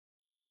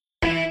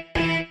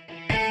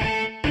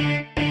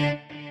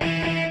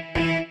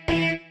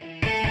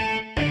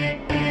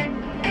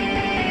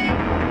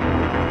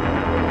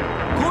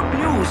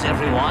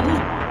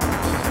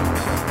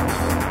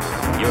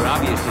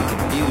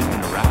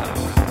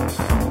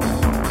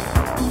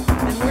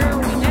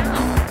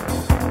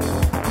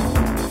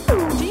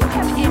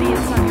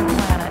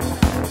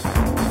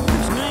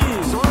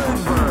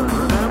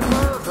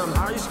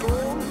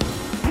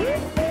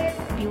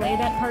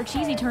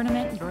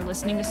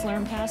listening to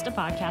Slurmcast, a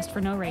podcast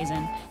for no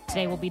reason.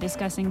 Today we'll be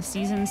discussing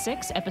Season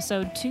 6,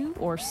 Episode 2,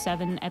 or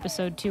 7,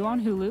 Episode 2 on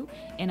Hulu,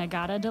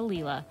 Inagata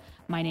Dalila.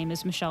 My name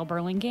is Michelle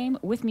Burlingame.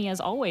 With me, as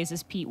always,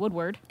 is Pete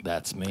Woodward.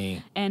 That's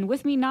me. And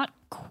with me, not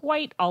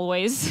quite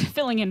always,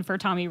 filling in for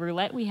Tommy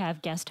Roulette, we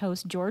have guest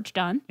host George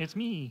Dunn. It's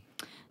me.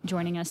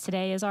 Joining us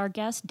today is our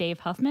guest,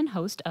 Dave Huffman,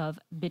 host of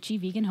Bitchy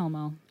Vegan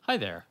Homo. Hi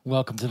there.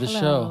 Welcome to the Hello.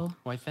 show.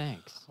 Why,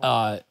 thanks.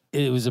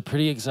 It was a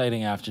pretty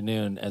exciting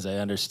afternoon. As I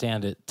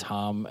understand it,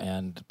 Tom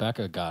and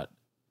Becca got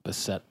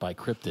beset by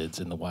cryptids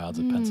in the wilds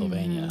of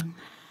Pennsylvania.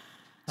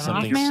 I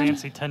don't know your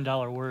fancy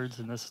 $10 words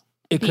in this.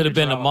 It could have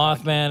been a drama.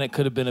 Mothman. It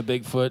could have been a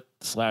Bigfoot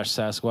 /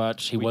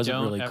 Sasquatch. He wasn't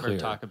really We don't clear.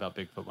 ever talk about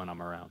Bigfoot when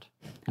I'm around.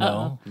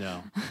 No.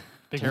 No.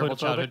 Bigfoot Terrible phobic?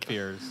 childhood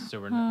fears.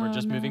 So we're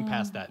just moving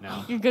past that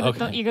now. You're good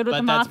Okay. with you good with But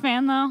the that's-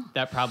 Mothman, though?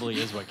 That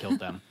probably is what killed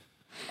them.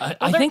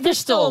 I think they're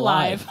still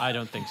alive. I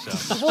don't think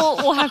so.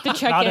 We'll have to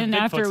check Not if in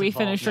after Bigfoot's we involved.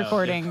 finish No,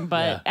 recording.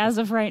 But Yeah. as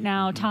of right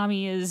now,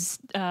 Tommy is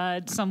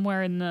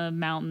somewhere in the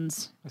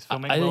mountains. He's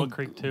filming I Willow think,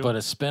 Creek too. but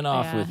a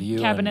spin-off Yeah. with you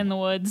Cabin and in the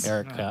Woods.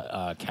 Eric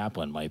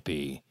Kaplan might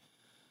be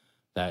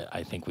that.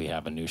 I think we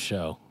have a new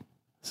show.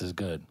 This is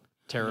good.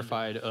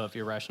 Terrified of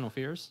irrational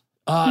fears?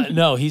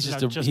 No, he's just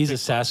No, a just he's a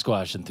Bigfoot.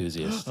 Sasquatch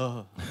enthusiast.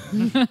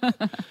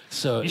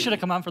 So you should have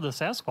come on for the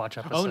Sasquatch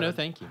episode. Oh, no,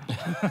 thank you.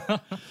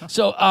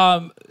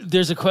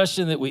 There's a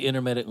question that we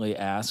intermittently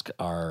ask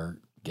our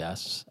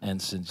guests,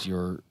 and since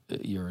you're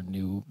a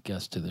new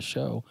guest to the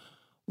show,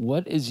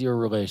 what is your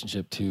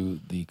relationship to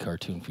the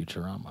cartoon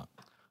Futurama?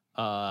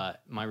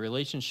 My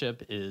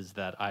relationship is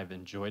that I've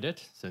enjoyed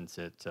it since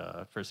it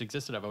first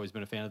existed. I've always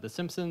been a fan of The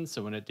Simpsons,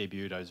 so when it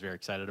debuted, I was very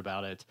excited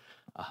about it.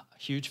 A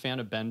huge fan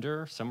of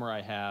Bender. Somewhere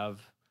I have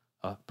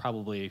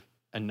probably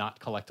a not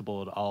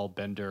collectible at all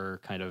Bender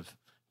kind of,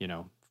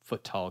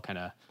 foot tall kind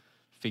of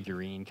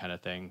figurine kind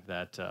of thing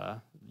that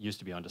used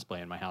to be on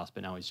display in my house,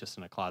 but now he's just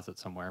in a closet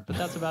somewhere. But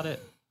that's about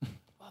it.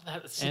 Well,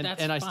 that's And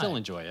I still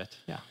enjoy it.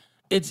 Yeah.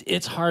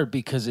 It's hard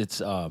because it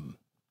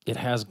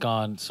has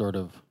gone sort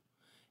of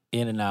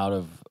in and out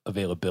of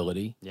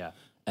availability. Yeah.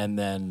 And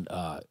then,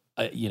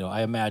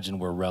 I imagine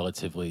we're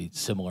relatively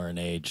similar in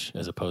age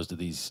as opposed to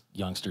these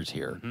youngsters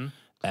here. Mm-hmm.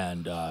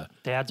 And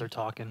Dads are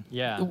talking.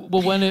 Yeah.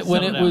 well, when it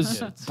Settle down, was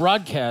kids.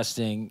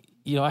 broadcasting,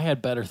 I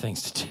had better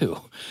things to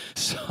do.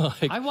 So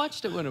I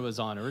watched it when it was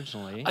on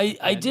originally. I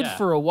and did yeah.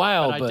 for a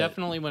while, But but I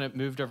definitely, when it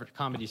moved over to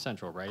Comedy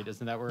Central, right?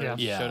 Isn't that where Yeah. it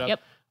Yeah. showed up? Yep.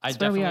 I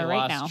That's where we definitely are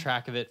right lost now.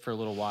 track of it for a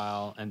little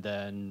while. And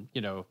then,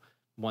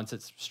 once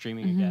it's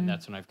streaming again,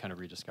 that's when I've kind of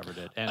rediscovered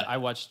it. And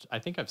I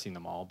think I've seen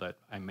them all, but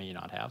I may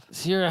not have.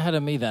 so you're ahead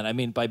of me then. I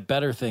mean, by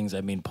better things, I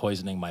mean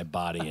poisoning my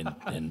body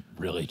and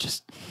really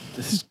just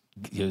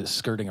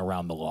skirting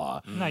around the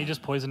law. No, you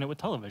just poison it with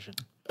television.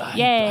 I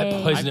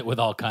Yay. poison it with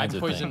all I kinds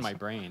of poisoned things. my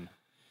brain.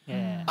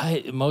 Yeah.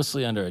 I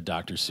mostly under a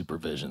doctor's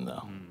supervision,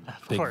 though.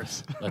 Of Big-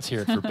 course. Let's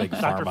hear it for Big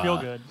Dr. Pharma.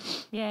 Feelgood.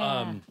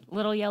 Yeah.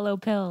 Little yellow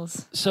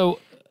pills. So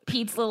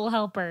Pete's little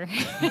helper.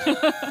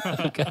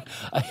 okay,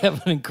 I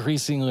have an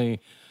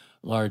increasingly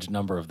large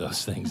number of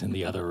those things in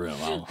the other room.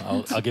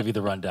 I'll give you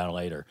the rundown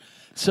later.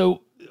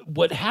 So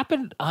what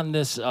happened on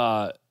this?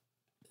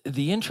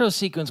 The intro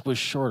sequence was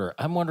shorter.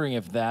 I'm wondering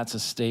if that's a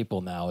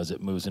staple now as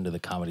it moves into the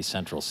Comedy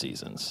Central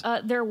seasons.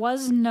 There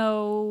was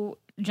no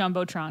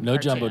Jumbotron. No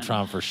cartoon.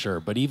 Jumbotron for sure,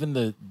 but even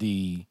the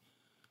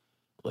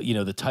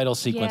title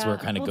sequence where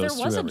it kind of goes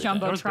there was through a everything.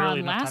 There was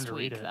barely Jumbotron enough time last to week,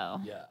 read it.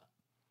 though. Yeah.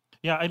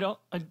 Yeah, I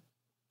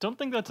don't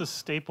think that's a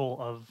staple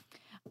of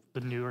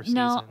the newer seasons.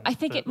 No, I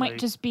think but, it might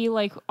just be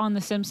like on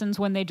The Simpsons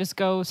when they just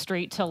go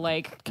straight to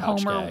like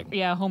Couch Homer. gag.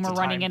 Yeah, Homer It's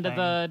a running time into thing.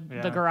 the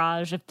Yeah.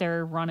 garage if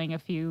they're running a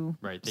few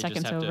Right. They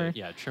seconds just have over.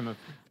 to,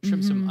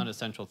 trim some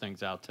unessential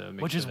things out to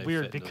make Which sure is they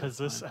weird fit into because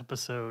the this time.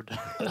 episode,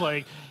 it's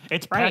Right.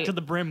 packed to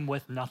the brim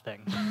with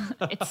nothing.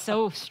 It's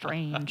so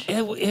strange.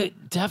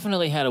 It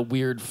definitely had a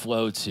weird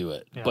flow to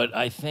it, Yeah. but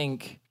I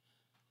think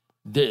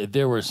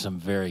there were some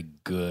very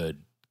good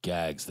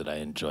gags that I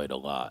enjoyed a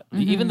lot.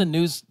 Even the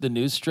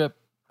news strip,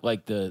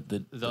 like the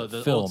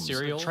The film old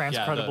serial,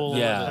 Transcredible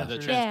Yeah. the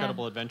Adventures.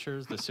 Transcredible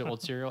Adventures, the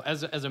old serial.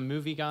 As a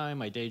movie guy,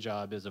 my day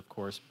job is, of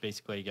course,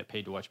 basically I get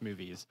paid to watch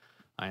movies.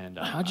 And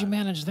How'd you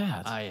manage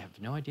that? I have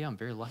no idea. I'm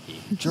very lucky.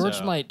 George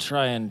So- might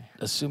try and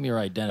assume your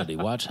identity.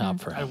 Watch out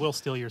for I him. will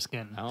steal your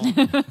skin. Oh.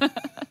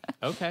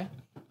 Okay.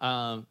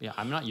 Yeah,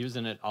 I'm not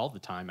using it all the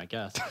time, I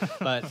guess.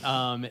 But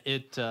I'm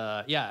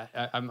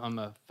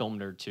a film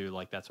nerd too.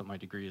 Like that's what my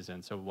degree is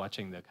in. So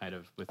watching the kind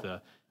of with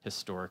the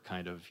historic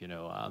kind of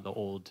the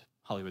old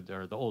Hollywood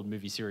or the old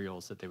movie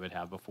serials that they would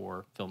have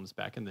before films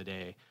back in the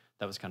day.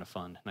 That was kind of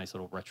fun. Nice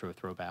little retro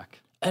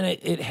throwback. And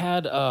it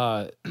had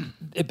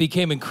it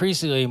became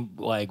increasingly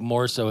like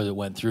more so as it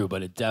went through,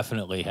 but it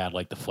definitely had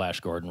like the Flash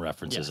Gordon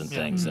references Yes. and Yeah.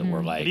 things that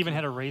were like It even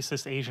had a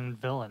racist Asian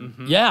villain.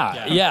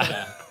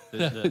 yeah.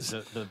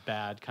 The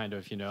bad kind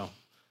of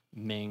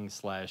Ming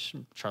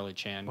 / Charlie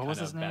Chan What kind was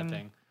of his bad name?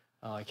 thing.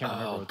 I can't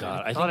remember. Oh what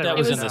God, I thought think it that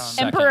was was, in the um,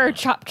 second. Emperor one.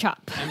 Chop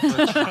Chop.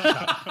 Emperor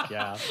Chop.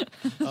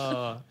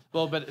 Yeah.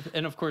 Well,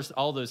 and of course,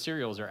 all those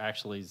serials are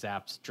actually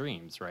Zapp's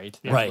dreams, right?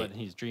 That's Right. what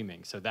he's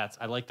dreaming. So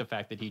I like the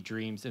fact that he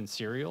dreams in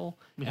serial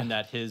and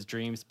that his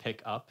dreams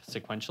pick up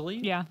sequentially.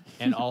 Yeah.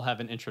 And all have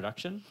an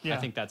introduction. I Yeah.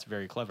 think that's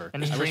very clever.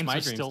 And his I wish dreams my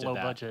are still did low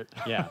that. budget.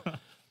 Yeah.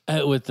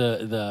 With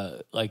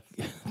the like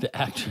the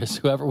actress,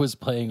 whoever was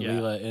playing Yeah.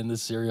 Leela in the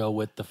serial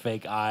with the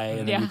fake eye, and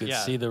then Yeah. you could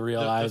Yeah. see the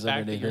real eyes The fact that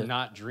underneath you're it.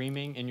 not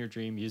dreaming in your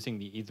dream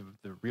using either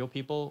the real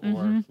people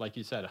Mm-hmm. or, like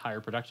you said, higher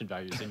production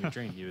values in your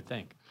dream, you would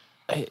think.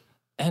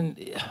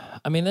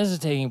 I mean, this is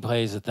taking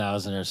place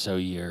 1,000 or so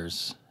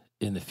years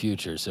in the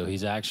future, so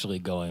he's actually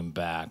going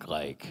back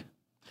like.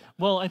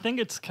 Well, I think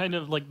it's kind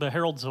of like the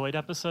Harold Zoid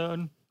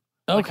episode.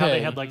 Like how Okay.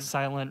 they had like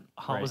silent,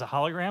 Right. was it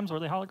holograms? Were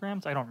they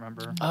holograms? I don't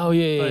remember. Oh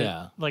yeah, But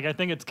yeah. like I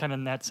think it's kind of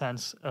in that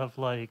sense of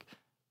like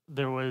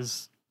there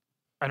was,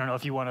 I don't know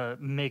if you want to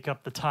make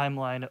up the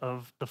timeline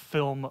of the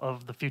film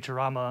of the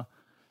Futurama,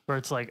 where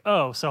it's like,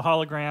 oh, so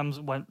holograms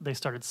when they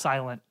started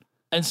silent.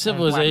 And black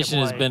civilization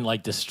and has white. been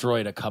like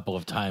destroyed a couple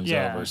of times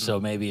Yeah. over, so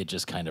maybe it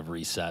just kind of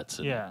resets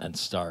and, Yeah. and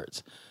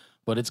starts.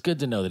 But it's good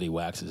to know that he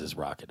waxes his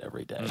rocket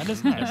every day. That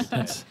is nice.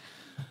 That's-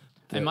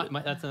 And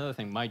that's another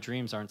thing. My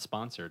dreams aren't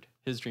sponsored.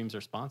 His dreams are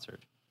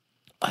sponsored.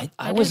 I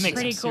That was is Makes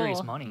pretty some serious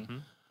cool. money.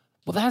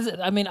 well. That's.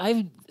 I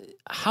mean,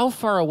 how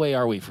far away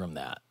are we from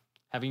that?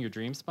 Having your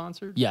dreams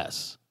sponsored?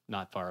 Yes.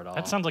 Not far at all.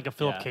 That sounds like a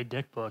Philip Yeah. K.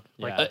 Dick book.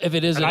 Like, Yeah. If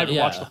it isn't, and I'd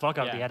yeah. watch the fuck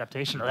out of the Yeah.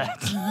 adaptation of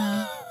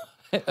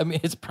that. I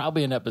mean, it's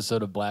probably an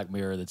episode of Black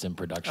Mirror that's in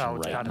production Oh,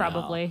 it's right gotta now. be.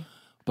 Probably.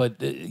 But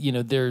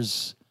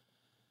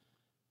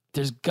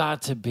there's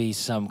got to be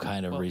some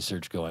kind of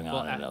research going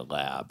on well, in a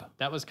lab.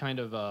 That was kind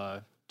of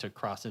to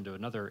cross into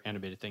another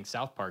animated thing.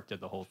 South Park did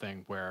the whole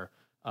thing where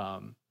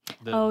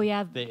Oh,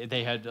 yeah.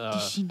 they had she a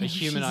know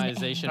she's an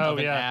humanization ad? of Oh,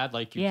 an yeah. ad.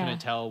 Like you Yeah. couldn't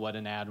tell what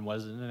an ad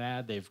wasn't an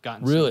ad. They've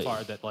gotten Really? so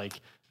far that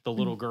like the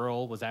little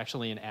girl was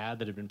actually an ad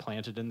that had been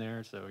planted in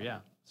there. So yeah.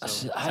 So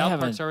See, I South haven't-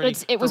 Park's already.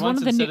 It was for one once,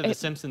 of the instead new- of the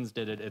Simpsons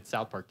did it. It's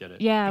South Park did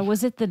it. Yeah,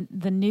 was it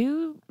the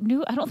new?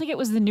 I don't think it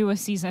was the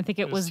newest season. I think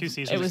it was was 2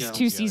 seasons It was ago.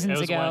 2 Yeah. seasons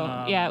It was ago.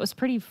 when, Yeah, it was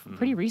pretty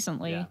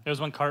recently. Yeah. It was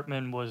when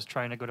Cartman was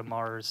trying to go to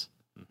Mars.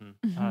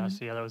 Mm-hmm.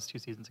 So yeah, that was 2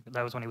 seasons ago.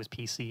 That was when he was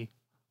PC.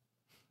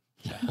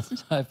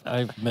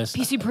 I've missed.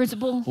 PC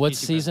Principal. What PC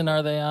season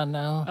are they on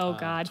now? Oh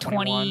God,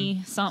 21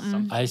 20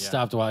 something. I Yeah.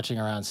 stopped watching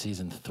around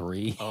season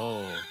 3,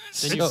 Oh,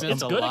 So- then you've missed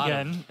It's a good lot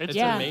of- again. It's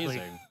Yeah.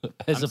 amazing.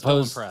 as I'm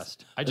opposed. still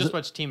impressed. I just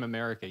watched Team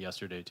America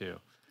yesterday too.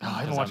 Oh, I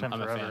haven't Because watched I'm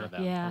them a fan forever. of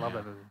that. Yeah. I love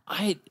that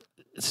movie.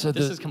 So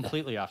This is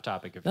completely off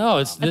topic. If no,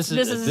 you're it's wrong. this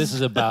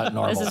is about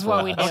normal. This is for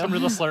what we us. do. Welcome to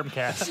the Slurp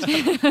Cast.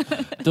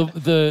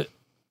 The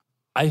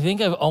I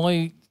think I've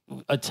only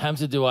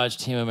attempted to watch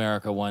Team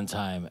America one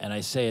time, and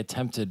I say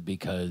attempted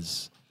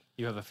because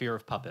You have a fear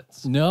of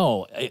puppets.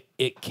 no,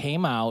 it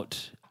came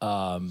out.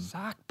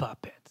 Sock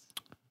puppets.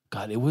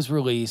 God, it was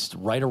released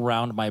right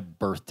around my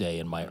birthday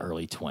in my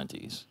early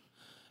 20s.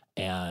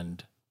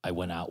 And I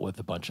went out with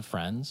a bunch of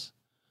friends,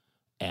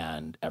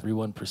 and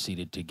everyone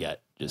proceeded to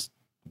get just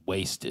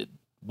wasted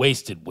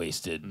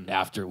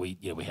after we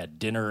had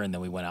dinner, and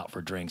then we went out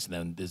for drinks. And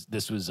then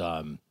this was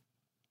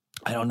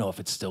I don't know if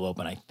it's still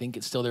open. I think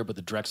it's still there, but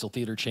the Drexel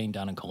Theater chain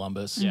down in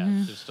Columbus. Yeah,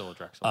 there's still a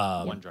Drexel.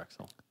 One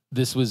Drexel.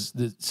 This was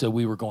so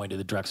we were going to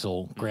the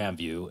Drexel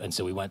Grandview, and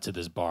so we went to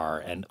this bar,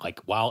 and like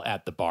while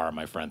at the bar,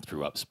 my friend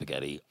threw up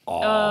spaghetti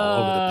all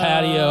over the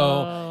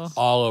patio,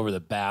 all over the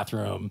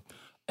bathroom,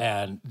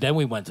 and then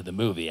we went to the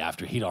movie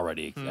after he'd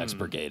already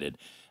expurgated.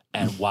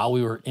 And while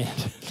we were in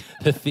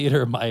the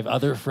theater, my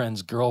other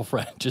friend's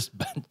girlfriend just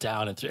bent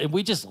down and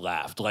we just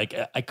laughed. Like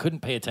I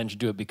couldn't pay attention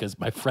to it because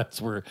my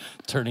friends were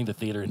turning the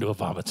theater into a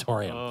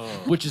vomitorium,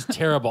 which is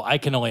terrible. I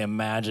can only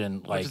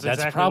imagine. Like is that's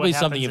exactly probably what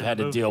something happens you've in had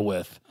the to deal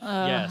with.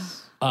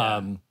 Yes.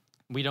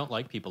 We don't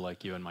like people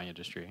like you in my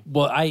industry.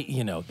 Well,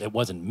 it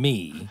wasn't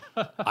me.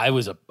 I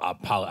was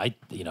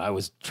I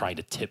was trying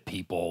to tip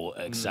people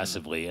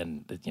excessively,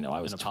 and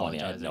I was 20.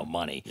 I had no apologizing.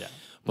 money. Yeah.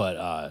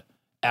 But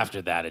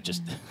after that, it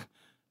just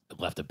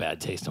left a bad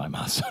taste in my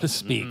mouth, so to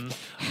speak.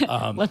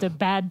 Left a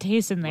bad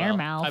taste in their Well,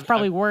 mouth.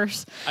 Probably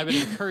worse. I would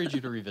encourage you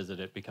to revisit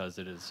it because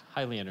it is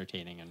highly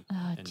entertaining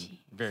and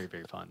very,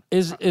 very fun.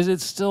 Is it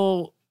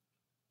still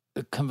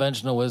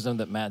conventional wisdom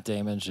that Matt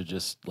Damon should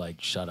just like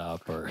shut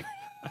up or?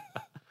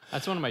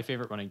 That's one of my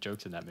favorite running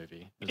jokes in that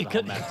movie. Is the whole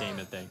could- Matt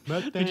Damon thing.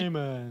 Matt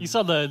Damon. You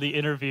saw the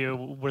interview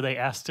where they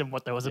asked him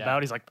what that was Yeah.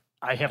 about. He's like,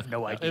 I have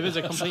no idea. It was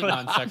a complete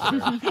non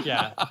sequitur.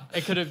 Yeah,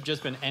 it could have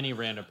just been any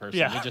random person.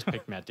 Yeah. We just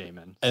picked Matt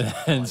Damon.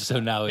 And so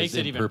now Makes it's it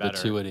in even better.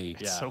 perpetuity.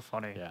 It's so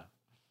funny. Yeah.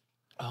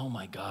 Oh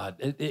my God.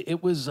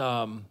 It was,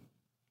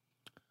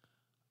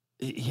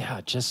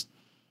 yeah, just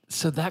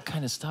so that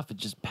kind of stuff, it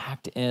just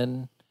packed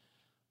in.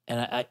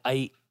 And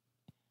I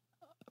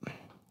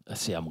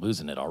see, I'm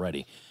losing it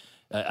already.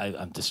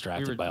 I'm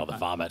distracted by all the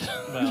vomit.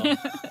 Well,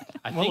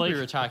 I think like- we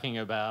were talking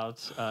about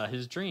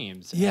his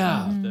dreams.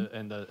 Yeah.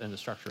 And the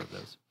structure of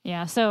those.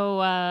 Yeah.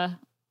 So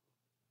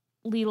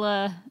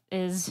Leela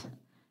is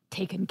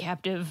taken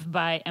captive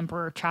by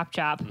Emperor Chop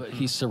Chop. But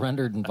he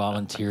surrendered and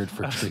volunteered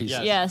for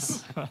treason.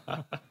 Yes.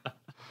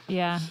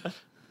 Yeah.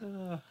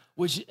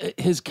 Which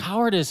his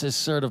cowardice is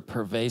sort of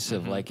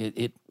pervasive. Like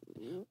it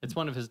It's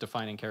one of his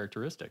defining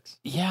characteristics.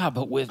 yeah,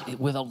 but with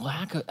a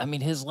lack of, I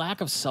mean, his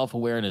lack of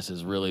self-awareness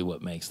is really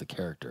what makes the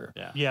character.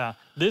 Yeah. Yeah,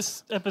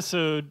 this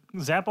episode,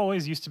 Zap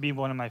always used to be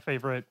one of my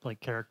favorite like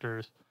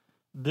characters.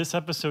 This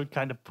episode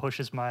kind of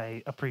pushes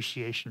my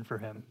appreciation for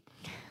him.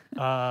 He's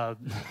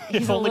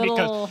If a only little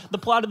because the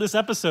plot of this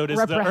episode is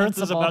the Earth is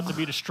reprehensible. about to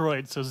be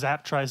destroyed, so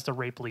Zap tries to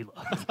rape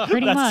Leela.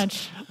 Pretty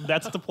much.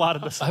 That's the plot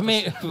of this. I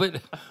mean,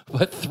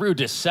 but through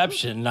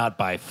deception, not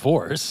by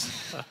force.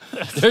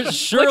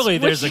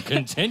 There's a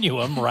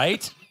continuum,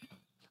 right?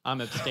 I'm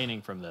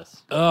abstaining from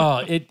this.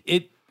 Oh,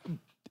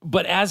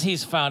 but as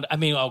he's found, I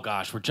mean, oh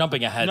gosh, we're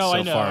jumping ahead No, so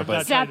I know, far, I'm but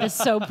not- Zap is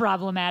so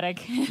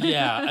problematic.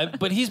 yeah,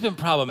 but he's been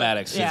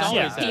problematic since. Yeah.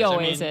 Always He is.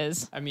 always I mean,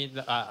 is. I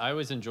mean, I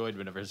always enjoyed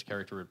whenever his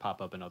character would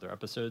pop up in other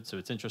episodes. So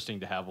it's interesting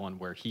to have one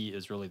where he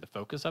is really the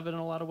focus of it in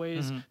a lot of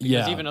ways. Because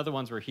Yeah. even other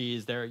ones where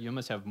he's there, you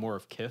almost have more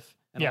of Kif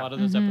in Yeah. a lot of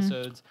those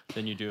episodes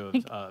than you do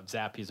of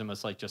Zap. He's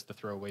almost like just the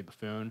throwaway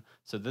buffoon.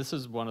 So this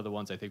is one of the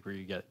ones I think where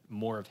you get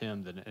more of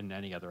him than in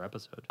any other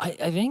episode. I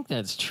think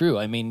that's true.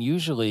 I mean,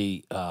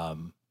 usually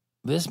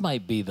this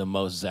might be the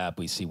most Zap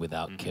we see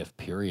without Kif,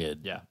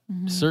 period. Yeah.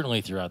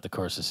 Certainly throughout the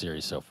course of the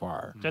series so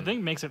far. Which I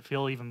think makes it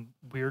feel even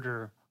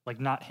weirder, like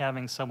not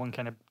having someone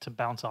kind of to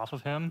bounce off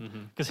of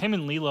him. Because him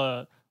and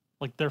Leela,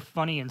 like they're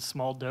funny in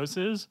small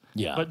doses,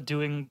 Yeah. but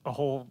doing a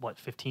whole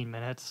 15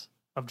 minutes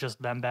of just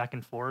them back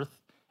and forth,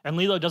 and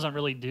Leela doesn't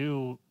really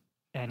do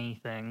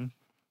anything.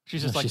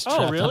 She's just No, like, she's oh,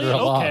 trapped really? under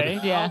a log." Okay.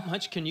 Yeah. How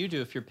much can you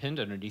do if you're pinned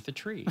underneath a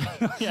tree?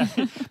 Yeah.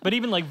 But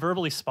even like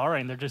verbally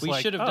sparring, they're just We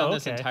like, should have oh, done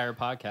this okay. entire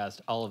podcast,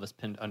 all of us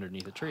pinned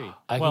underneath a tree.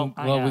 Well,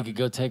 I we am. could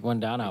go take one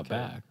down out could.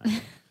 back.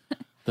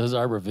 Those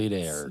arbor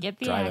vitae are Get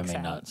the driving axe me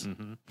out. nuts.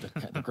 Mm-hmm.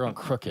 They're growing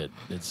crooked.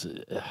 It's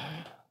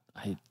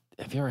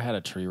have you ever had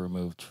a tree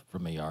removed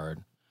from a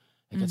yard?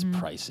 It gets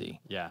pricey.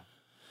 Yeah.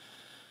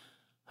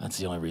 That's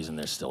the only reason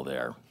they're still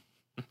there.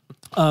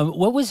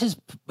 What was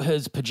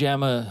his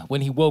pajama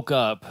when he woke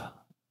up?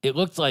 It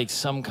looked like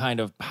some kind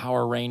of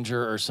Power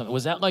Ranger or something.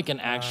 Was that like an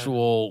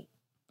actual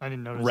I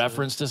didn't notice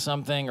reference to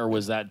something, or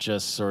was that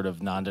just sort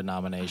of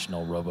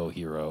non-denominational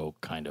Robo-Hero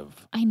kind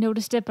of? I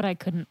noticed it, but I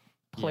couldn't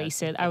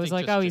place it. I I was think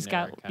like, just oh, he's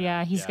generic got,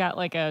 kinda, he's yeah. got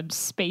like a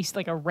space,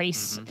 like a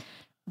race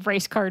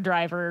car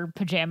driver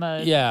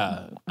pajama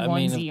Yeah, I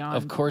onesie mean, on.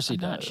 of course he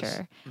I'm not does.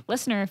 sure.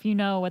 Listener, if you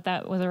know what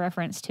that was a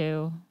reference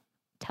to,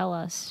 tell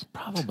us.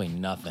 Probably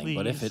nothing,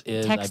 but if Please. it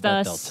is, Text I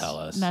bet us, they'll tell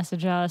us.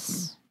 message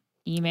us,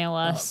 email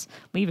us,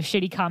 leave a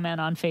shitty comment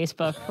on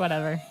Facebook,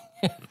 whatever.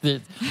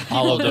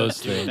 All of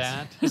those Do things.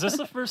 that. Is this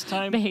the first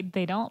time?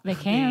 They don't. They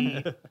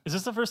can. Is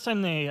this the first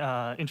time they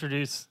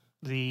introduce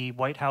the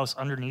White House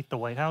underneath the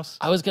White House?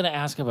 I was going to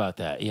ask about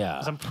that. Yeah.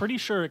 'Cause I'm pretty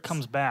sure it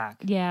comes back,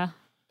 Yeah.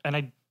 and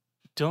I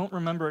don't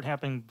remember it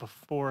happening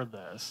before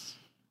this.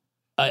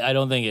 I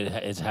don't think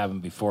it's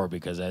happened before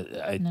because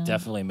I No.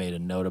 definitely made a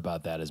note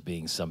about that as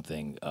being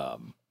something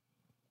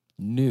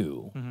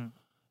new. Mhm.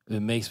 It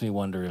makes me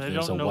wonder if I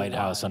there's a don't know White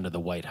House why. under the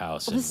White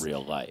House Well, this- in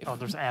real life. Oh,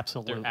 there's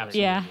absolutely.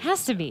 absolutely- Yeah.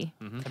 Has to be.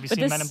 Have you But seen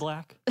Men this- in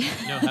Black? No,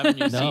 haven't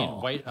you No. seen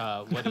White?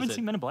 What haven't is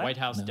seen it? Men in Black? White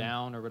House No.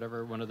 Down or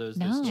whatever. One of those.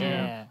 No. Those two,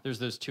 Yeah. There's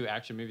those two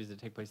action movies that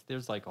take place.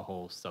 There's like a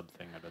whole sub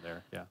thing under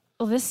there. Yeah.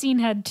 Well, this scene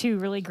had two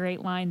really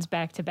great lines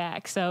back to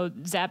back. So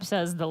Zap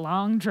says the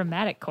long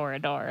dramatic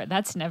corridor.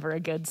 That's never a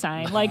good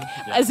sign. Like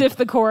as if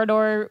the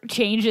corridor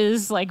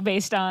changes like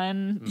based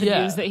on the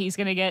Yeah. news that he's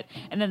gonna get.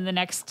 And then the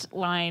next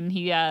line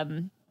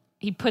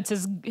he puts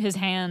his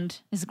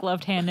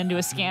gloved hand into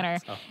a scanner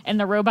and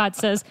the robot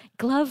says,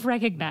 "Glove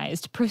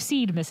recognized.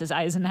 Proceed, Mrs.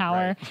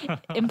 Eisenhower,"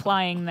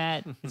 implying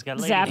that He's got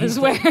a Zap lady. is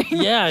wearing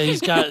Yeah, he's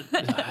got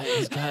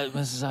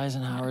Mrs.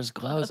 Eisenhower's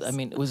gloves. I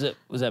mean, was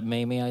that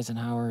Mamie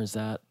Eisenhower? Is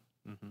that?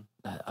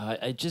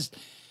 I just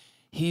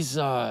he's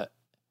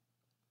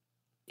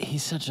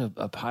such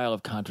a pile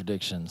of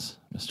contradictions,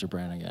 Mr.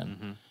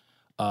 Brannigan.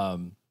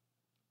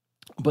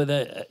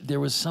 But there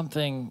was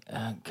something.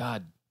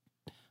 God,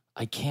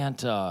 I can't.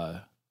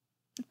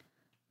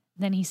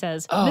 Then he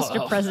says, Oh,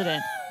 "Mr. oh.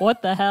 President,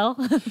 what the hell?"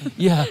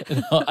 Yeah,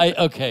 no,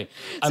 okay.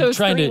 So it's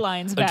three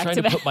lines back I'm trying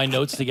to to back. put my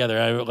notes together.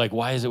 I like,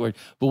 why is it weird?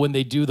 But when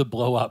they do the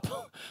blow up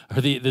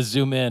or the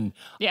zoom in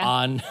Yeah.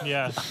 on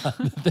Yeah.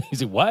 the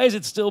things, why is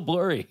it still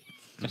blurry?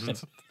 The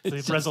All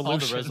the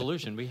resolution.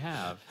 resolution we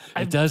have.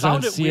 I It does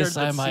on found it weird CSI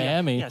that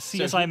Miami. Yeah,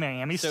 CSI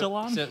Miami's still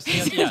on. So,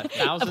 yeah,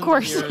 thousands of,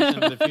 course. years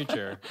into the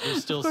future,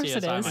 there's still course CSI it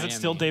is. Miami. Is it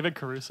still David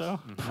Caruso?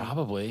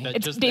 Probably. That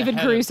It's just the David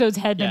head of- Caruso's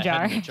head in a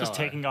jar. Just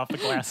taking off the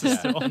glasses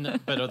still.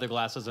 But are the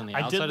glasses on the I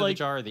did outside of the like-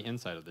 jar or the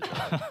inside of the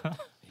jar?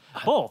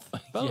 Both.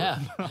 Yeah.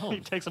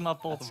 He takes them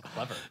off both.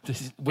 Clever.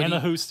 And the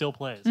Who still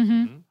plays.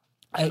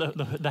 I-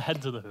 The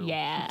heads of the Who.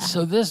 Yeah.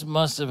 So this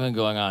must have been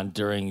going on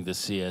during the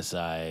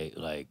CSI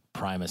like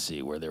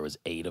primacy, where there was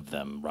 8 of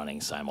them running I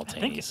think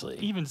simultaneously.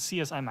 even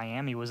CSI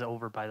Miami was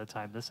over by the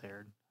time this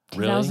aired.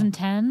 Really?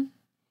 2010?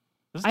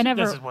 This I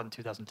never- This is what,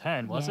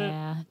 2010, was it?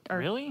 yeah. Or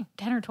Really?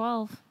 10 or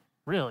 12.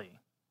 Really?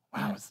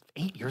 Wow, it's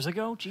 8 years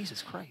ago?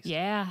 Jesus Christ.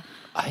 Yeah.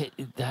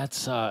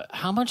 That's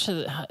how much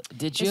did you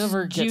This is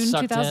ever get June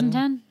sucked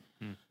 2010?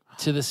 in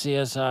to the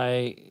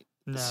CSI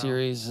No.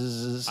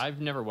 series? I've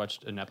never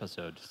watched an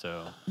episode,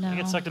 so No. I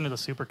get sucked into the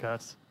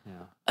supercuts. yeah.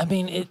 I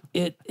mean,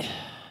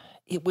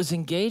 it was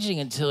engaging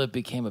until it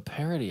became a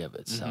parody of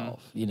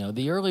itself. You know,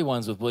 the early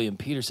ones with William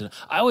Peterson.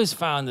 I always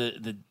found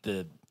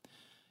the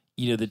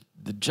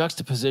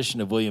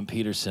juxtaposition of William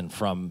Peterson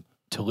from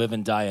To Live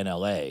and Die in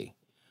L.A.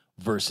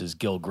 versus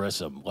Gil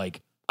Grissom.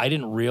 Like, I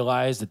didn't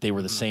realize that they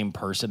were the same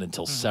person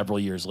until several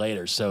years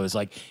later. So it's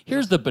like,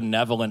 here's the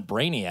benevolent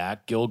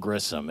brainiac, Gil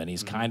Grissom, and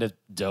he's kind of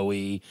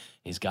doughy.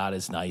 He's got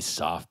his nice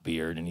soft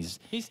beard, and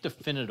he's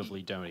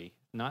definitively doughy.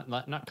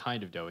 Not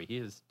kind of doughy. He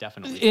is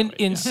definitely in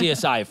doughy. Yeah.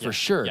 CSI for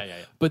sure. Yeah.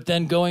 But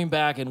then going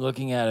back and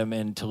looking at him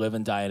in To Live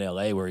and Die in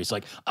L.A., where he's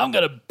like, I'm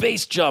gonna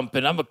base jump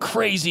and I'm a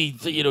crazy,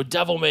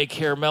 devil may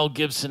care, Mel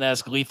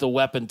Gibson-esque Lethal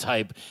Weapon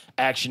type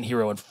action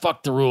hero, and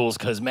fuck the rules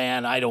because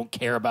man, I don't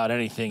care about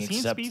anything Is he in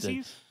except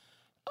Species?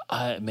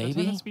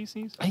 maybe. In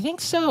Species? I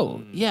think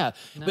so. Yeah,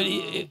 but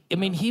I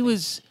mean, he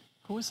was.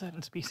 Who was that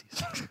in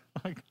Species?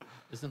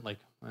 Isn't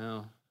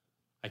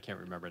I can't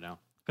remember now.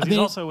 Because I he's mean-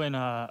 also in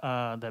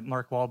that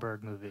Mark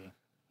Wahlberg movie.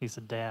 He's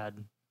the dad.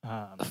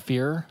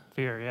 Fear.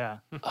 Fear, yeah.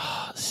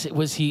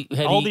 Was he?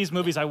 Had All he- these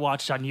movies I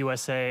watched on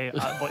USA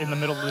in the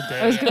middle of the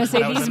day. I was going to say,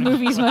 when I was these in-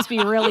 movies must be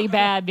really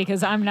bad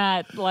because I'm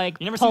not, like,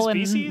 You never seen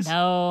pulling... Species?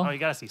 No. Oh, you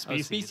gotta see Oh,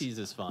 Species. Species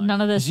is fun.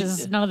 None of this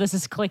Did you-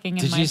 is clicking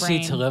in Did my you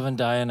brain. see To Live and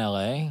Die in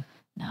L.A.?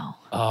 No.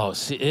 Oh,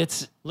 see,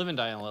 it's Live and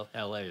Die in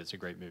L.A. is a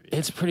great movie.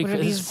 pretty. What are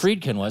It's these-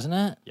 Friedkin, wasn't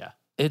it? Yeah.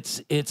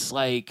 It's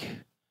like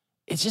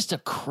it's just a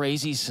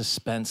crazy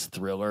suspense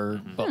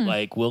thriller, but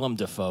like Willem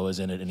Dafoe is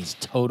in it, and he's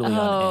totally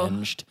Oh.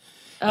 unhinged.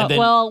 And then-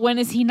 Well, when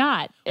is he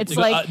not? It's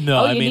like,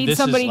 no, I you mean, need this is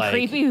somebody like-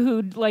 creepy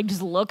who like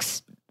just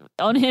looks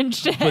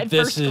unhinged at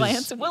this first is-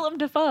 glance. Willem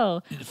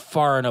Dafoe.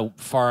 far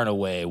and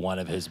away one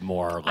of his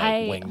more like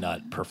I-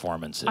 wingnut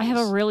performances. I have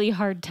a really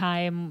hard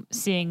time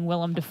seeing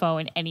Willem Dafoe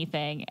in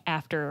anything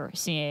after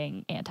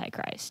seeing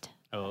Antichrist.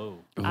 Oh.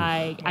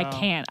 I Wow.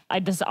 can't.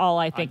 That's all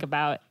I think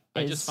about.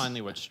 I Is, just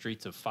finally watched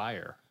Streets of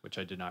Fire, which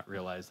I did not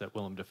realize that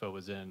Willem Dafoe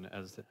was in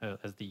as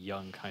the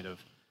young kind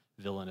of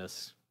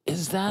villainous.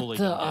 Is that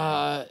hooligan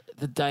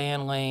the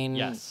Diane Lane?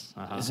 Yes.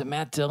 Uh-huh. Is it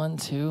Matt Dillon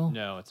too?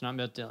 No, it's not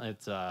Matt Dillon.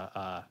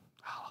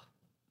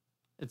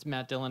 It's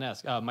Matt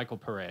Dillon-esque. Michael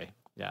Pare.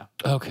 Yeah.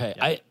 Okay,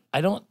 Yeah. I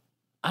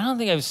don't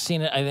think I've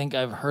seen it. I think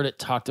I've heard it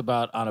talked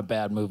about on a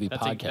bad movie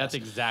podcast. That's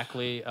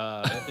exactly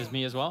is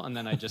me as well. And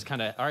then I just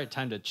kind of, all right,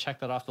 time to check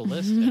that off the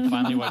list and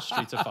finally watch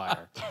Streets of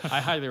Fire. I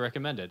highly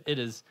recommend it. It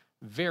is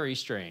very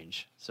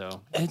strange.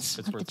 So It's-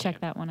 I have to worth the check game.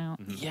 that one out.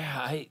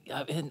 yeah.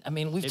 I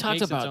mean, we've It talked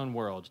makes about its own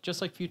world,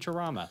 just like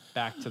Futurama.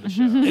 Back to the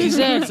show.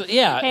 exactly.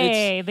 Yeah, it's,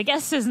 Hey, the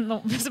guest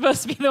isn't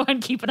supposed to be the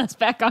one keeping us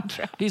back on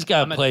track. he's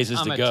got I'm places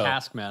a to go.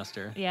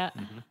 taskmaster. Yeah.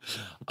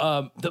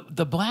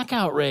 The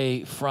blackout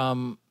ray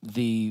from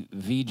the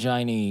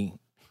Vagini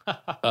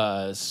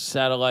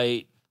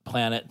satellite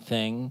planet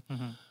thing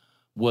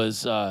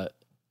was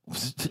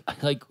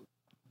like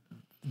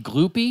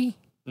gloopy.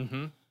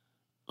 Mm-hmm.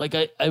 Like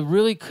I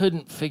really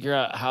couldn't figure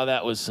out how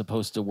that was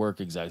supposed to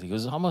work exactly. It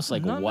was almost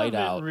like None white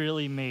of out. it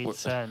really made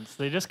sense.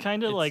 They just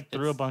kind of It's- like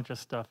threw a it's- bunch of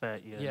stuff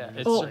at you. Yeah, and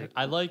it's. Well-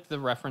 I like the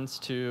reference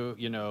to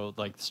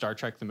like Star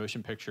Trek: The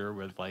Motion Picture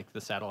with like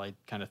the satellite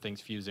kind of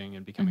things fusing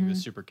and becoming the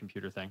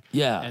supercomputer thing.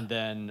 Yeah. and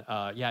then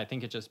I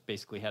think it just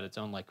basically had its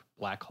own like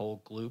black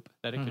hole gloop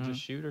that it could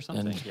just shoot or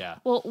something. Yeah,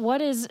 Well,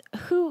 what is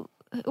who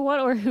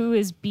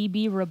is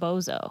BB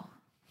Rebozo?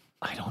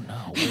 I don't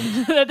know.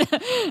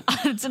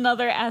 It's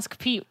another Ask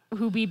Pete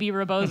who BB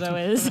Rebozo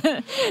is.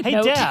 Hey,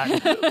 Note.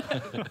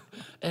 Dad.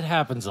 It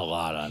happens a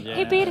lot on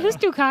Hey, Pete, who's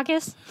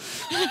Dukakis?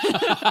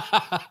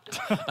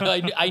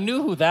 I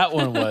knew who that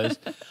one was.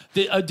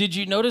 Did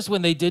you notice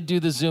when they did do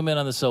the zoom in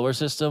on the solar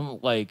system?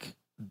 Like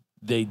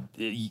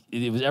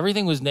it was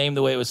everything was named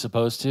the way it was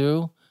supposed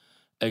to,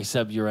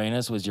 except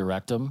Uranus was your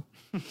rectum.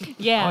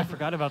 Yeah. Oh, I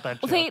forgot about that.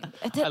 Well, Joke.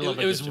 I love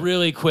It was good joke.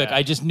 really quick. Yeah.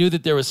 I just knew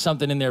that there was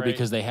something in there Right.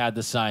 because they had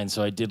the sign,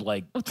 so I did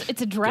like.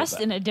 it's addressed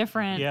in a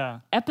different Yeah.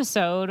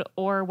 episode,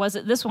 or was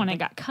it this one? It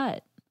got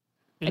cut.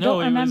 I No,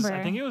 don't it remember. Was,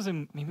 I think it was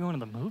in maybe one of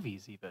the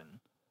movies even.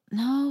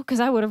 No, because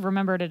I would have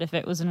remembered it if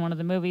it was in one of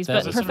the movies. That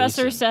But was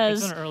Professor recent.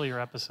 It's says an earlier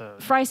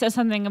episode. Fry says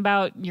something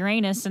about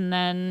Uranus, and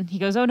then he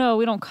goes, "Oh no,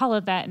 we don't call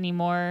it that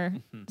anymore.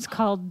 It's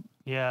called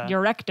Yeah.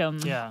 your rectum."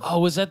 Yeah. Oh,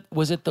 was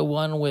it the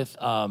one with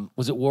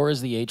was it War is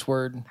the H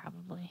word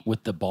Probably.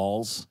 with the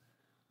balls?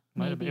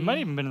 It might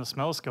even been in the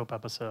Smelloscope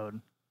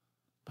episode.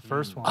 The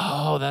first one.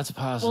 Oh, that's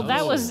possible.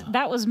 Well,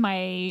 that was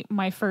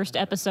my first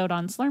episode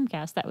on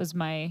Slurmcast. That was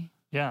my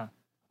Yeah.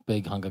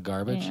 big hunk of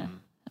garbage. yeah.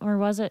 Or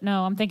was it?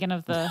 No, I'm thinking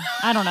of the.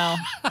 I don't know.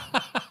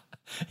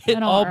 It I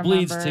don't all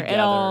bleeds remember. together. It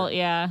all,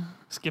 yeah.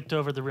 Skipped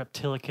over the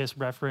Reptilicus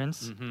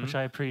reference, which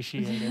I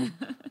appreciated.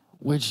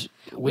 Which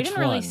We didn't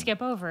really one?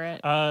 skip over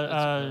it.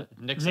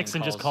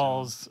 Nixon just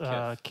calls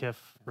Kif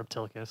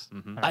Reptilicus.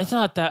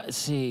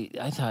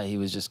 I thought he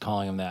was just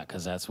calling him that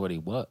because that's what he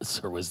was,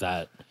 or was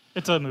that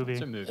It's a movie.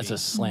 It's a movie. It's a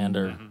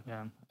slander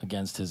Yeah,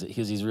 against his,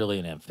 because he's really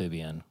an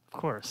amphibian. of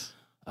course.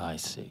 I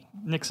see.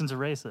 Nixon's a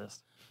racist.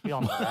 We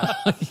all know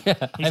that.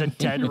 Yeah. He's a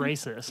dead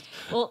racist.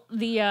 Well,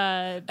 the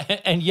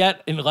And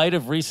yet, in light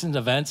of recent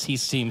events, he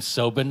seems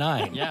so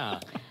benign. Yeah.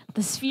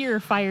 the sphere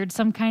fired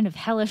some kind of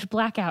hellish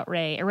blackout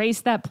ray,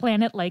 erased that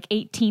planet like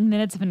 18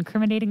 minutes of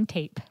incriminating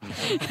tape.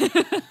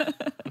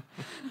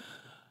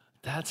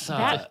 That's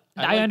That,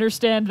 I I like-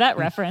 understand that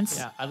reference.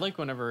 Yeah. I like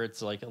whenever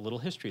it's like a little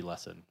history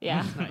lesson.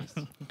 Yeah.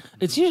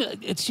 It's nice.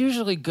 it's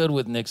usually good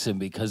with Nixon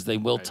because they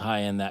will Right. tie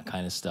in that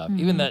kind of stuff.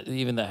 Mm-hmm.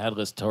 Even the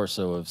headless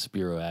torso of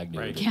Spiro Agnew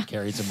Right. that Yeah.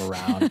 carries him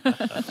around.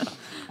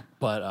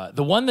 But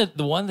the one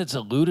that's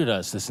eluded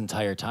us this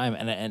entire time,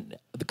 and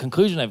the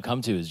conclusion I've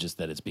come to is just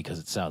that it's because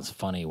it sounds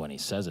funny when he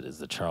says it, is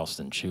the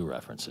Charleston Chew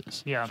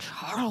references. Yeah.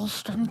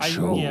 Charleston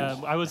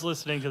I was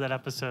listening to that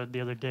episode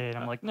the other day, and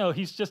I'm like, no,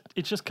 it's just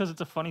because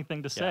it's a funny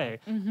thing to say,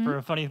 for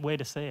a funny way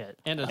to say it.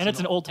 And it's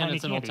an old timey And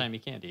it's an candy. old timey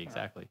candy.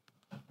 Exactly.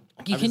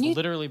 You- I can was you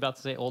literally about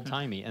to say old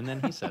timey, and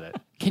then he said it.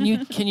 can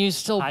you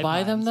still Hive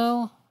buy them minds.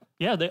 though?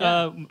 Yeah, they,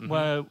 I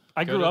Go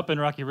grew to- up in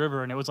Rocky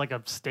River, and it was like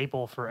a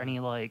staple for any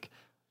like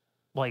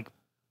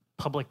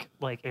public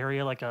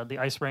area, like the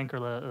ice rink or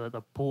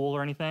the pool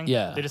or anything.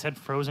 Yeah. They just had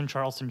frozen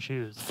Charleston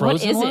chews.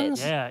 Frozen is it?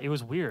 ones? Yeah, it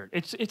was weird.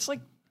 It's like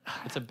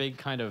It's a big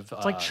kind of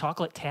it's like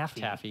chocolate taffy.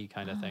 taffy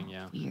kind of thing.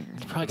 Yeah. Weird.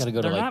 Probably got to go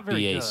to They're like not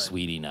very BA good.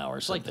 Sweetie now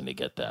or something to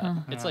get that.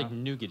 It's Yeah. like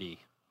nougaty.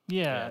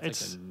 Yeah,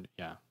 it's it's like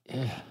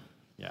Yeah.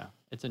 yeah.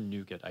 It's a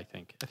nougat, I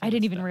think. I didn't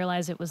it's even that.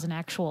 realize it was an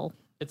actual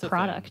It's a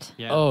product. Thing.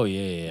 Yeah. Oh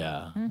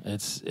yeah.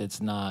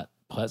 It's not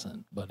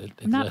pleasant, but it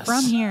I'm not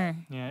exists. from here.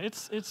 yeah,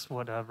 it's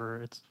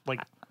whatever. It's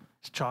like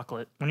it's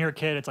chocolate. When you're a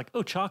kid, it's like,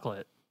 oh,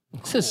 chocolate.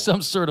 This is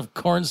some sort of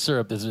corn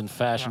syrup has been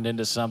fashioned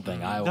into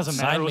something. I will Doesn't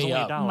matter. sign It was me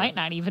only up $1. Might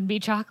not even be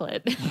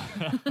chocolate.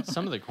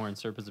 Some of the corn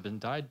syrup has been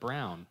dyed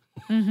brown.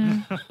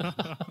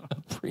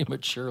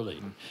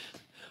 prematurely.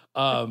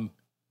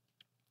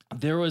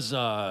 There was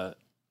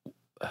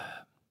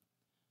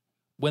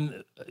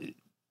when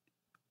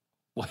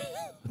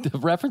the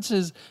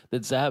references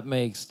that Zap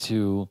makes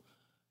to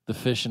the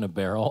fish in a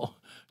barrel.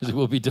 Because it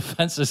will be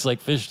defenseless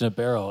like fish in a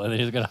barrel, and then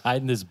he's going to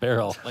hide in this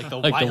barrel Like the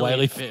wily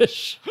wily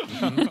fish.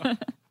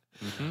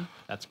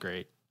 That's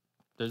great.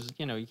 There's,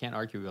 you can't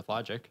argue with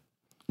logic.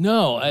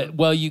 No,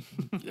 well, you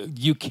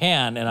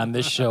can, and on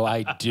this show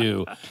I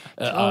do.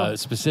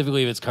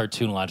 Specifically, if it's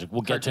cartoon logic,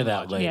 we'll get to Cartoon that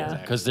logic, later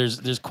Yeah. because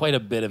there's quite a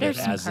bit of There's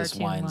it some as this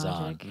cartoon winds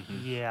logic.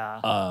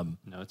 Yeah. on.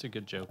 No, it's a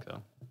good joke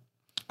though.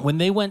 When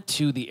they went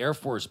to the Air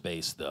Force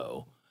base,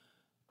 though,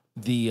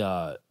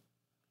 the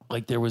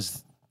there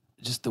was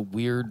just the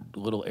weird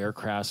little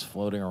aircrafts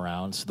floating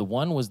around. So the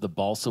one was the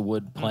balsa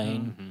wood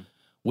plane,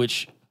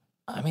 which,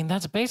 I mean,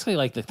 that's basically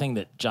like the thing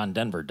that John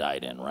Denver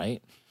died in,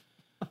 right?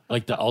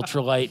 Like the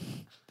ultralight.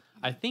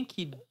 I think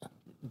he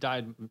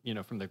died,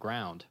 from the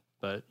ground,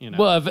 but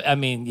Well, I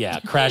mean, yeah,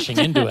 crashing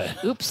into it.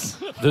 Oops.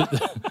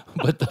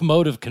 But the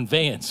mode of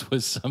conveyance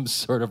was some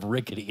sort of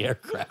rickety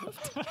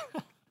aircraft.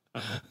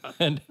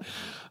 And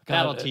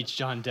that'll God, teach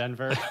John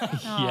Denver.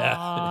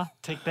 yeah.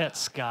 Take that,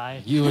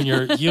 Sky. You and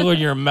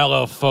your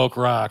mellow folk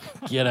rock.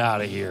 Get out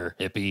of here,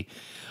 hippie.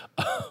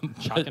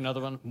 Chalk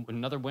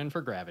another win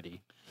for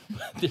Gravity.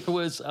 There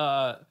was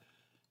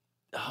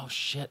oh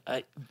shit.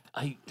 I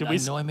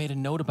know I made a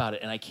note about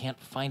it and I can't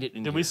find it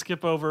in Did here. we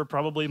skip over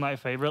probably my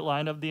favorite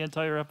line of the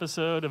entire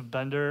episode of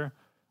Bender?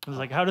 It was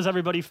like, how does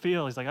everybody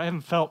feel? He's like, I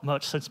haven't felt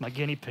much since my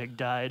guinea pig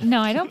died. No,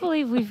 I don't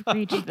believe we've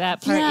reached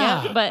that part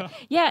Yeah. yet. But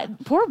yeah,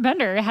 poor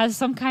Bender has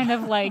some kind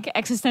of like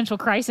existential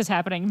crisis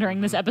happening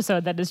during this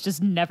episode that is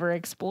just never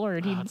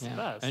explored. He, It's the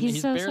best. And He's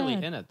he's so barely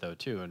sad. in it though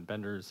too. And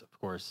Bender's, of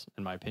course,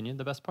 in my opinion,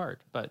 the best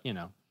part. But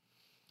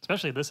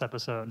Especially this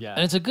episode. yeah.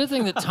 And it's a good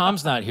thing that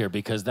Tom's not here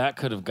because that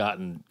could have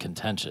gotten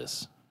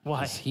contentious. Why?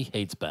 'Cause he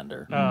hates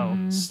Bender.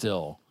 Oh,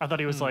 Still. I thought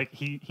he was like,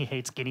 he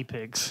hates guinea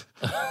pigs.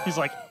 He's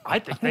like, I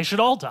think they should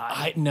all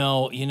die.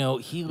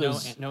 He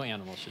lives no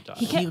animal should die.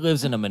 he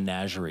lives in a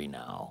menagerie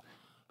now.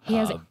 he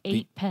has be-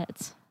 8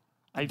 pets.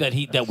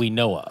 That we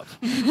know of.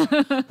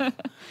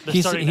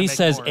 They're starting to He make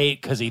says more.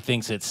 8 because he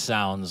thinks it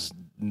sounds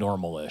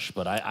normalish,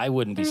 but I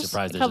wouldn't be There's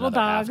surprised a there's couple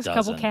another half dogs,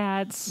 dozen. couple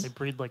cats. They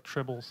breed like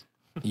tribbles.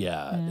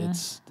 Yeah,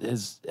 it's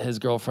his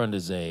girlfriend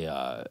is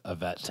a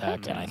vet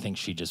tech, and I think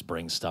she just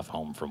brings stuff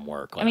home from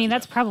work. I mean,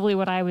 that's probably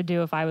what I would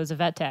do if I was a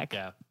vet tech.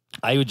 Yeah.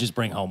 I would just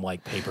bring home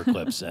like paper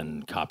clips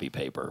and copy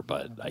paper,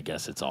 but I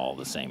guess it's all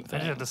the same I just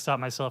thing. have to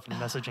stop myself from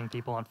messaging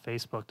people on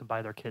Facebook to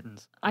buy their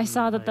kittens. I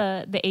saw that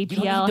the You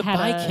don't APL need to had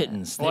buy a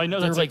kittens. Well, I know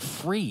they're that's like like-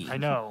 free. I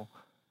know.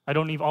 I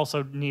don't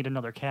also need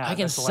another cat. I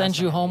can That's the last send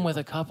thing you I home need. with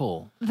a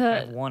couple. I the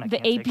have one I the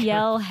can't take care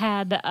APL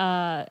had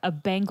a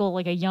Bengal,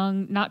 like a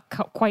young, not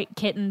quite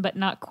kitten, but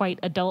not quite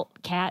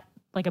adult cat,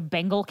 like a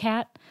Bengal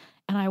cat.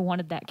 And I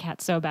wanted that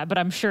cat so bad, but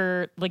I'm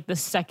sure like the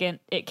second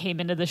it came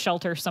into the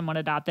shelter, someone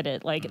adopted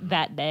it like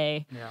that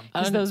day. Yeah.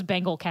 Because those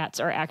Bengal cats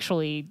are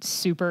actually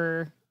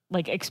super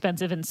like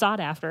expensive and sought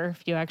after.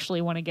 If you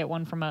actually want to get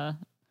one from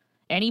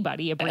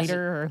anybody, a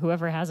breeder or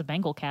whoever has a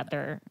Bengal cat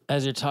there.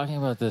 As you're talking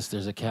about this,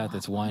 there's a cat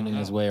that's winding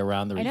his way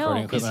around the I know,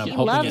 recording equipment. he I'm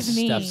hoping it loves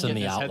me. steps in Getting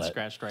the his head outlet.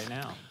 scratched right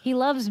now. He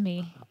loves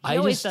me. He I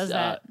always just,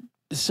 does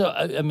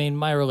that. I mean,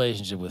 my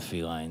relationship with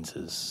felines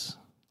is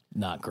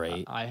not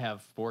great. I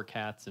have 4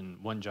 cats and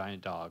 1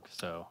 giant dog,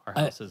 so our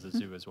house is a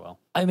zoo as well.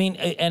 I mean,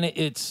 and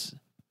it's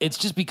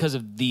just because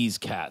of these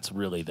cats,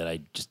 really, that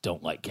I just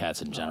don't like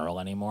cats in general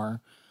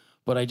anymore.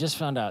 But I just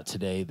found out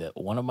today that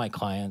one of my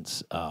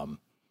clients,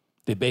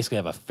 they basically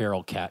have a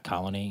feral cat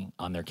colony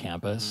on their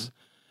campus,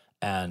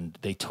 and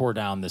they tore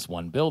down this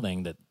one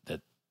building that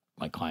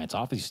my client's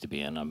office used to be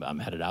in. I'm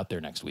headed out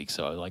there next week,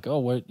 so I was like, "Oh,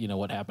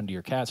 what happened to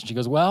your cats?" And she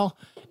goes, "Well,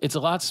 it's a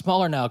lot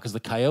smaller now because the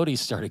coyotes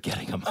started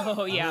getting them."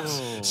 Oh, yeah.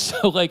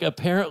 So, like,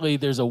 apparently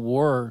there's a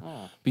war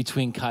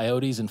between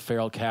coyotes and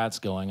feral cats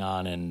going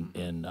on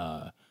in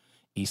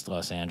East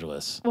Los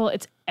Angeles. Well,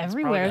 it's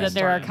everywhere that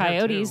there are starting here,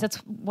 coyotes. too. That's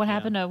what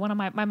happened to one of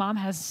my mom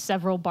has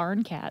several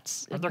barn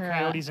cats. Are in there her,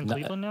 coyotes in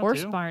Cleveland now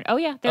horse too? barn. Oh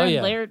yeah, they're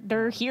yeah.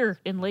 they're here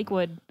in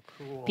Lakewood.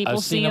 People I've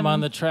see seen them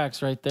on the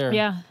tracks right there.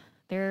 Yeah,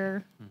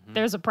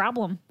 there's a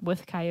problem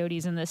with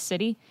coyotes in this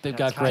city. They've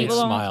got That's great People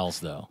don't- smiles,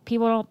 though.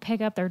 People don't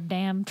pick up their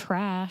damn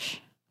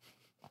trash.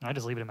 I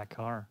just leave it in my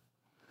car.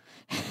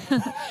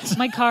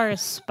 My car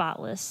is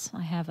spotless.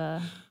 I have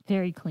a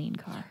very clean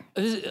car.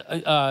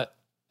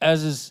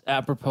 As is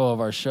apropos of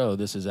our show,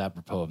 this is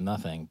apropos of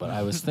nothing. But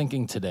I was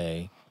thinking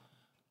today,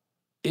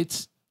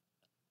 it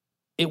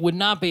would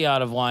not be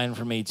out of line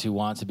for me to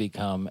want to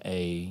become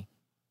a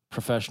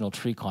professional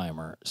tree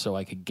climber, so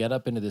I could get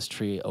up into this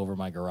tree over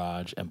my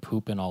garage and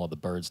poop in all of the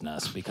birds'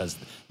 nests because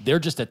they're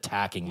just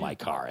attacking my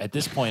car. At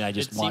this point, I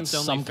just It want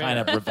seems only some kind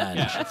of fair. revenge.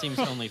 Yeah, it seems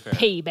only fair.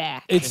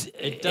 Payback.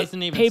 It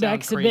doesn't even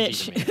sound payback's a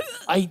crazy bitch.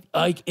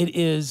 to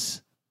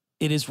me.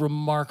 It is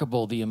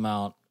remarkable the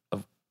amount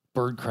of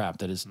bird crap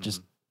that is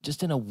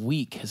just in a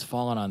week has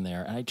fallen on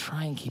there, and I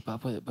try and keep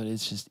up with it, but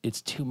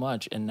it's too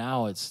much. And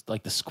now it's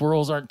like the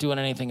squirrels aren't doing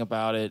anything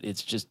about it.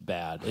 It's just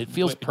bad. It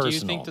feels Wait, personal. Do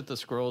you think that the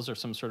squirrels are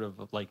some sort of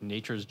like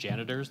nature's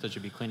janitors that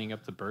should be cleaning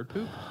up the bird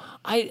poop?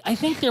 I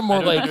think they're I more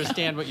don't like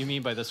understand what you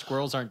mean by the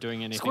squirrels aren't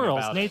doing anything Squirrels,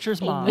 about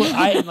nature's it. mom. Well,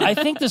 I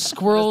think the What does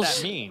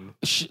squirrels that mean?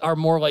 are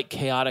more like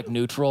chaotic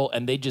neutral,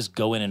 and they just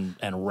go in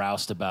and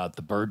roust about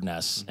the bird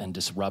nests and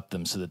disrupt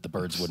them so that the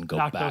birds wouldn't go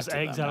Knock back those to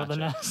eggs them. out of the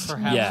nest.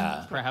 Perhaps,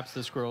 Yeah. perhaps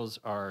the squirrels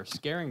are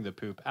scaring the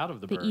poop out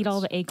of the They birds. eat all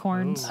the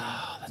acorns.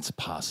 Oh, that's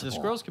possible. The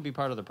squirrels could be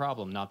part of the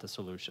problem, not the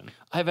solution.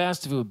 I've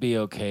asked if it would be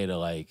okay to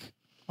like.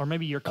 Or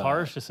maybe your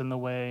car's just in the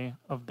way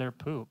of their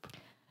poop.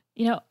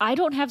 You know, I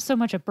don't have so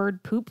much a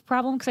bird poop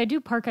problem because I do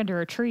park under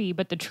a tree,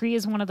 but the tree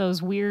is one of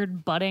those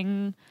weird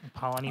budding.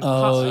 Pollinate.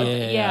 Oh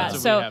Yeah, yeah. That's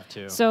what so we have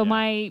too. so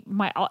Yeah.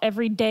 my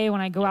every day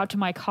when I go out to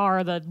my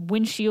car, the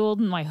windshield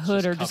and my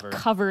hood just are just covered.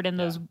 covered in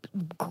those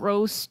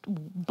gross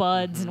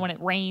buds, and when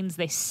it rains,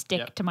 they stick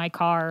Yep. to my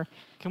car.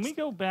 Can we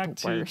go back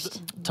to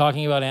Worst.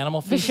 Talking about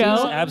animal feces?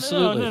 show?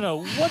 Absolutely.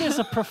 No. What is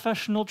a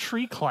professional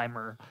tree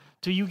climber?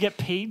 Do you get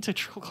paid to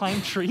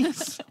climb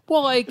trees?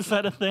 Well, like, Is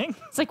that a thing?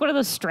 It's like one of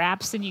those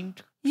straps, and you.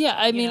 yeah,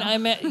 I mean, I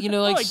meant, like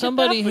Oh, I get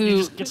somebody that, but he who,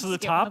 just gets to the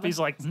Just get one top. of them. He's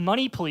like,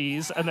 "Money,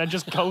 please," and then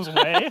just goes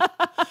away.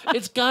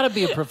 it's got to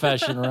be a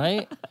profession,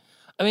 right?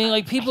 I mean,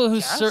 like people who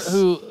guess.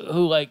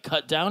 who like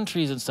cut down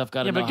trees and stuff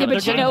got to Yeah, know but, how they're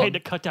to getting know- paid to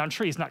cut down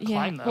trees, not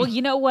climb them. Well,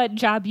 you know what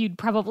job you'd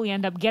probably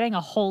end up getting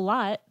a whole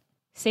lot?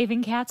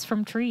 Saving cats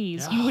from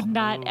trees. You would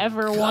not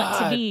ever want to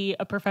God. be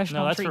a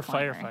professional no, that's tree for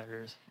climber.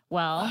 firefighters.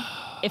 Well,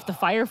 if the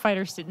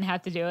firefighters didn't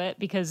have to do it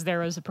because there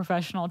was a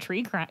professional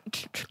tree I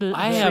Tree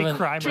haven't-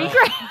 climber.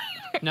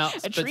 Now, a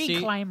but tree see,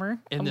 climber.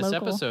 in a this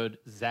local. episode,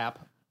 Zap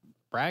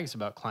brags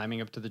about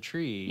climbing up to the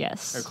tree.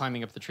 Yes. Or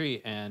climbing up the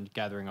tree and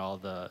gathering all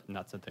the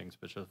nuts and things,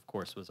 which of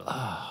course was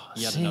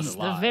yet see, another the the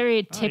lie. very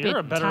Oh, tippy you're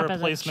a better top of the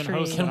replacement tree.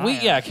 host than Can we? I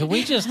am. Yeah, can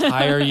we just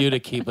hire you to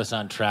keep us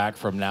on track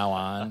from now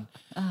on?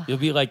 You'll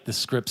be like the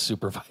script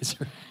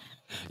supervisor.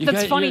 You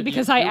That's got- funny you're-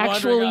 because you're I wandering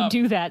actually up.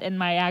 do that in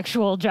my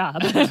actual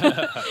job.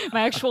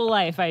 My actual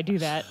life, I do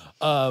that.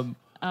 No,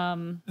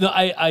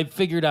 I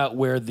figured out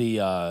where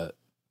the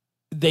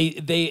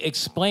they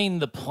explain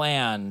the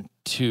plan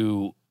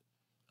to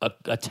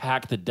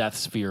attack the Death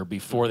Sphere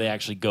before they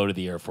actually go to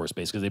the Air Force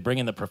Base because they bring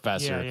in the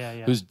professor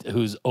Yeah.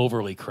 who's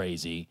overly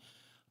crazy.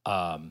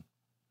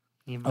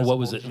 The What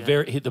was it?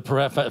 invisible jet. The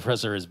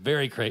professor is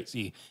very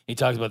crazy. He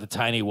talks about the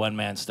tiny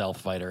one-man stealth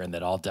fighter and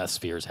that all Death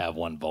Spheres have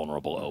one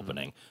vulnerable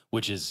opening,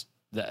 which is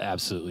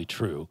absolutely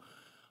true.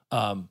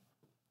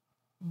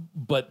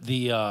 But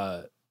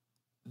the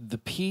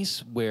piece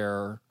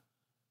where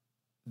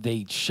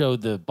they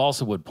showed the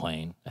balsa wood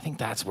plane, I think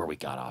that's where we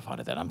got off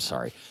onto that. I'm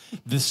sorry.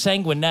 The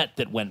sanguinette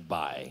that went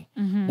by,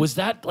 was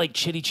that like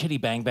Chitty Chitty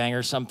Bang Bang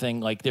or something?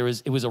 Like it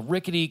was a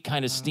rickety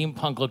kind of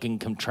steampunk looking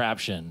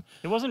contraption.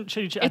 It wasn't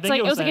Chitty Chitty. I It's think like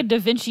it was like a that- Da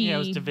Vinci, Yeah, it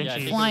was Da Yeah, I Vinci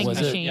think it flying Was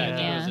it? machine. Yeah, I think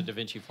it Yeah, was a Da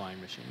Vinci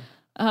flying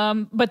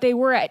machine. but they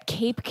were at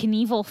Cape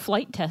Knievel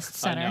Flight Test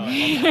Center.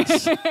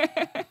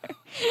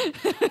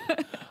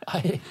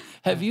 I know.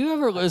 Have you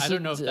ever I listened?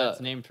 don't know if to,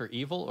 that's named for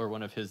Evil or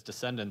one of his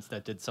descendants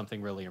that did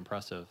something really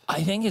impressive.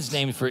 I think it's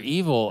named for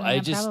evil. I Yeah,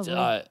 just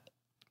probably.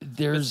 But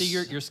there's see,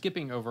 you're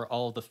skipping over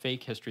all of the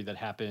fake history that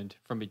happened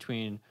from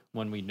between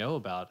when we know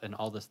about and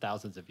all this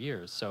thousands of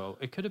years. So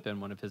it could have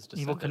been one of his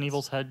Evil descendants.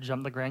 Knievel's head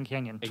jumped the Grand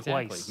Canyon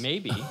Exactly. twice.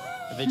 Maybe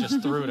they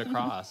just threw it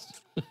across.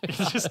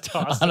 It's just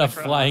tossed on a it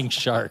across. flying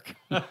shark.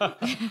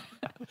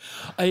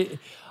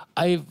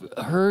 I've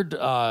heard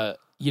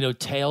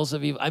tales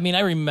of evil. I mean,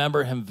 I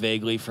remember him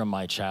vaguely from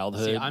my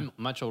childhood. See, I'm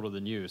much older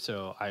than you,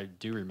 so I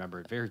do remember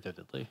it very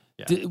vividly.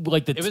 Yeah.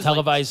 Like the It was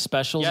televised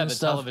specials Yeah, and the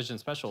stuff. television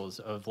specials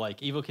of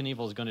like Evil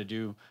Knievel is going to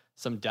do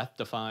some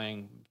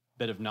death-defying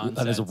bit of nonsense.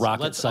 On his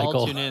rocket Let's cycle.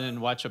 all tune in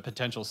and watch a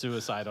potential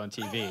suicide on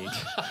TV,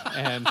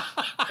 and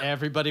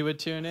everybody would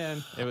tune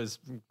in. It was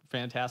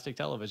fantastic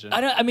television.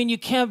 I mean, you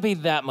can't be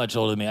that much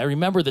older than me. I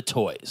remember the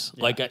toys,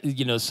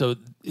 so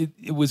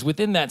it was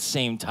within that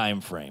same time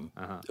frame.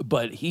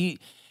 But he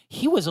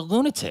was a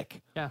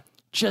lunatic. Yeah.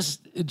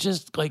 Just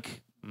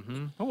like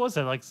What was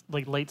that? Like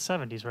late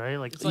 70s, right?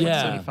 Like, It's like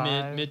Yeah.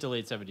 75. mid to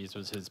late 70s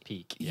was his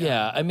peak.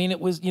 yeah. I mean, it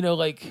was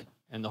like.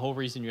 And the whole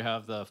reason you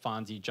have the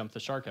Fonzie Jump the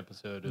Shark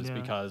episode is Yeah.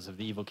 because of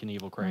the Evil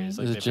Knievel craze.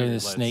 It Like was they during the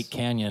figured, Snake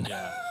Canyon.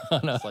 Yeah.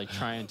 It's like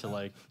trying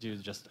to do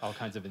just all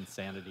kinds of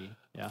insanity.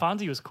 Yeah.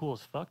 Fonzie was cool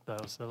as fuck, though.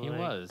 So He like,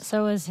 was.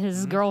 So is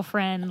his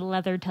girlfriend,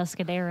 Leather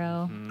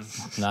Tuscadero.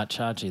 Not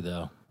Chachi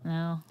though.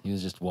 No. He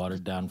was just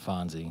watered down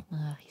Fonzie.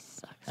 Oh, he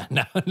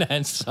sucks.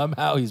 And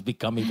somehow he's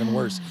become even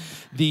worse.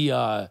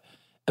 I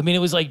mean, it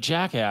was like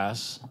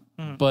Jackass,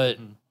 but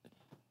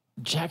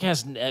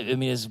Jackass. I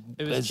mean,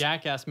 It was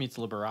Jackass meets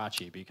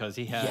Liberace because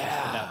he had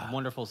that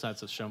wonderful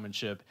sense of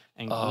showmanship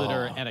and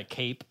glitter and a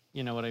cape.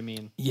 You know what I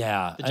mean?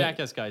 Yeah, The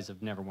Jackass guys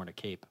have never worn a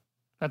cape.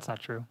 That's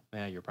not true.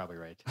 Yeah, you're probably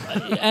right.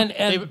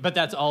 and But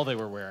that's all they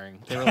were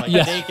wearing. They were like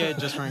Yeah. naked,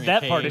 just wearing That a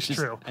cape. part is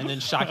true. And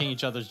then shocking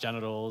each other's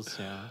genitals.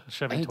 Yeah.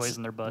 Shoving It's- toys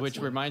in their butts. Which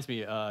reminds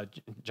me,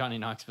 Johnny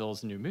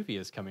Knoxville's new movie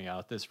is coming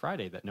out this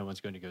Friday that no one's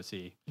going to go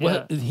see.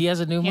 what? He has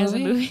a new He movie. has a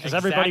movie. Because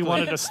everybody Exactly.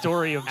 wanted a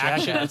story of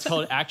Action. Jackass. It's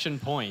called Action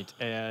Point,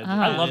 and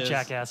I it love is-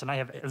 Jackass, and I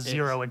have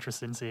zero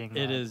interest in seeing that.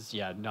 It is,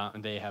 yeah.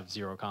 Not they have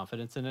zero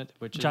confidence in it,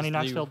 which Johnny is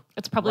Knoxville. The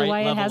That's probably right why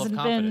it level of hasn't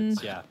been.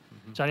 confidence, Yeah.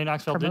 Johnny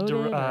Knoxville did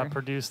promoted, or-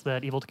 produce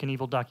that Evil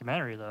Knievel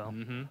documentary, though.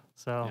 Mm-hmm.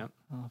 So Yep.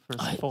 for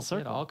full It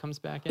circle. all comes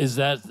back in. Is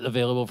that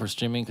available for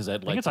streaming? Because I'd I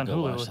think like it's to on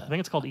go watch Hulu. I that. think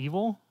it's called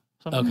Evil.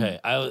 Something. Okay,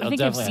 I'll think I've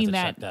definitely seen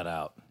have to that. check that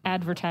out.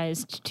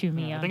 Advertised to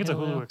me. Yeah, I on think it's a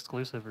Hulu. Hulu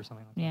exclusive or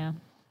something. Like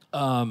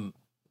that.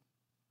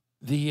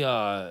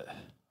 Yeah.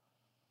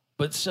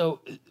 But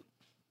so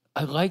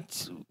I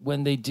liked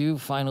when they do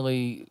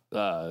finally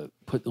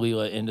put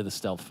Leela into the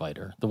stealth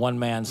fighter, the one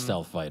man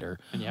stealth fighter,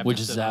 And you have which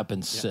to sit Zap on-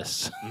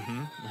 insists.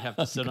 You have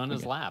to sit on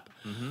his lap.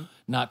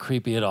 Not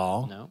creepy at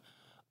all.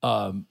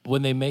 No.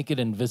 When they make it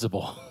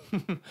invisible,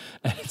 and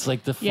it's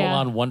like the full Yeah.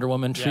 on Wonder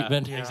Woman Yeah,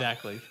 treatment.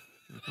 exactly.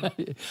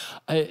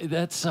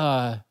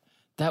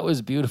 That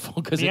was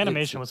beautiful because The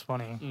animation was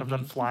funny of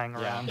them flying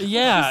Yeah. around.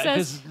 Yeah, He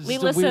says, because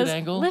it's Leela a weird says,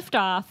 angle. lift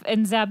off,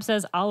 and Zab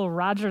says, I'll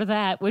roger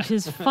that, which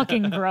is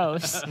fucking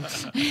gross.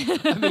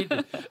 I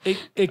mean,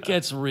 it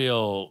gets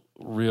real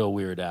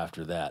weird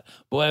after that.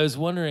 But what I was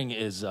wondering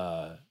is,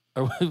 or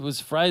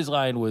was Fry's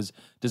line was,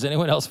 does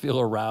anyone else feel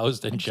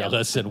aroused and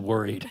jealous and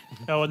worried?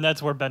 Oh, and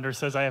that's where Bender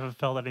says, I haven't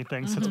felt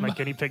anything since my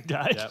guinea pig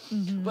died. Yep.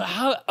 But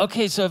how?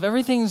 Okay, so if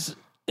everything's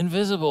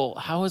invisible,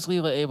 how is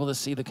Leela able to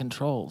see the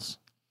controls?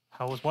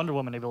 How was Wonder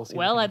Woman able to see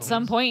Well, the at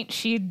some point,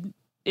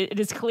 it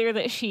is clear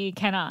that she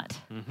cannot.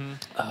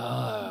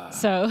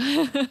 So,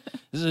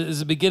 This is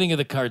the beginning of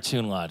the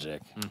cartoon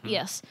logic.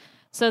 yes.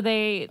 So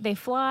they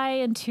fly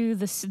into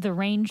the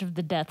range of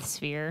the death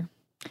sphere.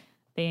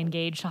 They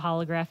engage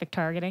holographic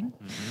targeting,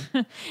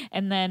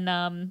 and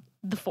then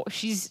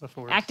she's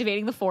Force.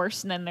 activating the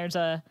Force, and then there's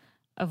a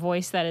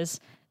voice that is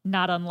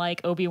not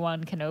unlike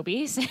Obi-Wan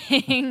Kenobi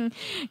saying,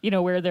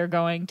 where they're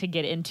going to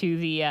get into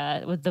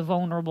with the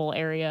vulnerable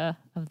area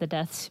of the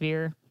death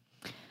sphere.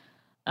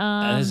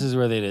 And this is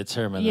where they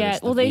determine that Yeah, it's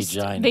the well,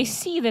 vagina. they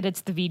see that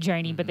it's the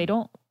V-Giny, but they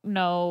don't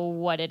know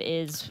what it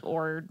is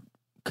or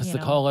because you the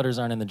know. call letters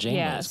aren't in the Janeway's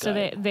Yeah, so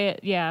guide.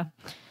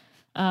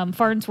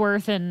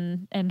 Farnsworth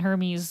and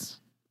Hermes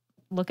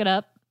look it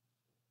up,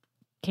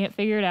 can't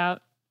figure it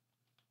out,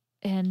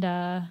 and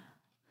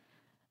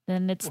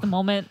then it's the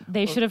moment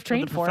they should have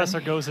trained the for. professor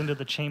goes into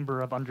the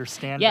chamber of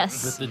understanding.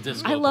 Yes. With the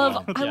disco I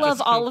love ball. I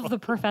love all of the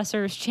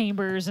professor's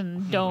chambers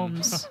and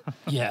domes.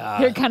 Yeah,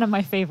 They're kind of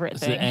my favorite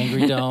it's thing. the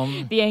angry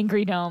dome, The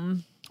angry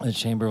dome. the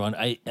chamber one.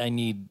 I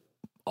need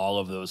all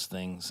of those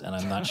things, and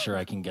I'm not sure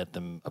I can get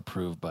them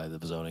approved by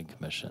the zoning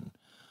commission.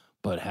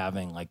 But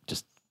having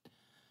just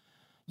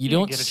you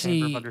don't get a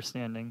chamber of see.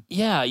 understanding.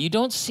 Yeah, you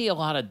don't see a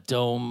lot of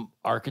dome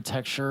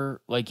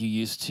architecture like you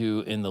used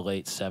to in the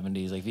late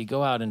 70s. Like if you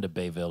go out into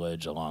Bay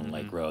Village along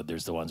Lake Road,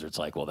 there's the ones where it's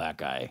like, well, that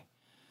guy.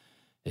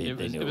 They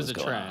knew It what was a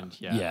going trend, on.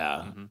 yeah.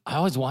 Yeah. I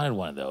always wanted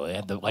one though. They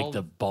had the All-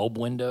 the bulb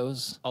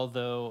windows.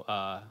 Although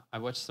I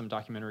watched some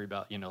documentary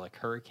about like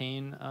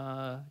hurricane,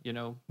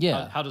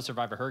 Yeah. how to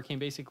survive a hurricane.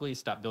 Basically,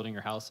 stop building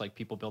your house like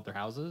people build their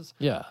houses.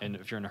 Yeah. And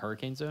if you're in a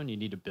hurricane zone, you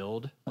need to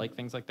build like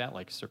things like that,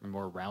 like certain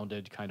more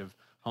rounded kind of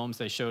homes.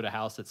 They showed a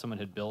house that someone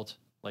had built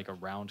like a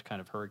round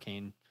kind of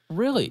hurricane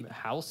Really?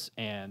 house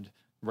and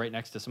right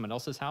next to someone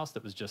else's house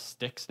that was just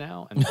sticks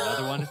now, and the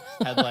other one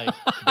had like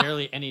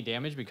barely any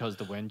damage because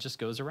the wind just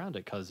goes around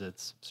it because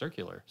it's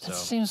circular. So That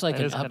seems like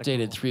That an is kinda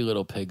updated cool. Three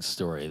Little Pigs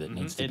story that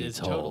needs to it be is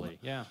told. totally,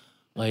 yeah.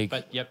 Like,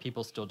 But yet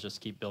people still just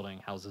keep building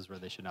houses where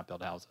they should not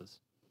build houses,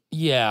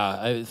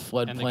 yeah, and the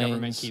government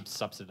floodplains, keeps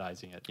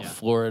subsidizing it. Yeah.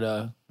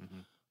 Florida,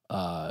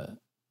 Mhm.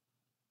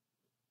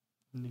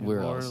 New Where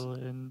else?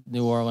 Orleans.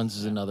 New Orleans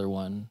is another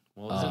one.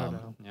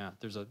 Well, yeah,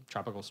 there's a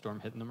tropical storm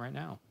hitting them right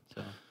now.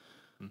 So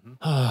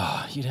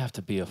You'd have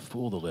to be a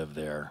fool to live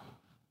there,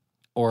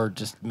 or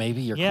just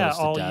maybe you're Yeah, close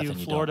to all death you and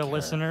you Florida don't care.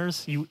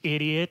 listeners, you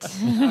idiots.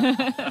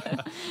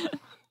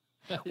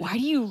 Why do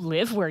you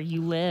live where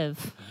you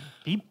live?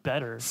 Be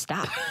better.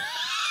 Stop.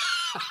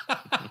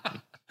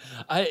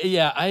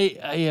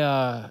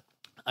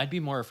 I'd be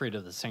more afraid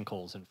of the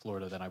sinkholes in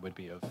Florida than I would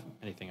be of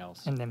anything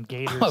else. And them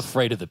gators. I'm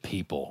afraid of the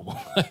people.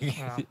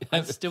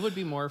 I still would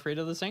be more afraid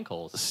of the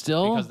sinkholes.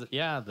 Still? Because,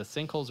 the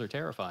sinkholes are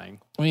terrifying.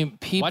 I mean, Watch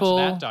people,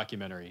 that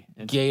documentary.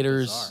 It's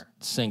gators, bizarre.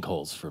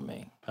 sinkholes for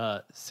me.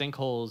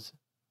 Sinkholes.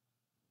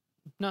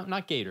 No,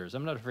 not gators.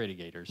 I'm not afraid of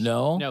gators.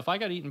 No? No, if I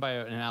got eaten by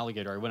an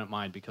alligator, I wouldn't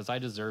mind because I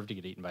deserve to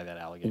get eaten by that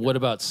alligator. What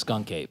about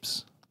skunk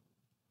apes?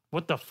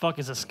 What the fuck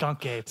is a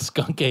skunk ape?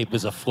 Skunk ape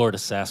is a Florida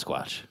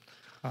Sasquatch.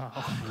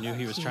 I knew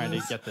he was trying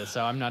to get this,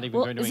 so I'm not even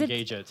Well, going to is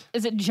engage it.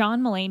 Is it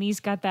John Mulaney's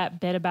got that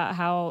bit about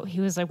how he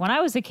was like, when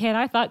I was a kid,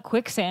 I thought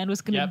quicksand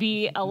was going to Yep.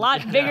 be a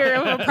lot bigger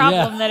of a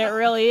problem than it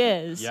really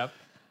is. Yep.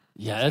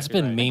 Yeah, that's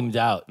exactly been memed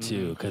out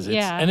too, because it's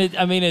Yeah. and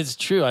it's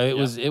true.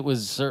 It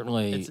was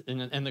certainly. It's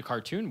in the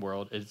cartoon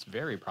world, it's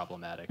very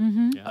problematic.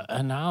 Mm-hmm. Yeah.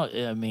 And now,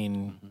 I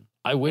mean,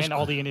 I wish. And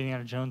all the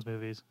Indiana Jones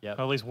movies. Yep.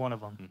 Or at least one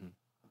of them.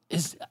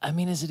 is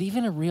it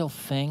even a real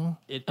thing?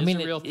 It is I mean,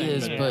 a real it thing,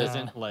 is, but, but it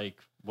isn't like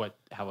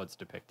how it's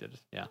depicted.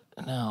 Yeah.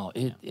 no,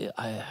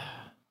 that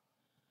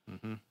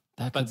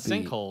But could be.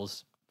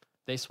 sinkholes,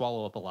 they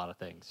swallow up a lot of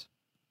things.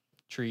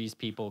 Trees,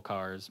 people,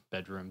 cars,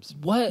 bedrooms,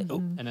 What?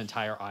 an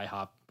entire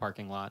IHOP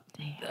parking lot.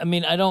 I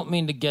mean, I don't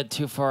mean to get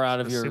too far out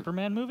of The your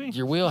Superman movie?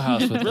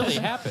 wheelhouse with Really this.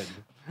 happened.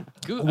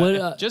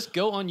 Just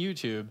go on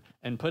YouTube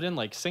and put in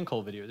like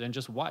sinkhole videos and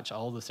just watch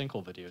all the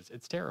sinkhole videos.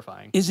 It's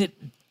terrifying.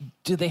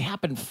 Do they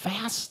happen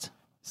fast?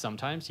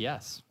 Sometimes,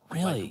 yes.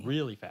 Really? Like,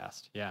 really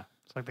fast. Yeah.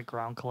 It's like the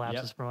ground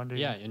collapses Yep. from under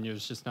you. Yeah, and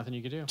there's just nothing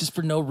you could do. Just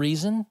for no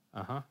reason?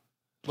 Uh-huh.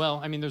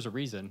 Well, I mean, there's a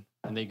reason,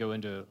 and they go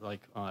into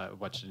like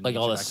what's Like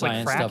all the nature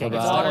science fracking. stuff It's It's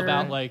about all Water.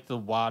 about like the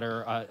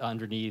water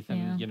underneath,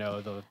 and Yeah.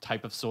 the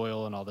type of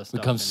soil and all this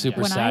stuff. Becomes and,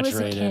 super When I was a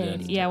saturated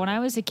kid, and- when I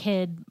was a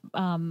kid,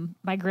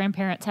 my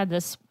grandparents had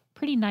this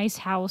pretty nice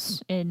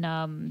house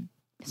in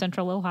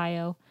central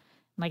Ohio,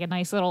 like a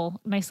nice little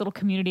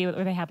community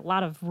where they had a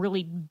lot of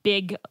really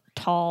big,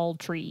 tall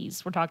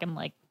trees. We're talking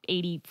like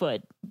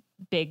 80-foot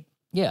big,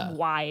 Yeah.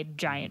 wide,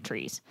 giant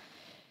trees.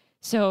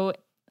 So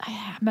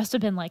I must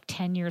have been like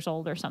 10 years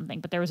old or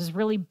something, but there was this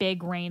really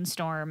big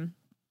rainstorm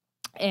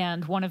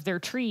and one of their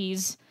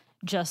trees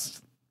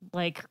just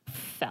like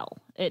fell.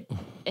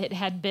 It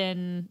had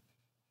been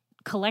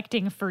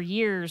collecting for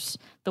years.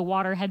 The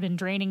water had been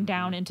draining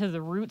down into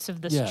the roots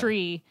of this Yeah.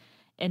 tree,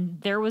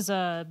 and there was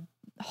a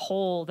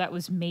hole that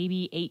was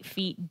maybe 8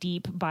 feet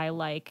deep by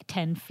like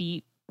 10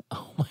 feet,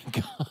 Oh my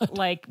god.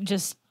 like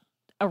just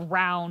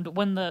around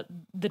when the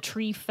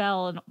tree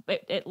fell, and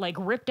it like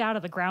ripped out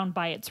of the ground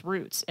by its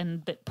roots,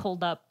 and that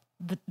pulled up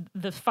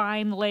the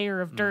fine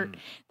layer of dirt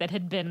that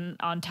had been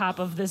on top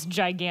of this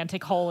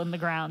gigantic hole in the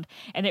ground,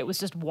 and it was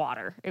just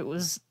water. It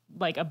was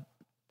like a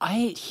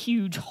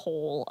huge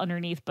hole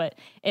underneath, but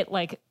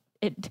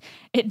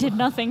it did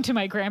nothing to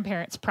my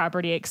grandparents'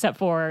 property except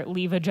for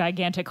leave a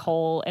gigantic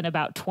hole in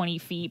about 20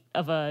 feet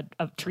of a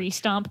tree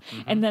stump.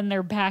 And then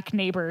their back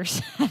neighbors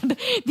had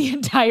the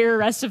entire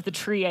rest of the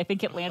tree. I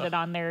think it landed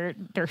on their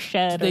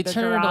shed. They or their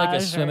turn it into like a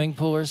garage or- swimming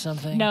pool or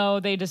something? No,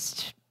 they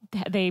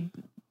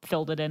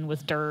filled it in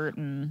with dirt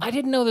and I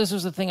didn't know this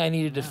was a thing I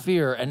needed to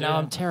fear, and now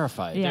I'm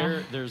terrified.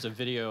 Yeah. There's a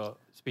video,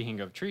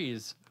 speaking of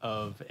trees,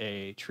 of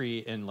a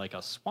tree in like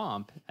a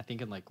swamp, I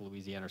think in like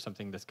Louisiana or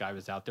something. This guy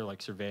was out there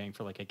like surveying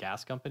for like a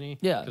gas company.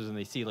 Yeah. Because when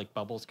they see like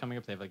bubbles coming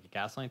up, they have like a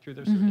gas line through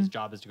there. So his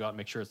job is to go out and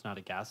make sure it's not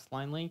a gas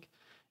line leak.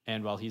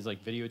 And while he's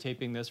like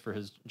videotaping this for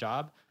his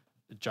job,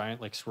 a giant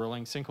like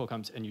swirling sinkhole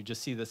comes, and you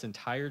just see this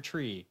entire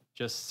tree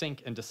just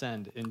sink and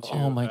descend into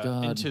Oh my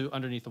God. into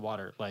underneath the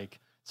water, like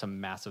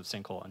some massive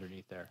sinkhole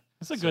underneath there.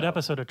 It's a good So,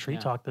 episode of Tree yeah.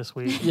 Talk this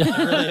week. It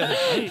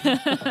really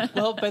is.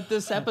 Well, but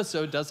this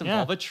episode does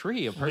involve Yeah. a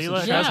tree. A person Leela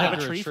sits does have a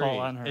under tree fall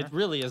on her. It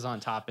really is on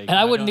topic. And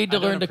I wouldn't don't- need to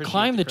don't learn to appreciate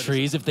climb the criticism.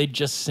 trees if they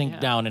just sink Yeah.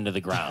 down into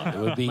the ground. It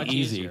would be Much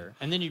easy. easier.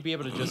 And then you'd be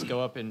able to just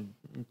go up and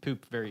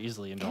poop very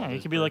easily into all Yeah, it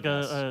those could be like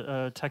bird nests.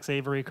 a Tex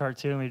Avery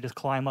cartoon where you just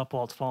climb up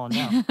while it's falling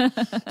down.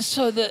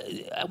 So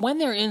when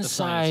they're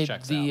inside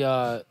checks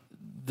the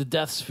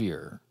Death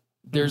Sphere,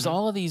 there's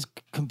all of these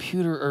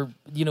computer or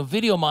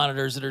video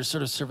monitors that are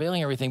sort of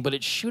surveilling everything, but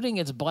it's shooting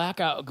its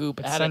blackout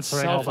goop It's at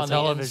censoring all itself the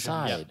on the television.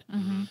 inside.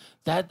 Yep.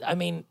 That, I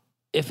mean,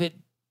 if it,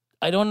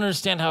 I don't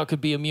understand how it could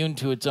be immune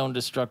to its own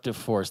destructive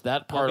force.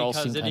 That part all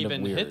because seemed it kind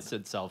even of weird. hits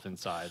itself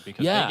inside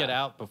because Yeah. they get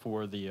out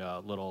before the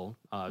little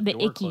The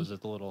door icky. closes.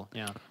 The little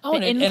Oh,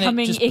 The and it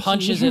incoming just icky.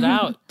 punches it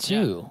out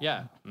too.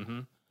 Yeah. Mm-hmm.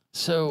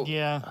 So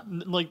Yeah,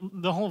 like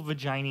the whole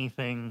vagina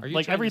thing, Are you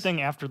like trying to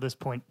everything after this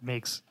point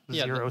makes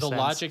Yeah. zero The sense.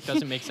 logic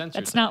doesn't make sense.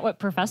 That's you're not what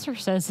Professor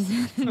says.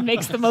 It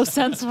makes the most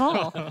sense of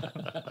all.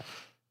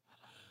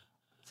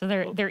 So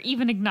they're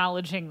even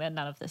acknowledging that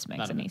none of this makes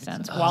None of it any makes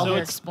sense sense. while so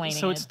they're it's, explaining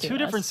So it it's to two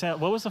different. us.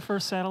 What was the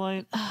first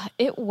satellite?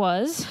 It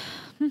was.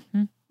 I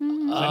know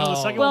the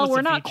second one Well, was the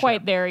we're not V quite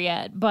chip. there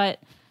yet,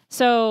 but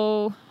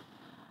so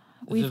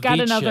we've The got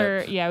V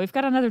another. chip. Yeah, we've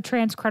got another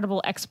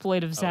transcredible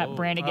exploit of Zap Oh.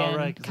 Brannigan Oh,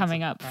 right, 'cause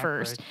coming it's up not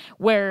first, great.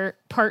 where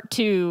part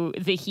 2,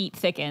 the heat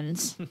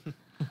thickens.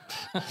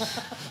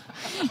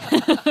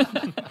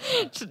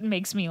 Just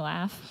makes me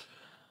laugh.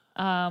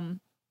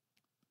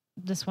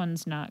 This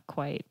one's not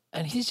quite.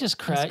 and he's just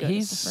As good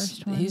as the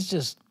first one. he's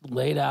just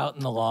laid out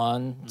in the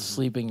lawn,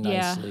 sleeping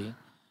Yeah. nicely.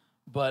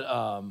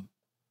 But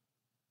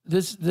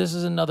this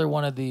is another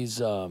one of these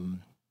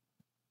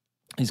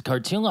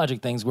cartoon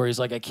logic things where he's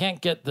like, I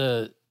can't get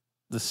the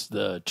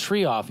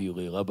tree off you,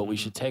 Leela, but we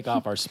should take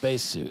off our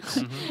spacesuits.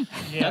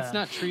 Yeah. That's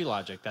not tree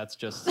logic. That's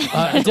just. Did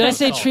I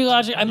say assault. tree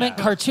logic? I meant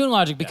cartoon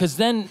logic because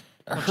then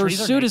her trees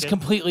are suit is naked.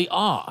 completely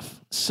off.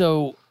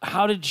 So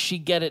how did she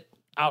get it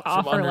out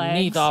Off from her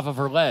underneath legs. off of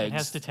her It legs?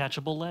 has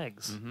detachable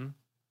legs. Mm-hmm.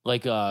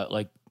 Like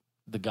the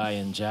guy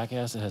in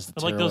Jackass that has the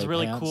They're like those tearaway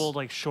really pants. cool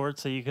like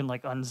shorts that you can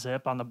like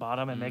unzip on the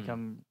bottom and make Mm.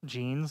 them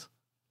jeans.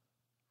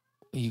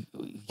 You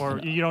Or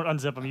can- you don't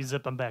unzip them, you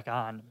zip them back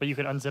on. But you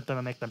can unzip them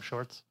and make them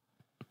shorts.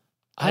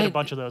 I had a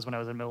bunch of those when I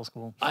was in middle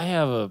school. I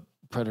have a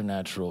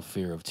preternatural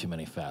fear of too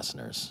many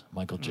fasteners.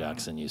 Michael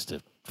Jackson used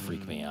to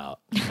freak me out.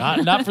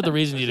 Not for the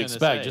reason you'd gonna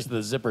expect, say. just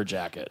the zipper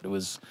jacket. It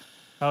was.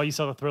 Oh, you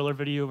saw the Thriller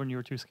video when you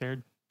were too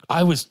scared?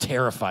 I was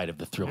terrified of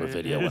the Thriller It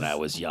video when is I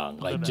was young.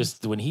 the Like best.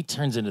 just when he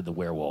turns into the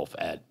werewolf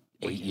at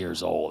 8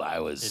 years old, I It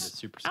is was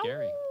super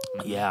scary.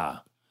 yeah,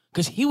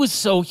 because he was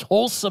so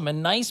wholesome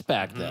and nice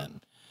back Mm-hmm.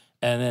 then.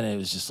 And then it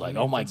was just like,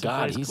 oh my Vincent god,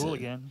 Price he's cool a,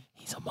 again.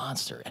 he's a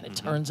monster. And it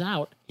turns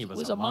out he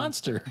was a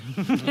monster.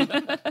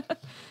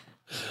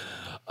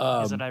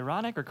 Is it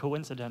ironic or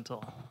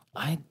coincidental?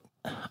 I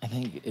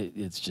think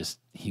it's just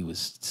he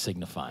was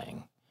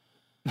signifying.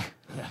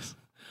 Yes.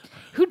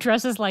 Who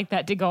dresses like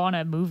that to go on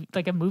a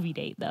movie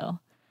date though?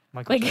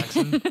 Michael Like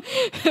Jackson.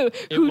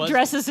 who was-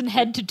 dresses in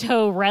head to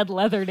toe red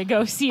leather to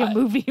go see a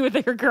movie with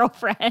her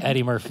girlfriend?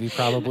 Eddie Murphy,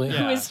 probably.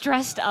 Who is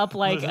dressed up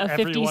like Wasn't a 50s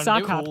everyone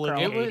sock cool hop in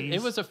girl. the It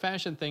 80s? was a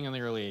fashion thing in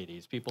the early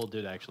 80s. People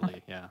did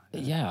actually, yeah.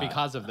 Yeah.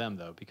 Because of them,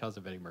 though. Because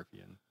of Eddie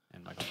Murphy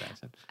and Michael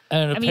Jackson.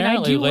 And I mean, I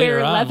apparently do later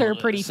wear on, leather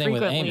pretty same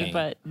with frequently, Amy.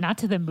 but not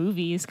to the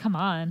movies. Come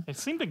on. It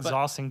seemed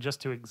exhausting just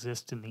to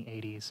exist in the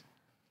 80s.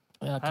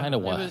 Yeah, it kind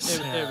of It was. was,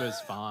 it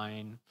was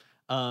fine.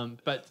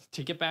 But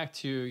to get back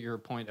to your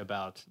point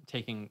about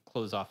taking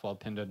clothes off while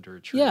pinned under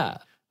a tree. Yeah.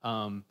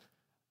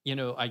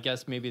 I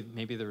guess maybe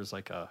there was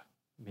like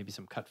maybe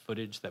some cut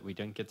footage that we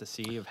didn't get to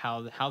see of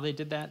how they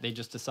did that. They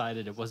just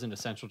decided it wasn't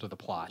essential to the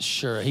plot.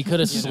 Sure, he could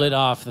have slid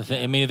off the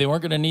thing. I mean, they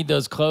weren't going to need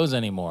those clothes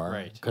anymore,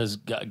 Right. Because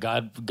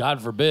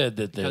God forbid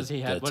that Because he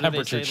had- the what did they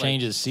temperature say, like,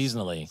 changes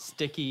seasonally.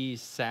 Sticky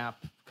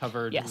sap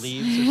covered Yes.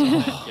 leaves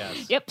or something.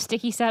 Yes. Yep,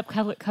 sticky sap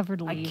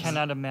covered I leaves.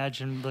 cannot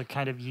imagine the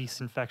kind of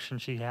yeast infection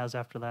she has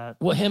after that.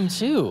 Well, him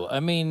too. I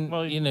mean,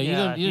 Well, you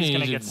yeah, don't. You he's don't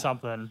gonna need get to-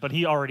 something, but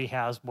he already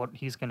has what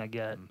he's gonna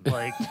get.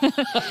 Like,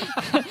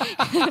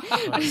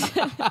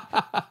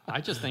 I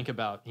just think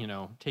about,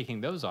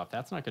 taking those off.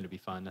 That's not going to be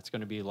fun. That's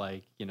going to be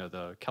like,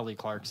 the Kelly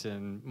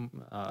Clarkson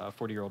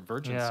 40-year-old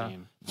virgin Yeah.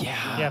 scene.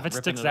 Yeah. yeah, if it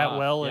ripping sticks it that off,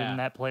 well yeah. in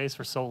that place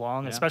for so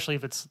long, Yeah. especially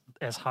if it's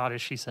as hot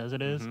as she says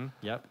it is. Mhm,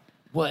 Yep.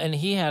 Well, and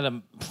he had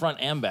them front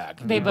and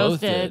back. They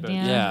both did,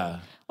 yeah. Yeah.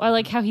 Well, I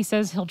like how he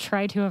says he'll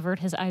try to avert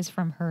his eyes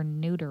from her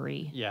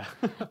nudity. Yeah.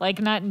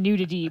 Like, not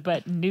nudity,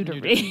 but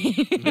nudity.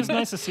 It's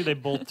nice to see they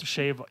both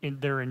shave in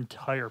their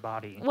entire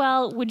body.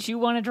 Well, would you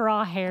want to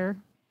draw hair?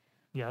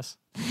 Yes.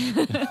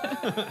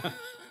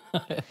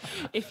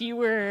 If you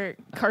were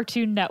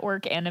Cartoon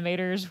Network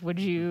animators, would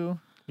you?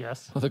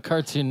 Yes. Well, the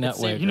Cartoon It's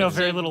Network. You know Save-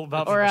 very little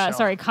about me, Or, Michelle.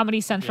 sorry,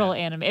 Comedy Central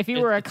Yeah. anime. If you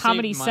were a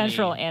Comedy Save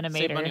Central money-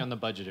 Save money animator. on the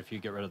budget if you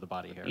get rid of the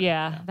body hair.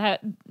 Yeah,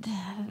 that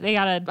they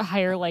gotta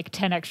hire like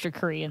 10 extra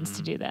Koreans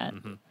to do that.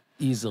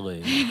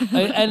 Easily.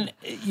 And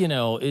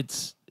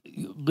it's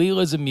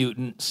Leela's a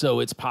mutant,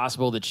 so it's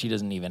possible that she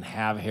doesn't even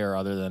have hair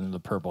other than the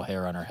purple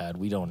hair on her head.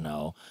 We don't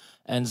know.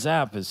 And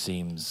Zap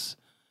seems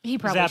He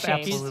probably Zap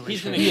shaves. absolutely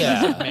He's an should.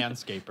 Yeah.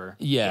 excessive manscaper.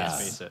 yeah.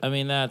 Let's face it. I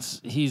mean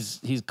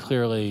he's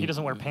clearly He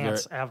doesn't wear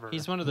pants ever.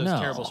 He's one of those No.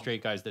 terrible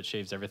straight guys that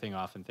shaves everything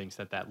off and thinks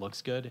that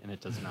looks good, and it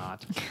does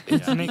not.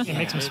 it Yeah.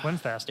 makes me swim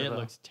faster. It though.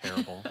 looks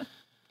terrible.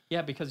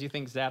 Yeah, because you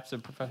think Zap's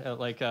He's He's a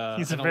an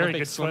very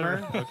Olympic good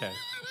swimmer. Okay,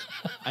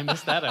 I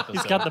missed that episode.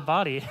 He's got the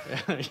body.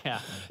 yeah,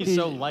 he's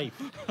so light.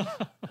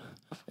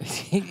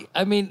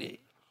 I mean,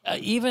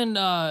 even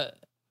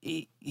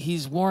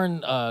he's worn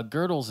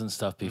girdles and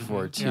stuff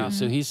before too, Yeah.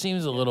 so he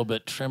seems a little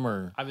bit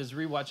trimmer. I was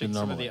rewatching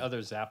some of Normally. the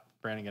other Zap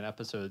Brannigan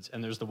episodes,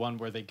 and there's the one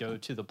where they go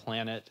to the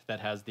planet that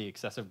has the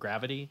excessive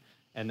gravity,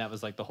 and that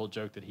was like the whole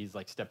joke that he's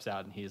like steps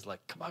out and he's like,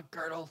 "Come on,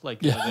 girdle!"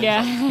 Like, you know, they're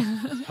Yeah.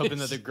 hoping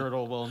that the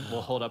girdle will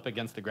hold up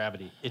against the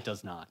gravity. It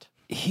does not.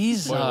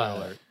 He's Spoiler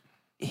alert.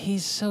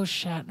 he's so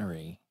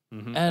Shatnery,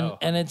 Mhm. and Oh,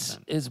 and it's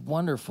 100%. is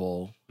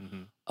wonderful.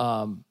 Mhm.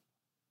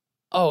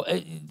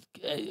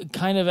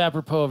 Kind of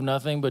apropos of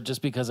nothing, but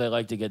just because I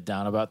like to get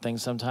down about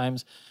things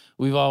sometimes,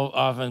 we've all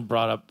often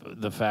brought up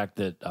the fact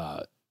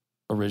that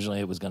originally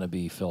it was going to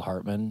be Phil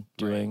Hartman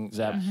doing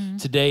Zap.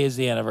 Today is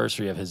the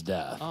anniversary of his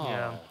death. Oh,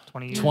 Yeah,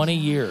 20 years. 20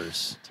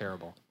 years.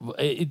 terrible.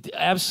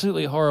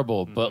 Absolutely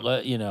horrible,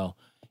 but you know,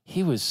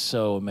 he was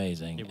so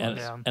amazing. He And, was.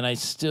 Yeah. and I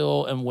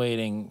still am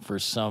waiting for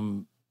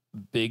some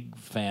big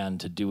fan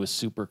to do a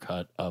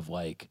supercut of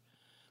like,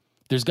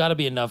 there's got to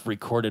be enough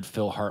recorded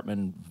Phil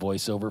Hartman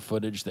voiceover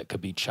footage that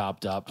could be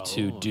chopped up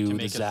to Oh, do to the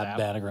make a Zap Zap?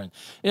 Bannigan.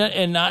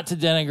 And not to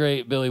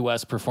denigrate Billy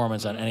West's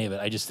performance on any of it.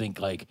 I just think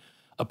like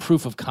a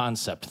proof of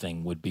concept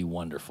thing would be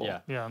wonderful. Yeah.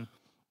 Yeah.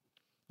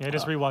 I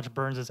just rewatched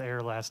Burns'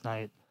 Air last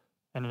night,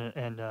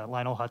 and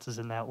Lionel Hutz is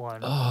in that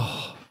one.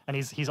 Oh, And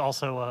he's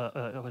also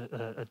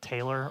a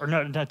tailor, or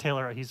no, not a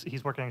tailor.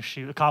 He's working on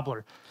a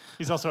cobbler.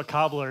 He's also a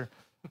cobbler.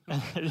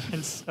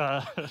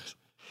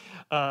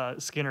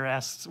 And Skinner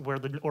asks where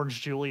the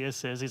Orange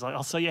Julius is. He's like,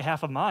 "I'll sell you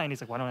half of mine."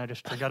 He's like, "Why don't I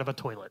just drink out of a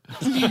toilet?"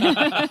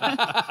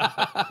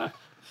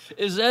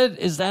 is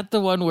that the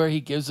one where he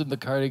gives him the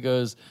card? He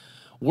goes,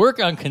 "Work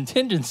on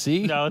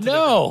contingency." No, it's a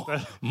no,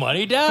 different-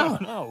 money down.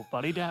 No,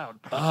 buddy, down.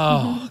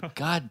 Oh,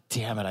 god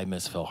damn it! I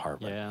miss Phil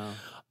Hartman. Yeah.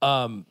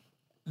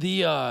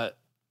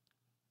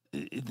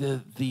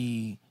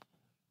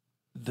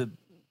 The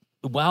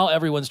while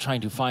everyone's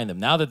trying to find them,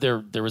 now that they're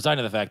resigned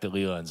to the fact that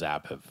Leela and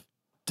Zap have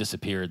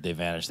disappeared, they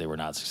vanished, they were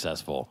not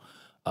successful.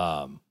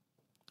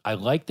 I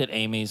like that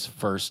Amy's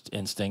first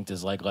instinct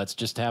is like, let's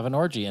just have an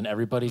orgy, and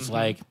everybody's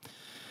like,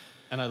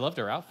 And I loved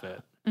her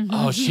outfit.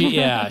 oh,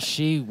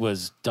 she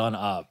was done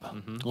up,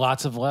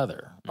 lots of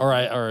leather,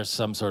 or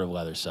some sort of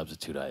leather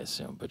substitute, I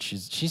assume. But she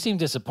seemed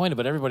disappointed.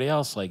 But everybody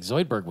else, like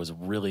Zoidberg, was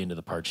really into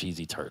the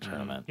Parcheesi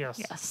tournament. Yes.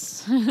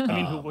 Yes. I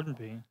mean, who wouldn't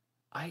be?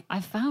 I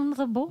found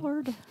the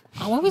board.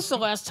 When was the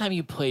last time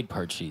you played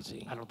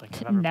Parcheesi? I don't think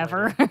I've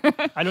ever played Never.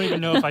 it. I don't even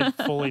know if I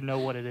fully know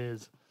what it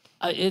is.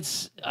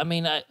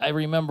 I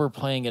remember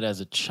playing it as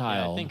a Yeah,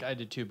 child. I think I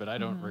did too, but I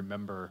don't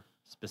remember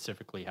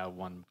specifically how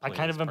one. I Plays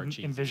kind of am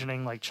Parcheesi.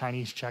 envisioning like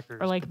Chinese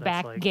checkers. Or like but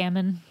that's,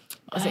 backgammon.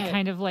 Is it I-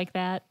 kind of like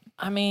that?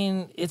 I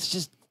mean, it's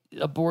just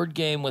a board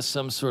game with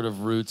some sort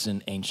of roots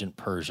in ancient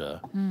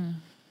Persia.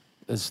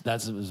 That's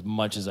as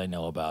much as I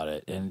know about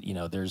it. And, you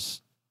know,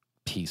 there's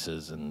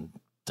pieces and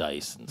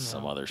dice and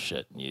some other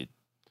shit. And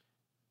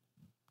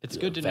It's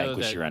good to know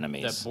vanquish that, your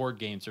enemies. that board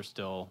games are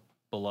still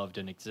beloved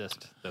and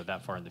exist, though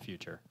that far in the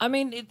future. I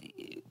mean,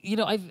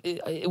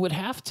 it would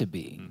have to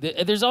be.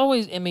 There's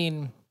always, I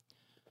mean,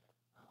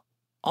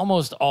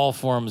 almost all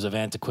forms of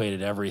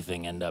antiquated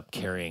everything end up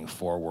carrying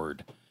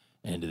forward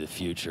into the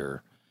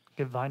future.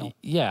 good vinyl.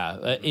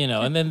 Yeah, you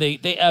know, and then they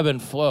ebb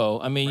and flow.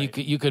 I mean, Right.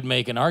 you could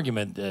make an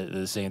argument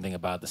the same thing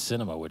about the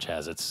cinema, which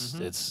has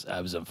its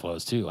ebbs and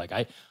flows too. Like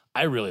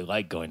I really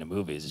like going to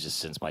movies. It's just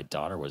since my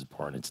daughter was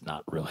born, it's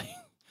not really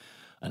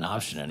an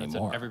option That's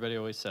anymore. what everybody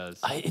always says.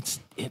 It's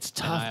and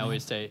tough. I man.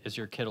 always say, is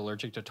your kid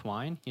allergic to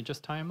twine? You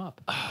just tie him up.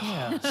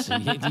 Yeah. So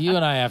you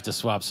and I have to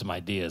swap some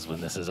ideas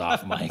when this is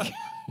off mic,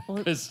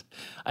 because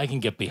I can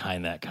get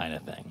behind that kind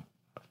of thing.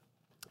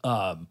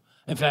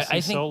 In fact,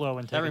 I think. Solo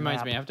and take That a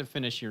reminds nap. me, I have to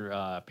finish your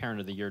Parent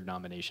of the Year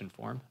nomination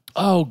form.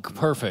 Oh,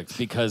 perfect,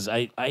 because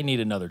I need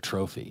another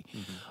trophy.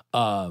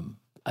 The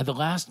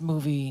last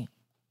movie,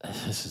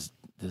 this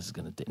is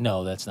gonna.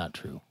 No, that's not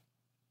true.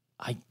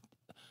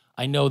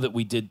 I know that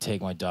we did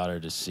take my daughter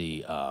to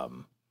see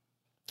The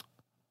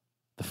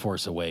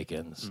Force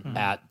Awakens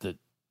at the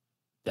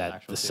Actual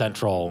theater.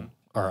 Central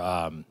or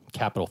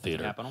Capitol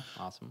Theater. Capital,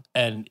 awesome.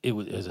 And it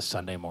was a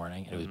Sunday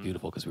morning, and it was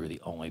beautiful because we were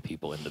the only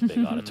people in the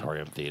big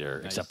auditorium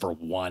theater, except for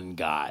one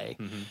guy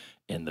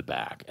in the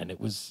back. And it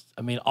was,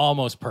 I mean,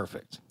 almost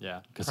perfect. Yeah.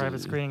 'Cause Private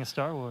it, screening of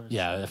Star Wars.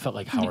 yeah, it felt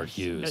like Howard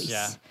Hughes.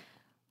 Yeah.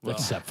 Well,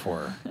 Except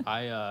for,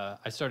 I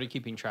started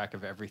keeping track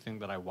of everything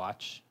that I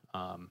watch,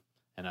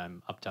 and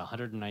I'm up to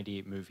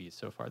 198 movies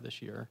so far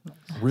this year.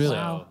 really?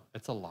 So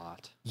it's a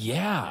lot.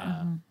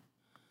 Yeah.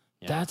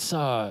 Yeah. That's,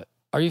 are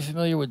you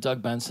familiar with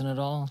Doug Benson at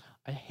all?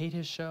 I hate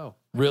his show.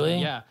 Really?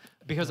 Yeah,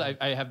 because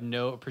I have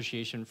no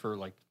appreciation for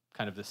like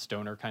kind of the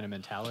stoner kind of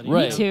mentality.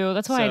 Right. Me too.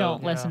 That's why I So,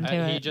 don't listen to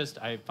He it. just,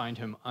 I find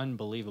him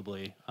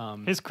unbelievably.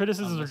 His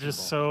criticisms are just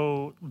unlistenable.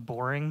 so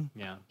boring.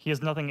 Yeah. He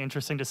has nothing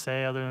interesting to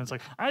say other than it's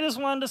like, I just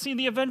wanted to see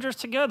the Avengers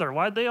together.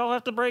 Why'd they all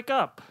have to break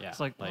up? Yeah, It's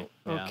like, like,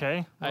 oh, yeah.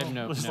 okay. I have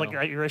no- This is no- like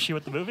your issue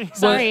with the movie.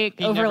 Sorry,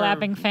 he never-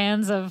 overlapping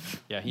fans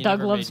of Yeah, he Doug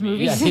never Loves made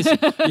me- Movies.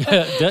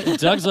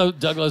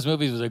 Doug Loves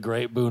Movies was a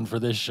great boon for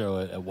this show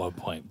at one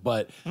point.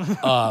 But,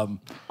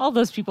 All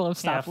those people have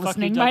Yeah, stopped fuck you,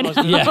 listening by Doug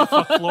now. Loves Movies.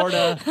 Fuck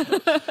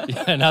Florida.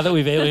 yeah, now that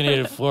until we've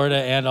alienated Florida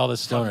and all the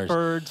Fuck stoners.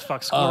 birds,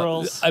 fuck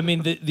squirrels. I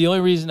mean, the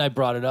only reason I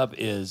brought it up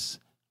is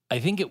I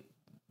think it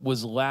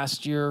was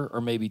last year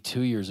or maybe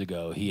 2 years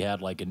ago. He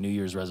had like a New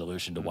Year's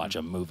resolution to watch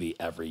a movie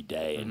every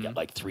day and get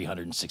like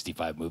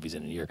 365 movies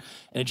in a year.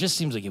 And it just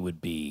seems like it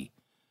would be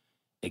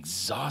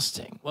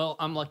exhausting. Well,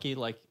 I'm lucky,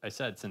 like I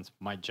said, since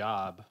my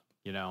job,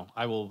 you know,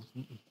 I will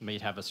may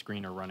have a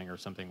screener running or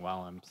something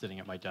while I'm sitting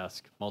at my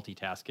desk,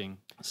 multitasking,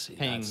 See,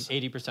 paying that's-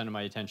 80% of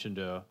my attention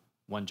to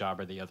one job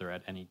or the other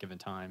at any given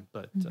time.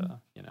 But,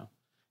 you know,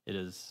 it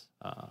is,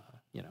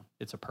 you know,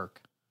 it's a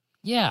perk.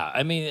 Yeah,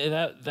 I mean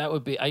that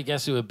would be. I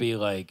guess it would be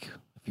like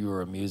if you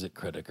were a music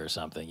critic or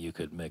something, you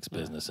could mix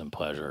business and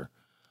pleasure.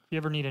 If you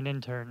ever need an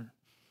intern,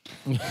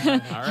 All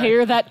right.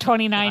 Hear that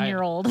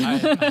 29-year-old. a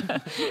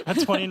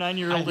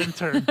 29-year-old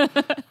intern.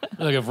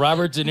 Look, if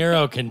Robert De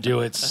Niro can do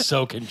it,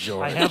 so can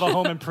George. I have a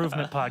home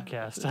improvement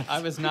podcast. I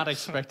was not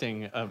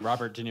expecting a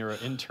Robert De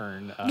Niro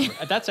intern.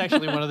 That's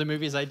actually one of the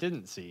movies I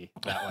didn't see.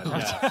 That one.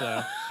 Yeah,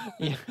 so,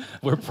 yeah.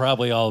 We're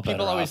probably all better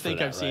People always off for think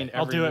that, I've seen right? every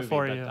I'll do it movie,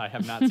 for but you. I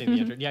have not seen the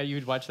intern. Yeah,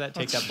 you'd watch that.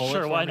 Take that bullet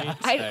Sure, for why me. not?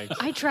 Thanks.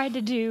 I tried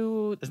to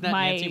do Isn't that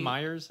my Nancy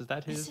Myers? Is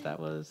that who that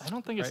was? I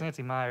don't think it's Right?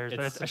 Nancy Myers, but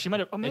It's- she might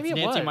have. Oh, maybe it's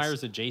it Nancy was.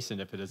 Myers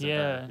adjacent if it isn't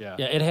Yeah. her. Yeah.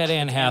 Yeah, it had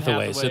Anne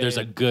Hathaway, so there's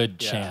a Hathaway.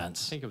 good Yeah.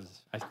 chance. I think it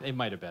was. It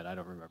might have been. I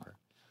don't remember.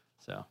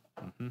 So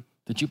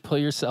Did you pull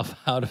yourself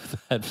out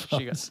of that?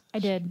 she got. I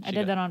did. I She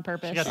did got- that on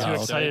purpose. She got too Oh,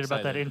 okay. excited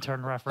about that Excited.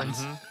 intern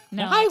reference.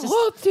 No, I just-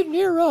 love De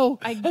Niro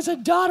I- as a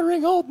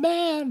doddering old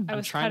man. I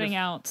was trying to cutting f-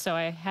 out, so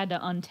I had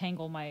to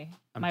untangle my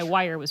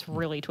wire was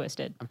really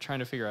twisted. I'm trying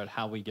to figure out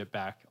how we get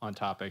back on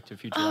topic to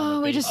Futurama.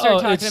 Oh, we based- just started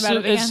talking it's about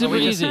it it's again. super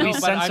We just- easy. we No,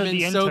 but I've censored been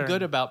the so intern.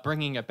 good about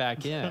bringing it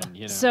back in.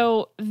 You know.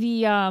 So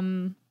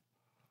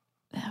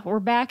we're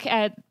back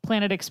at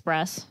Planet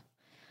Express.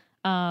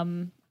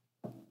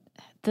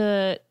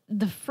 The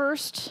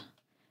first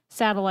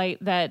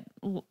satellite that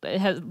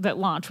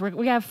launched.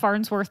 We have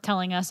Farnsworth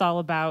telling us all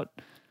about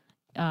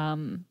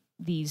what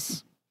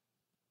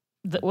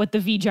the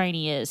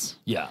V-Giny is.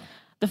 Yeah.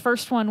 The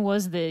first one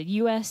was the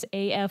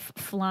USAF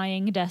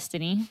Flying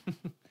Destiny,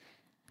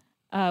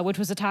 which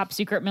was a top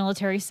secret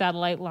military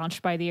satellite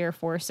launched by the Air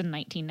Force in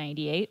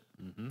 1998.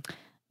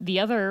 The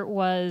other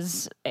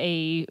was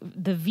the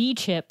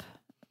V-Chip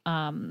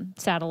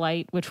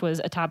satellite, which was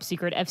a top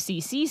secret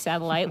FCC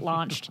satellite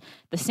launched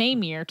the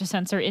same year to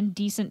censor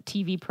indecent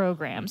TV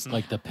programs.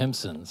 Like the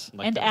Pimpsons.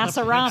 Like And the-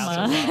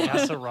 Asorama.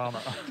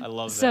 Asorama. I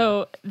love that.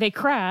 So they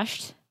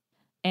crashed,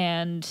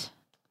 and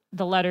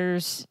the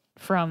letters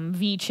from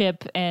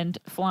V-Chip and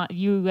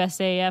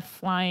USAF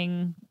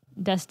Flying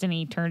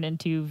Destiny turned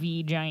into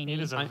V-Giny. It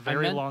is a I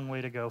very meant- long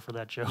way to go for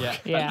that joke. Yeah,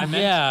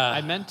 Yeah.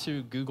 I meant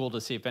to Google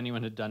to see if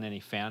anyone had done any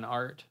fan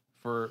art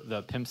for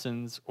the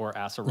Pimpsons or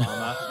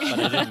Asorama, but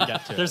I didn't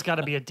get to. There's it. got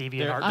to be a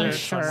deviant art I'm there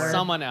sure. somewhere.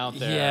 Someone out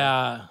there,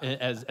 Yeah.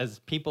 As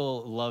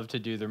people love to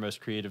do their most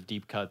creative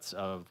deep cuts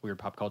of weird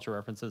pop culture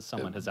references,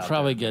 someone has out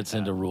Probably there gets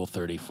into Rule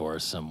 34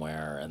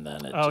 somewhere, and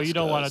then it Oh, just you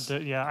don't want goes- to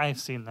do... Yeah,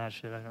 I've seen that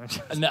shit. I know.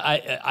 No,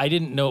 I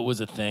didn't know it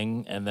was a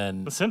thing, and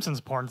then The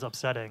Simpsons porn's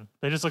upsetting.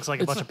 They just looks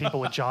like a bunch of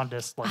people with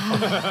jaundice. Like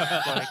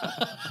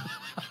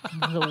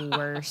The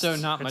worst. So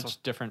not It's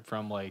much different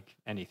from like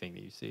anything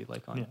that you see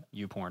like on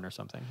YouPorn or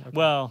something. Okay.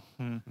 well,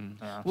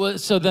 well,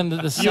 so then the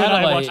you and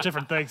I satellite. watch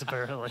different things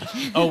apparently.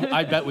 Oh,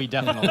 I bet we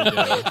definitely do.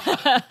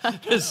 I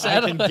can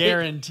satellite-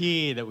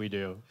 guarantee that we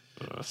do.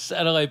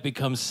 satellite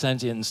becomes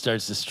sentient and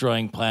starts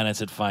destroying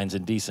planets it finds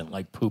indecent,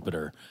 like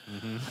Poopeter.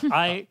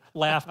 I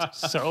laughed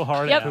so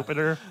hard Yep. at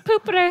Jupiter.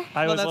 Poopeter.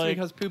 I Well, was that's like,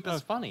 because poop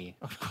is funny.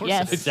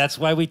 Yes. That's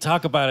why we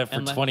talk about it for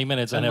Unless- 20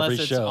 minutes on unless every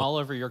it's show. all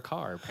over your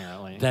car,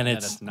 apparently. Then and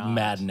it's not.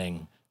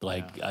 maddening.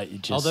 Like, I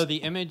just. Although the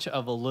image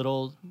of a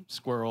little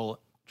squirrel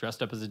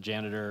dressed up as a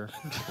janitor,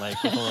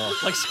 like with a little,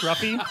 like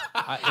Scruffy.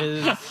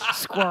 is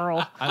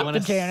Squirrel. I want the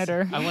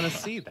janitor. I want to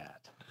see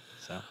that.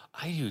 So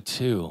I do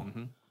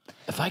too.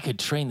 If I could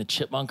train the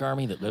chipmunk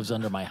army that lives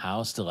under my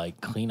house to like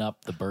clean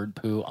up the bird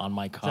poo on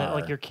my Is car. that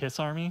like your Kiss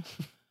Army?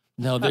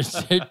 No, they're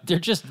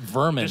just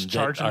vermin Just that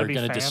charge them to are be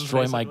going to fans,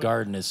 destroy my basically?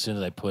 garden as soon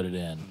as I put it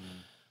in.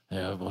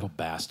 They're little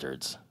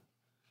bastards.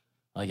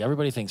 Like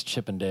everybody thinks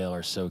Chip and Dale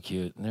are so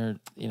cute, and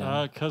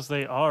they're Because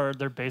they are.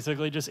 They're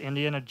basically just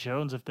Indiana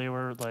Jones if they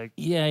were like.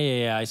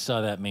 yeah. I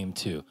saw that meme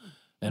too.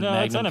 And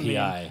No, it's not Magnum a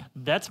PI. meme.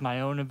 That's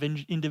my own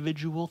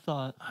individual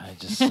thought.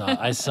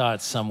 I saw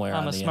it somewhere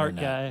I'm on a the smart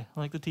internet.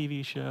 guy, like the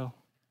TV show.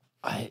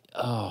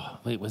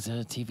 Wait, was it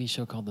a TV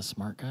show called The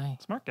Smart Guy?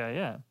 Smart guy,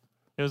 yeah.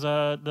 It was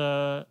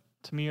the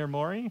Tamir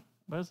Mori.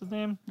 What is his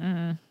name?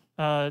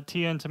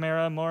 Tia and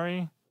Tamara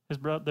Mori,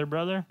 their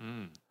brother.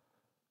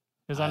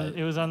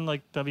 It was on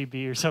like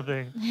WB or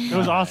something. It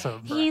was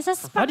awesome. He's a How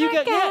smart do you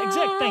get? guy. Yeah,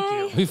 exactly.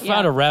 Thank you. We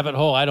found a rabbit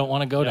hole I don't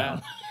want to go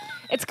down.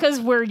 It's because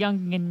we're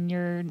young and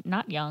you're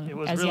not young, It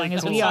was as really young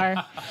as cool. we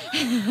are.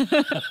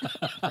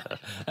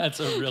 That's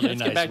a really let's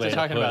nice get back way to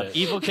talking put about it.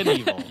 Evil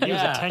Knievel. He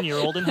was Yeah. a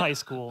 10-year-old in high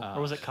school,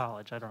 or was it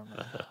college? I don't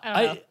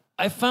remember.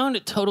 I found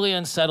it totally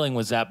unsettling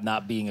with Zap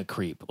not being a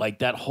creep. Like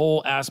that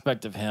whole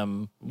aspect of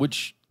him,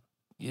 which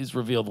is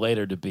revealed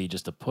later to be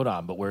just a put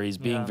on, but where he's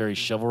being Yeah. very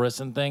chivalrous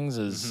and things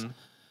is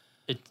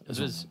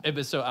It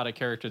was so out of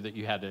character that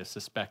you had to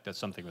suspect that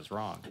something was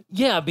wrong.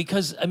 Yeah,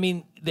 because I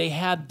mean, they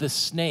had the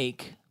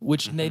snake,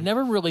 which they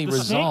never really The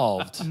snake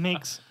resolved.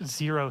 makes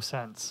zero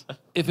sense.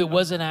 If it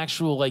was an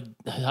actual like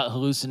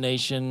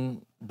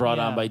hallucination brought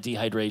on Yeah. by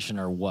dehydration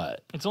or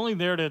what. It's only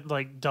there to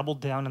like double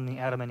down on the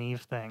Adam and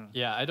Eve thing.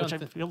 Yeah, I don't.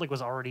 Which I feel like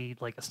was already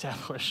like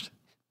established.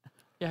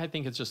 Yeah, I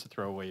think it's just a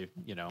throwaway,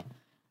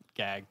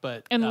 gag.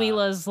 But And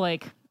Leela's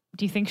like,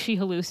 do you think she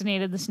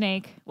hallucinated the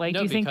snake? Like, No,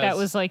 do you think that because-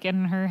 was like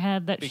in her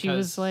head that she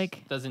was because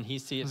like, doesn't he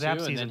see it Zap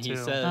too? And sees then it he too.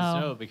 says Oh.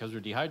 no because we're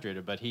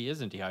dehydrated, but he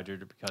isn't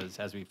dehydrated because,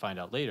 as we find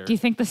out later, do you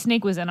think the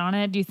snake was in on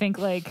it? Do you think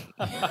like,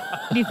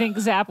 do you think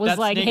Zap was That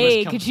like, snake hey,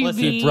 was could you complicit.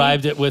 be, He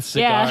bribed it with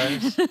Yeah.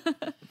 cigars.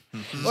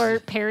 or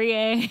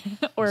Perrier,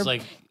 or It's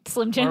like,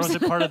 Slim Or Jims? was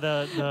it part of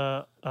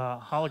the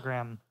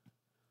hologram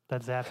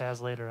that Zap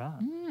has later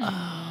on?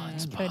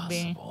 it's could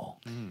be.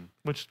 possible.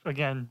 Which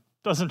again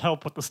doesn't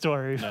help with the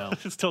story. No.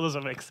 It still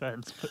doesn't make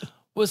sense. But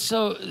Well,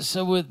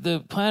 so with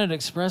the Planet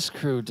Express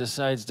crew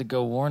decides to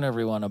go warn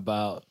everyone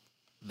about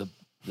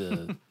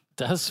the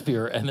Death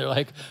Sphere, and they're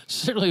like,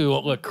 certainly we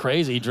won't look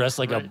crazy dressed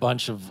like a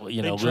bunch of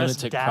dress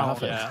lunatic down.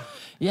 prophets.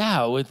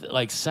 Yeah, with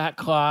like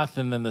sackcloth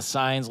and then the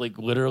signs like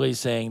literally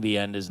saying the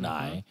end is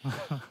nigh,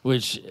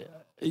 which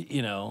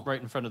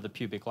right in front of the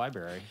pubic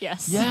library.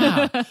 Yes.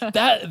 yeah,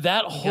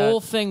 that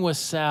whole thing with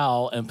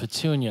Sal and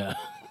Petunia.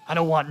 I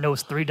don't want no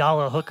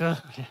 $3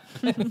 hooker.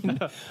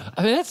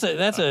 I mean, that's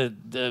a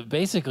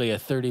basically a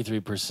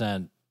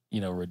 33%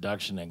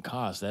 reduction in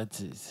cost.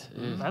 That's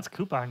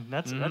coupon.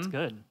 That's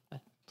good.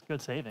 It's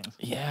good savings.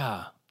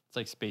 Yeah. It's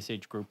like space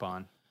age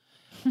Groupon.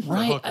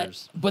 Right,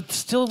 hookers. but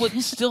still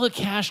a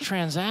cash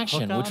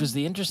transaction, Hook which on? was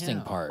the interesting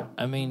Yeah. part.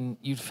 I mean,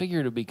 you'd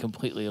figure it would be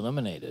completely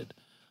eliminated,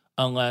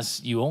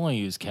 unless you only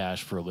use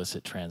cash for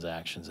illicit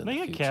transactions in They the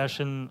had future. cash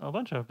in a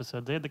bunch of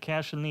episodes. They had the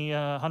cash in the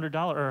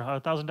 $100 or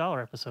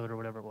 $1,000 episode or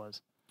whatever it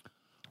was.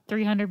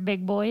 300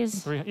 big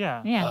boys.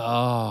 Yeah. Yeah.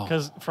 Oh,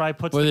 Because Fry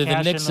puts Were the they the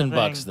cash in Nixon the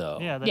bucks, thing. though?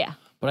 Yeah. Yeah.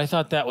 but I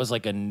thought that was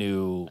like a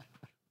new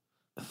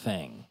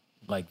thing.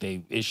 Like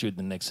they issued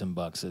the Nixon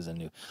bucks as a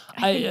new.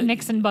 I think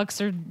Nixon bucks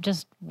are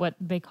just what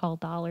they call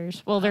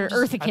dollars. Well, they're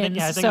I think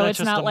Earthicans, so that's it's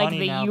just not like money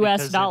the now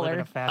U.S. because they live in dollar.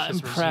 a fascist I'm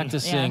regime.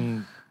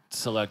 practicing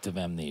selective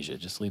amnesia.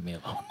 Just leave me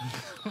alone.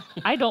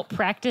 I don't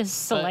practice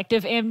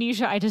selective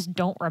amnesia. I just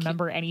don't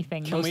remember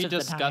anything Can most we of the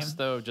discuss, time.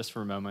 though, just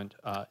for a moment,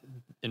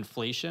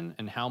 inflation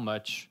and how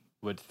much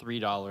would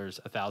 $3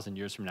 1,000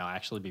 years from now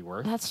actually be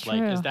worth? That's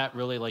Like, is true. that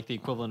really like the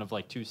equivalent of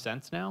like 2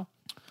 cents now?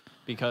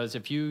 Because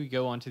if you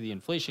go onto the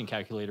inflation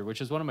calculator, which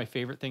is one of my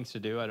favorite things to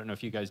do, I don't know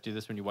if you guys do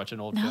this when you watch an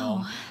old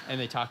film,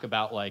 and they talk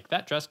about like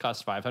that dress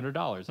costs $500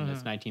 and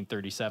it's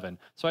 1937.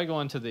 So I go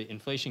onto the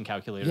inflation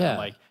calculator and Yeah. I'm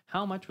like,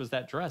 how much was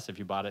that dress if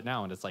you bought it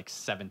now? And it's like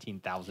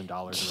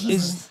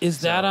 $17,000.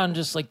 Is that on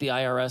just like the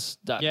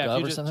IRS.gov Yeah, if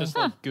you or something? just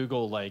like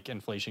Google like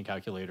inflation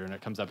calculator and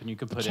it comes up and you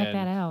can put Check in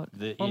that out.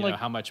 the Well, you know like-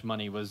 how much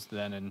money was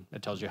then and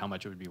it tells you how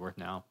much it would be worth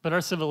now. But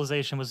our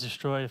civilization was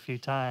destroyed a few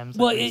times.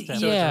 Well, at least, it- and-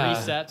 So Yeah. it's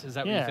reset. Is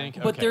that what Yeah. you think?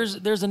 But Okay.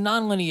 there's a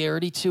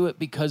non-linearity to it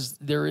because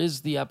there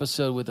is the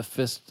episode with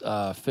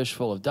a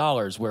fistful of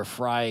dollars where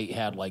Fry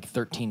had like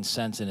 13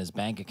 cents in his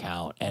bank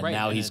account and Right,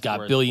 now and he's it's got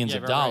worth- billions yeah,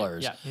 of right,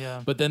 dollars. yeah.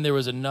 Yeah. But then there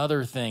was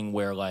another thing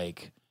where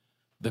like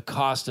the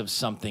cost of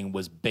something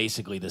was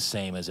basically the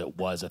same as it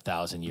was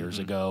 1,000 years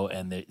Mm-hmm. ago,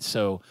 and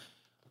so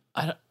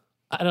I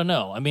don't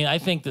know. I mean, I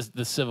think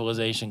the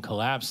civilization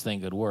collapse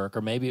thing could work,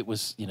 or maybe it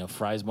was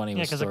Fry's money. Yeah,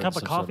 was because a stored cup in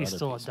of some sort coffee is other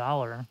still piece.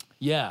 $1.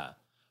 Yeah,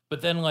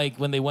 but then like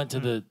when they went to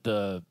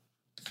the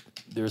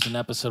there was an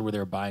episode where they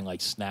were buying like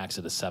snacks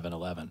at a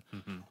 7-Eleven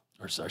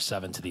or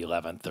 7 to the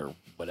 11th or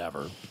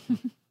whatever,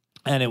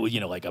 and it was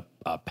like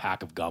a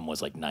pack of gum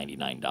was like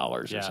 $99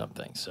 Yeah. or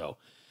something. So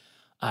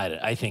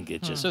I think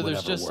it just So there's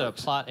whatever just works.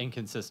 a plot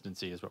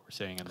inconsistency, is what we're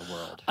saying in the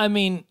world. I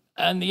mean,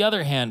 on the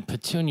other hand,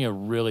 Petunia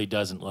really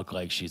doesn't look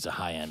like she's a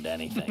high end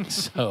anything.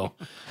 So,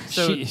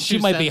 So she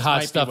 2 might be cents hot might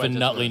be stuff what in it's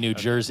Nutley, worth. New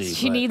Okay. Jersey.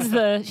 She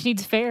but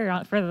needs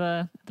fare for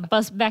the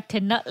bus back to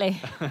Nutley.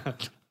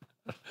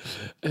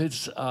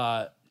 it's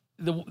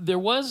there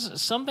was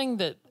something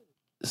that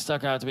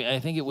stuck out to me. I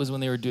think it was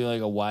when they were doing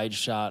like a wide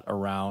shot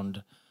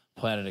around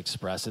Planet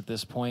Express at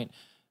this point.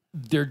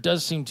 There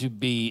does seem to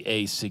be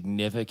a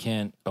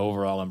significant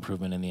overall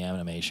improvement in the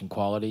animation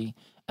quality.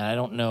 And I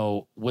don't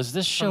know, was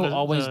this show the-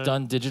 always the-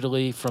 done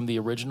digitally from the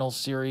original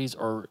series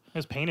or It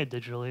was painted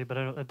digitally, but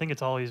I think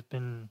it's always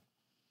been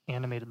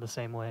animated the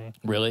same way.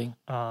 really?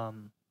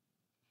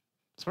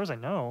 As far as I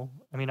know,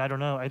 I mean, I don't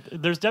know.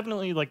 There's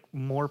definitely like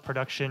more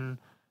production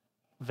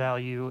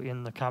value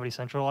in the Comedy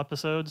Central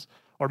episodes,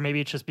 or maybe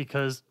it's just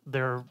because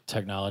they're.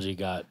 Technology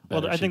got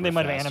better. Well, I think they cheaper,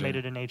 might have faster.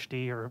 animated in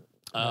HD or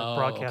Oh,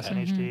 broadcast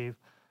okay. in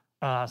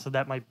HD. So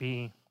that might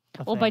be.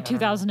 a Well, thing, by I don't know.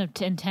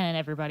 2010,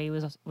 everybody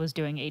was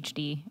doing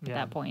HD at Yeah.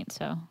 that point.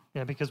 So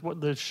Yeah, because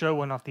what the show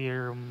went off the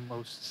air in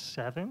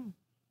 07?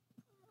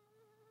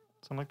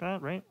 Something like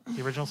that, right?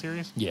 The original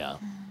series. Yeah.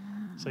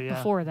 So yeah,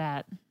 before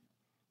that,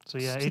 so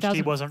yeah, it's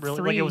HD wasn't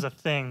really like it 2003. was a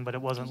thing, but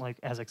it wasn't like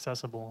as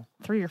accessible.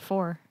 3 or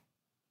 4.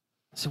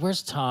 So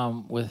where's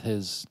Tom with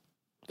his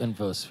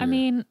Infosphere. I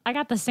mean, I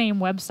got the same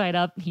website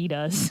up he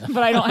does,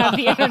 but I don't have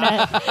the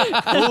internet.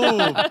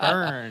 Ooh,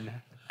 burn.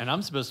 And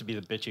I'm supposed to be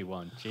the bitchy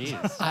one.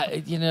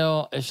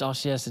 Jeez. all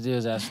she has to do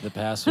is ask for the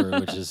password,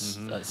 which is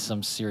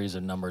some series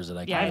of numbers that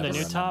I Yeah, can't I'm the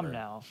ever new Tom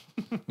remember.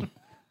 now.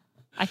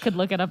 I could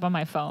look it up on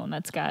my phone.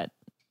 That's got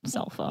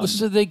cell phone. Well,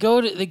 so they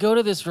go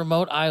to this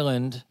remote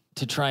island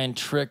to try and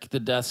trick the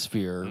Death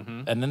Sphere,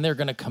 and then they're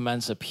going to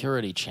commence a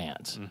purity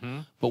chant.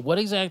 But what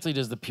exactly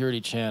does the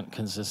purity chant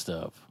consist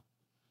of?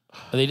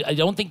 I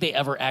don't think they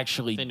ever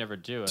actually They never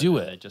do it. do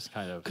and it. They just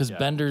kind of because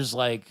Bender's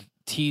like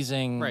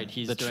teasing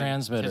he's the doing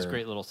transmitter. his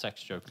great little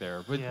sex joke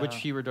there, which Yeah.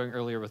 you were doing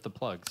earlier with the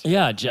plugs.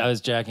 Yeah, I was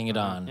jacking it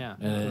on, Yeah.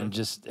 and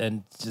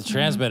the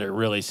transmitter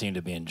really seemed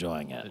to be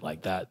enjoying it.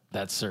 Like that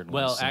certainly.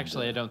 Well, seemed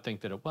actually, to- I don't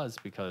think that it was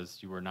because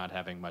you were not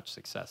having much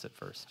success at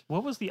first.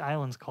 What was the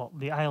island's called?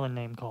 The island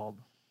name called?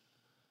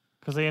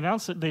 Because they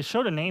announced it. They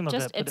showed a name of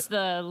Just it. but it's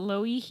the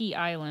Loihi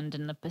Island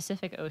in the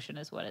Pacific Ocean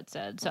is what it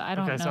said. So I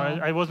don't okay, know. so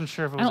I wasn't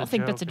sure if it was. I don't a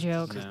think joke. that's a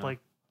joke. It's just No. like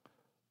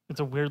it's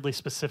a weirdly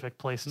specific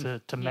place to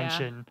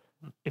mention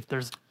if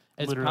there's.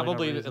 It's literally no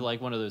probably reason.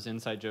 like one of those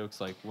inside jokes.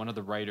 Like one of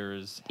the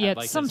writers. Yeah, had,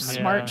 it's like, some this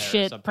name smart in there or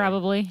shit, something.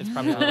 probably. It's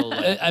probably a little.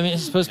 Like, I mean,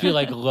 it's supposed to be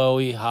like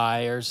Lowy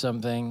High or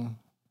something.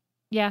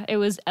 Yeah, it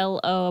was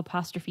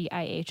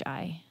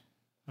LO''IHI.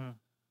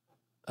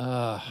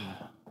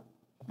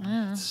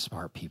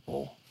 Smart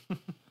people,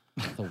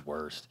 the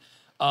worst.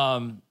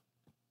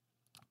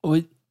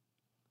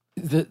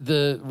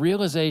 The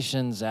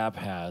realization Zap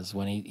has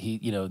when he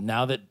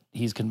now that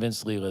he's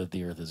convinced Leela that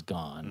the Earth is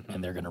gone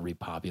and they're going to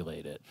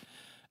repopulate it,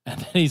 and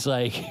then he's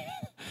like,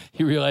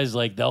 he realizes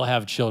like they'll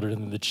have children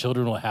and then the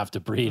children will have to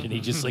breed, and he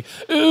just like,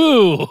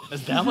 ooh.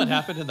 is that what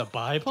happened in the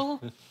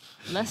Bible?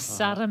 Less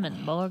Sodom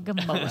and more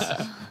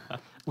Gomorrah.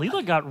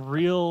 Leela got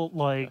real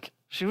like.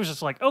 She was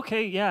just like,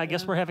 okay, yeah, I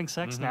guess we're having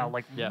sex now,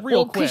 like Yeah. real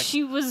Well, quick.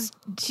 because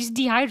she's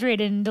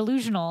dehydrated and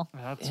delusional.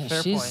 That's Yeah, a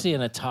fair she's point.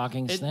 seeing a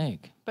talking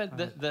snake. But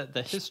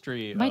the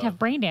history Might of, have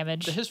brain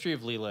damage. the history of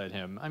Leela and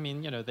him. I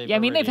mean, they've Yeah, I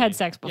mean, they've had already-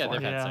 sex Yeah, before.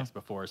 they've had Yeah. sex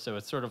before, so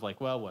it's sort of like,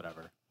 well,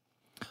 whatever.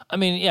 I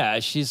mean, yeah,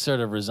 she's sort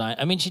of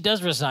resigned. I mean, she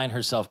does resign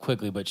herself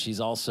quickly, but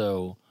she's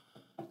also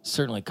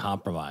certainly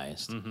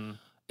compromised.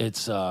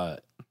 It's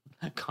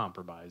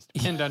Compromised,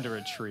 pinned under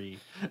a tree.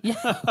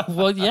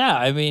 well, yeah.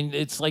 I mean,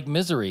 it's like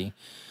Misery,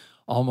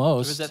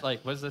 almost. Was that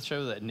like? Was the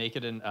show that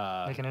Naked and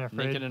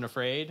Naked and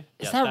Afraid? Is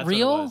Yes, that that's what it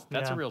real? was.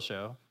 That's a Yeah. real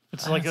show.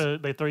 It's like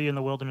they throw you in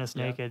the wilderness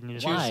naked and you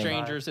just Two Why?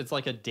 strangers. It's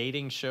like a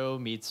dating show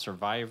meets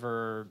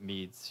Survivor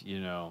meets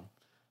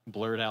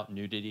blurred out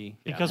nudity.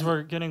 Yeah. Because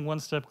we're getting one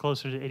step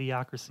closer to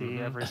idiocracy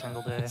every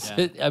single day.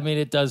 Yeah. I mean,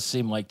 it does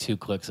seem like 2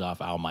 clicks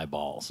off "Ow My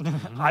Balls."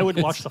 I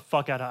would watch the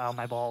fuck out of Ow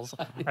My Balls.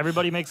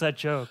 Everybody makes that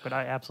joke, but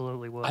I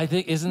absolutely would. I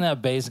think isn't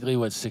that basically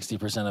what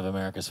 60% of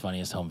America's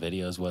Funniest Home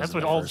Videos was? That's in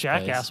what the all first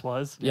Jackass place?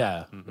 was.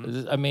 Yeah,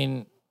 I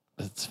mean,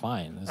 it's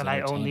fine. It's And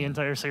I own the entertaining.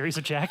 entire series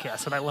of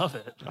Jackass, and I love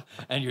it.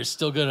 And you're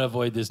still gonna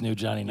avoid this new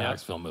Johnny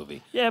Knoxville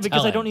movie. Yeah,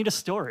 because I Tell don't him. need a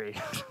story.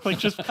 Like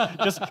just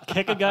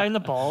kick a guy in the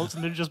balls,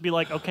 and then just be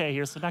like, okay,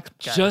 here's the next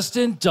guy. Just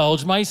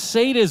indulge my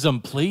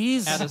sadism,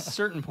 please. At a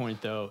certain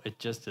point, though, it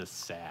just is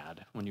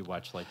sad when you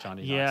watch like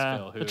Johnny yeah,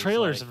 Knoxville. the who's,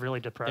 trailer's like, really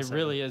It depressing.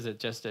 really is.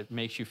 It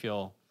makes you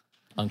feel.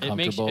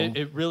 Uncomfortable.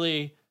 It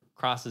really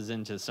crosses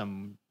into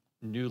some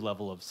new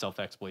level of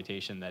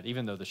self-exploitation that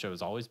even though the show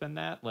has always been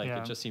that, like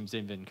Yeah. it just seems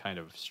even kind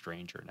of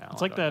stranger now.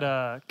 It's I like don't that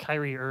know.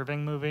 Kyrie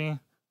Irving movie.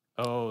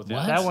 Oh, What?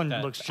 That one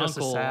looks just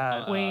as Uncle,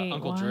 sad. Wait,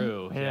 Uncle what?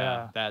 Drew. Yeah.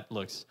 Yeah. That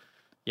looks.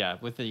 Yeah,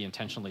 with the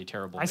intentionally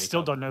terrible. I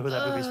still makeup. don't know who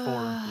that movie's for.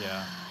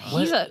 Yeah.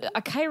 He's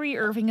a Kyrie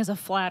Irving is a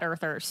flat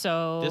earther,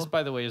 so This,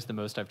 by the way, is the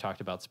most I've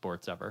talked about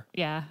sports ever.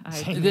 yeah.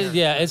 Same.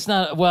 Yeah, it's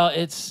not. Well,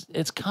 it's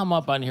come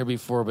up on here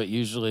before, but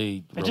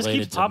usually It just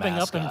related keeps to popping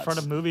up in mascots. front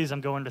of movies I'm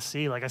going to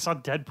see. Like I saw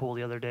Deadpool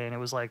the other day, and it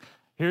was like,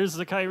 here's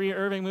the Kyrie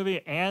Irving movie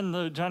and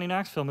the Johnny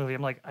Knoxville movie.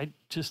 I'm like, I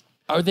just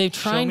Are they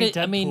trying me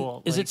to? I mean,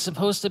 Deadpool, is like- it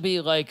supposed to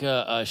be like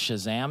a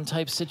Shazam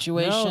type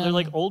situation? no, they're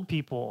like old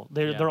people.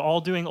 Yeah. They're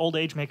all doing old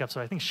age makeup. So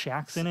I think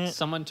Shaq's in it.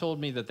 Someone told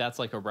me that that's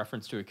like a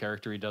reference to a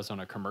character he does on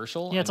a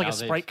commercial. Yeah, it's and like a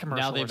now Sprite they've-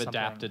 commercial Now or they've something.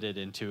 adapted it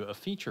into a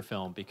feature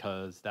film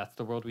because that's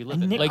the world we live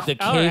And in. Nick- like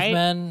the All right.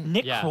 cavemen.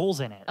 Nick Yeah.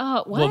 Kroll's in it. Oh,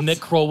 what? Well, Nick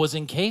Kroll was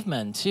in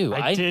Cavemen too.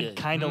 I did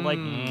kind of like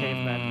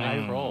Cavemen.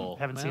 Nick I Kroll.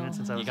 haven't seen it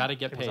since I was. You got to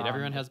get it was paid. on.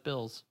 Everyone has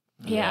bills.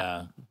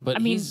 Yeah. but I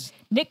mean, he's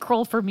Nick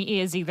Kroll for me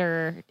is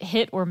either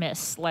hit or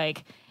miss.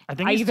 Like, I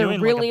think I he's either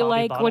doing really like, a Bobby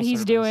like Bottle what he's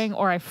service. doing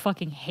or I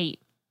fucking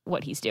hate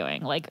what he's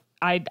doing. Like,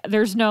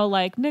 there's no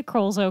like Nick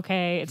Kroll's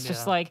okay. It's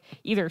just Yeah. like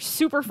either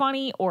super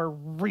funny or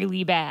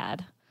really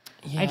bad.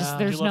 I just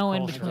there's love no in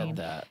Kroll, I get between.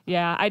 that.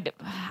 Yeah,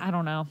 I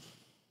don't know.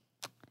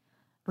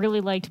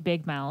 Really liked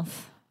Big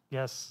Mouth.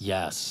 Yes.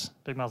 Yes,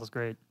 Big Mouth is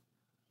great.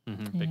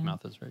 Big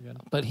Mouth is very good.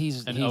 but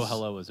he's And he's, Oh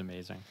Hello was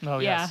amazing. Oh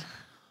Yeah. yes.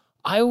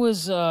 I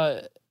was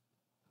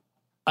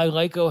I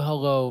like Oh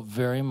Hello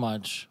very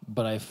much,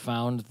 but I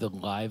found the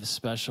live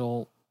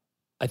special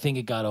I think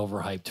it got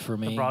overhyped for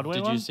me. The Broadway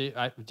Did one? you see?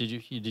 Did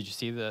you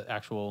see the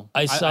actual?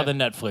 I saw the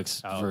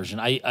Netflix version.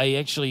 I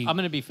actually. I'm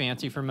going to be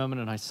fancy for a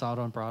moment, and I saw it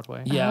on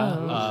Broadway. Yeah.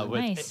 Oh, With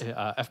nice.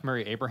 F.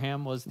 Murray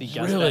Abraham was the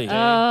guest Really? that day.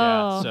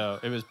 Oh. Yeah, so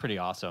it was pretty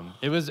awesome.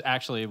 It was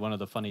actually one of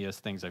the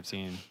funniest things I've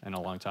seen in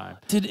a long time.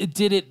 Did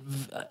it?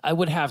 I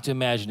would have to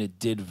imagine it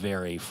did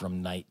vary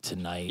from night to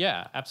night.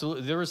 Yeah,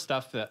 absolutely. There was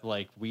stuff that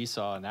like we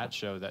saw in that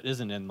show that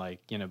isn't in like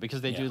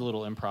because they do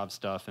little improv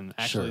stuff, and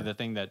actually Sure. the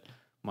thing that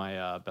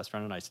my best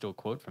friend and I still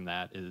quote from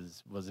that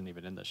wasn't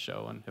even in the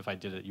show, and if I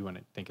did it, you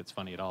wouldn't think it's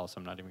funny at all, so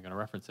I'm not even going to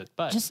reference it.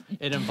 But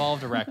it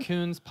involved a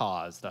raccoon's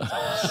paws. That's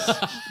all. I'll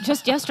say.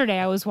 Just yesterday,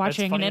 I was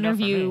watching an funny enough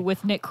for interview me.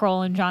 with Nick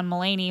Kroll and John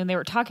Mulaney, and they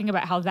were talking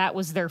about how that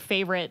was their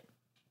favorite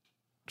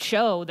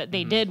show that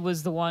they did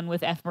was the one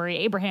with F. Murray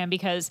Abraham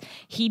because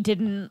he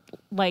didn't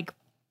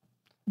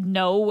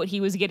know what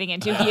he was getting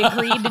into. He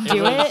agreed to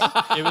do it.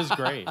 It was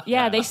great.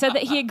 Yeah, they said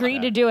that he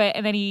agreed to do it,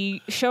 and then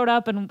he showed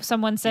up, and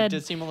someone He said,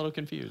 did seem a little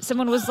confused.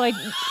 someone was like,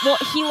 well,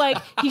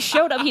 he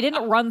showed up. He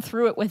didn't run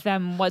through it with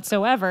them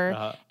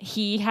whatsoever.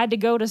 He had to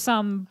go to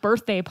some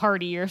birthday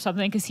party or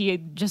something because he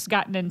had just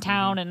gotten in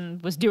town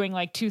and was doing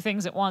like two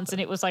things at once.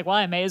 And it was like, well,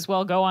 I may as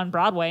well go on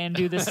Broadway and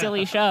do this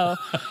silly show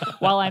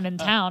while I'm in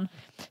town.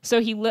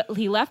 So he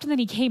left and then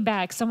he came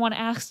back. Someone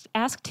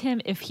asked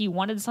him if he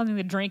wanted something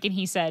to drink, and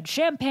he said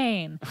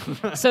champagne.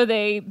 So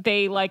they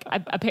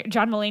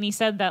John Mulaney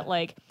said that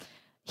like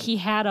he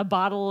had a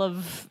bottle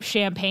of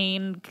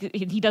champagne.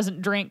 He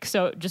doesn't drink,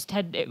 so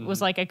it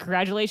was like a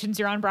congratulations,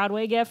 you're on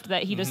Broadway gift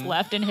that he just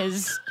left in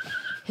his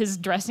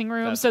dressing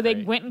room. That's so they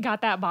great. went and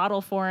got that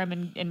bottle for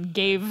him and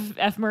gave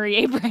F. Murray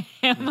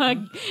Abraham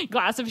a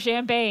glass of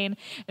champagne.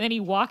 And then he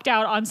walked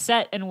out on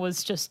set and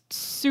was just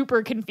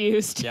super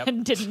confused Yep.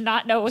 and did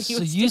not know what he So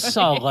was you doing.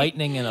 saw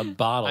lightning in a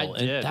bottle, I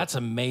and did. that's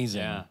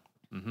amazing. Yeah.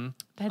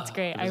 That's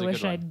great. it I was a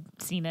wish good one.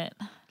 I'd seen it.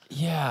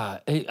 Yeah,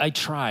 I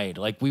tried.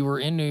 Like we were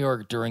in New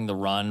York during the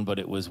run, but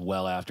it was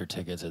well after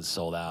tickets had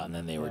sold out, and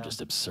then they were just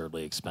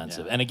absurdly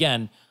expensive. Yeah. And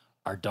again,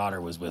 our daughter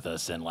was with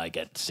us, and like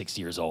at 6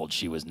 years old,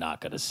 she was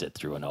not going to sit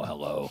through an oh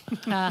hello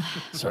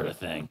sort of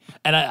thing.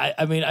 And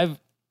I mean,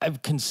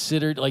 I've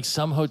considered like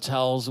some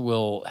hotels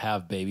will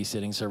have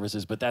babysitting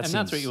services, but And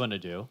that's what you want to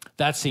do.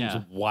 that seems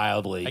Yeah.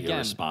 wildly Again,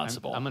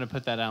 irresponsible. I'm going to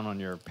put that down on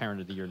your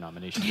Parent of the Year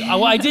nomination.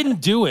 Well, I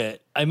didn't do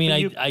it. I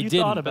mean, But I you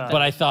didn't, thought about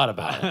but it. I thought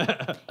about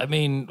it. I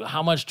mean,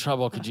 how much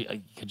trouble could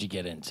you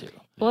get into?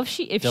 Well, if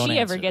she Don't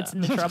ever answer gets that.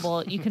 into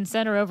trouble, you can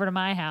send her over to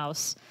my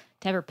house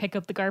to have her pick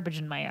up the garbage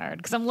in my yard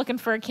because I'm looking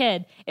for a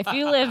kid. If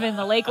you live in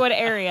the Lakewood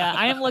area,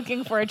 I am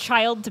looking for a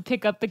child to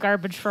pick up the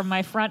garbage from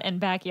my front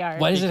and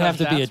backyard. Why does it have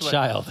to be a That's what-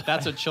 child?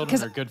 That's what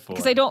children are good for.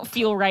 Because I don't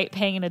feel right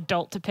paying an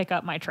adult to pick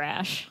up my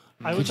trash.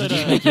 I Could was you at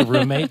just a, make your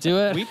roommate do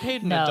it? We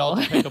paid an No.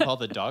 adult to pick up all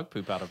the dog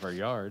poop out of our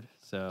yard.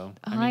 So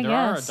I Oh, mean, I there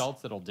are guess.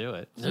 adults that'll do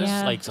it. There's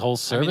Yeah. like whole I mean,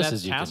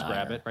 services that's you can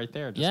TaskRabbit hire. right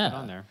there. Just Yeah. get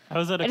on there. I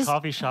was at a just-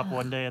 coffee shop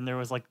one day, and there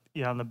was like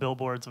on the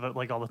billboards of it,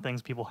 like all the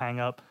things people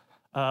hang up.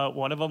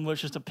 One of them was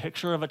just a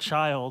picture of a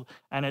child,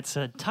 and it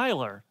said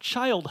Tyler,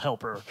 child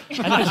helper.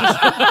 And I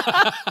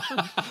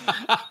just,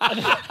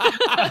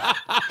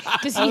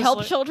 Does I he was help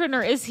like- children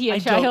or is he a I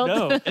child?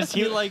 don't know. Is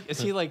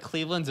he like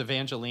Cleveland's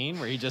Evangeline,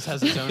 where he just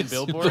has his own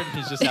billboard?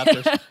 He's just out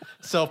there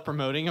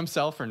self-promoting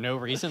himself for no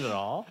reason at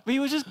all. But he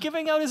was just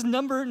giving out his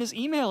number and his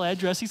email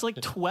address. He's like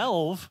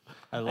 12.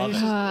 I love And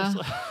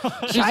it.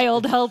 he's just-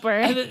 Child helper.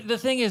 And the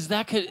thing is,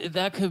 that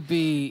could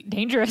be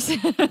Dangerous.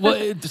 well,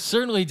 it's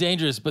certainly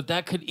dangerous, but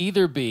that could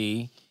either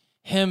be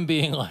him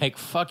being like,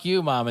 "Fuck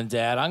you, mom and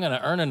dad, I'm going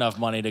to earn enough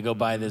money to go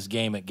buy this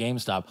game at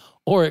GameStop,"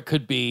 or it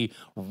could be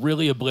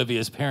really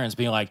oblivious parents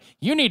being like,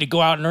 "You need to go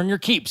out and earn your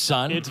keep,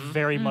 son." it's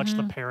very much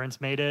the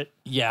parents made it.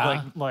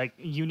 Yeah. Like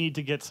you need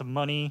to get some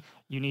money.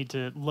 You need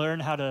to learn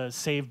how to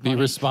save Be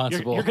money.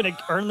 responsible. You're going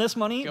to earn this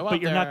money, Go but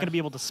out you're not there. going to be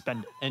able to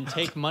spend it. And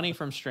take money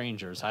from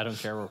strangers. I don't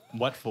care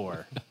what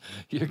for.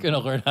 You're going to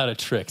learn how to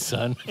trick,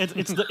 son.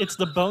 It's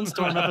the Bone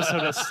Storm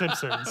episode of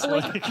Simpsons.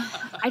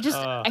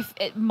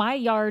 Like, My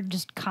yard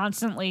just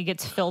constantly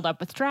gets filled up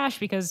with trash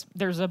because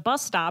there's a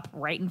bus stop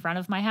right in front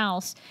of my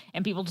house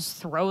and people just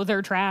throw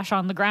their trash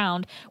on the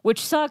ground, which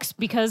sucks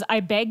because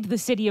I begged the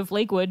city of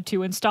Lakewood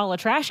to install a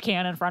trash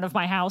can in front of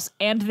my house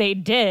and they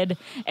did,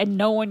 and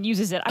no one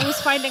uses it. I was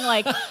finding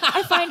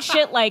I find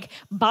shit like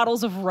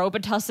bottles of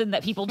Robitussin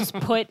that people just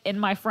put in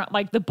my front,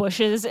 like the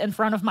bushes in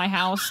front of my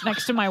house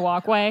next to my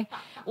walkway.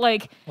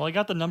 Like, well, I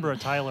got the number of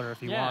Tyler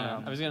if you Yeah, want I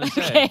him. was gonna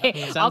say. okay,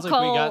 It I'll sounds like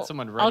call, we got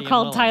someone ready. I'll and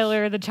call willing.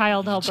 Tyler the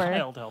child helper.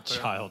 Child helper.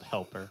 Child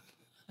helper.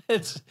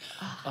 It's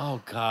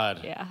oh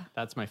god. Yeah.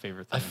 That's my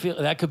favorite I thing.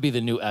 feel that could be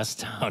the new S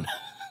Town.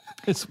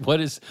 What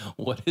is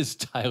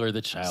Tyler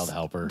the child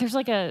helper? There's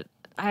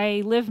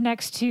I live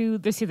next to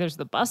there's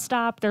the bus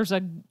stop. There's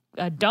a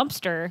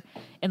dumpster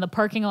in the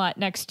parking lot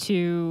next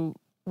to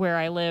where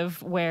I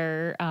live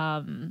where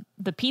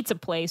the pizza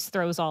place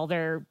throws all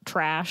their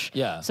trash.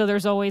 Yeah. So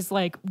there's always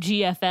like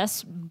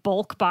GFS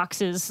bulk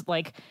boxes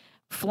like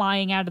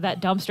flying out of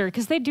that dumpster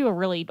because they do a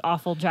really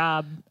awful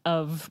job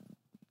of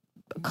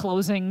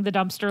closing the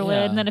dumpster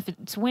lid, and then if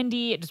it's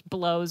windy, it just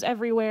blows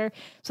everywhere.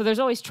 So there's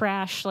always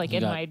trash like You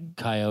in got my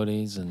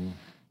coyotes and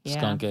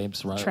skunk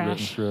apes written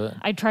trash. through it.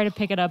 I try to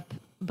pick it up,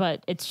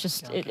 but it's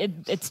just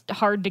it's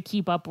hard to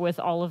keep up with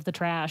all of the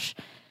trash.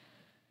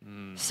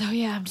 So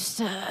yeah, I'm just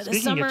this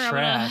Speaking summer of I'm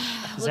trash,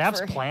 gonna look Zap's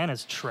for- plan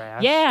is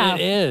trash. Yeah,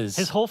 It is.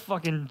 His whole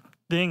fucking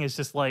thing is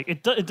just like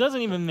it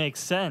doesn't even make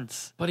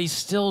sense. But he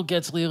still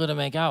gets Leela to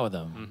make out with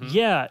him.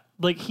 Yeah,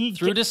 like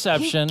Through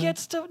deception. he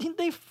gets to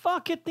they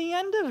fuck at the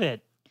end of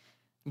it.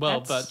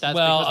 Well, That's- but that's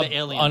Well, because the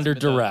aliens under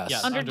but the- duress.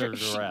 yes, under under dur-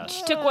 duress.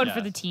 she took one for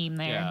Yes. the team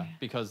there. Yeah,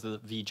 because the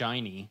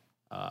Vagini.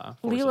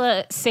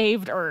 Leela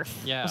saved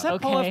Earth. Yeah. Was that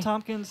Okay. Paul F.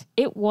 Tompkins?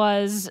 It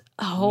was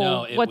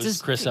No, it what's was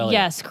his Chris Elliott.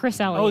 Yes, Chris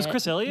Elliott. Oh, it was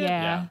Chris Elliott?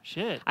 Yeah.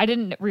 Shit. I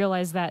didn't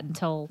realize that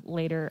until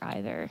later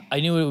either. I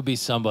knew it would be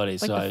somebody, Like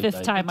so the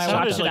fifth time I Sounded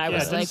watched it, like, I yeah,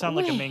 was it didn't like, sound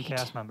like a main wait.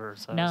 cast member.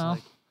 So No.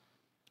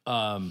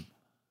 I was like,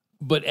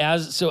 But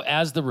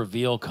as the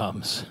reveal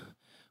comes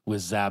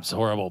with Zap's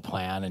horrible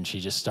plan, and she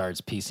just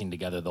starts piecing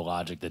together the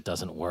logic that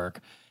doesn't work,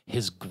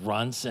 his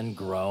grunts and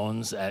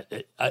groans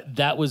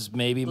that was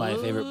maybe my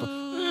favorite.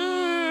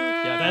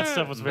 Yeah, that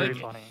stuff was very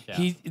Like, funny. Yeah.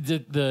 He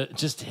the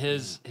just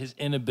his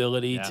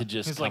inability Yeah. to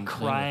just He's come like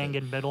clean with crying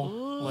it. in middle.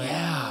 Like,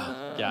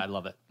 Yeah, I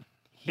love it.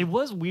 It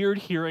was weird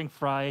hearing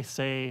Fry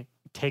say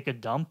 "take a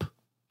dump."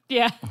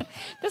 Yeah,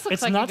 this looks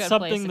It's like not a good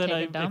something place to that take I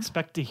a dump.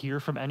 expect to hear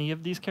from any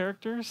of these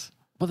characters.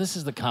 Well, this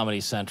is the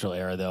Comedy Central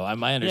era, though. I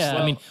understand.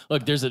 Yeah. I mean,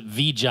 look, there's a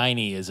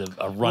Vagini is a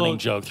running Well,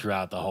 joke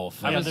throughout the whole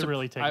thing. Yeah, was they're sur-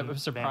 really taking I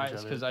was advantage surprised of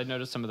it. because I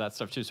noticed some of that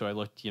stuff too. So I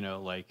looked,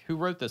 like who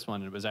wrote this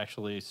one? And it was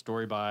actually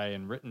story by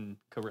and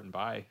co-written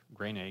by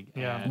Grainig.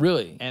 Yeah. And,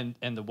 Really? And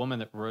the woman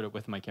that wrote it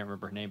with him, I can't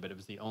remember her name, but it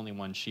was the only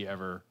one she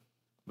ever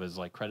was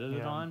like credited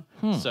Yeah. on.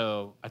 Hmm.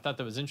 So I thought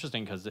that was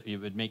interesting because it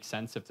would make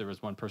sense if there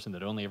was one person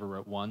that only ever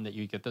wrote one that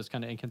you get those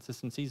kind of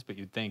inconsistencies. But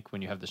you'd think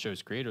when you have the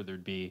show's creator,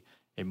 there'd be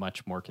a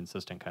much more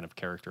consistent kind of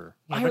character.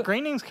 Yeah, but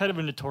Groening's kind of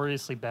a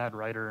notoriously bad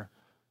writer.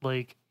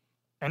 Like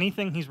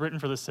anything he's written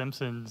for The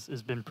Simpsons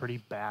has been pretty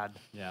bad.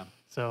 Yeah.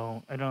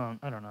 So I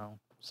don't know.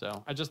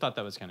 So I just thought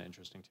that was kind of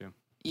interesting too.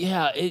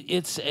 Yeah,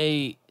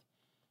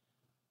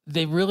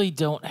 they really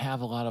don't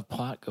have a lot of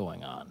plot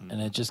going on,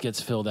 and it just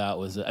gets filled out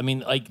with. I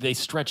mean, like they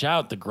stretch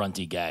out the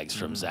grunty gags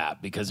from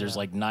Zap because there's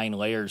like 9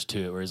 layers to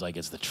it. Where it's like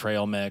it's the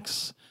trail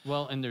mix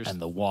Well, and there's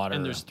and the water.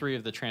 and there's 3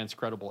 of the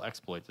transcredible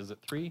exploits. Is it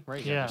 3?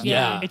 Right? Yeah.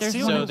 Yeah. It's there's the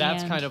one only- at So the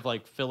that's end. kind of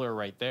like filler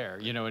right there.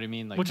 You know what I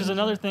mean? Like Which is those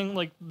another are- thing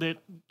like that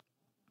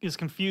is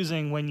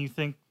confusing when you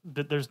think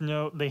that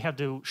they have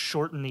to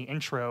shorten the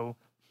intro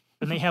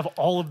and they have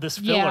all of this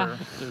filler. Yeah.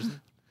 There's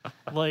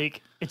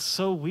like it's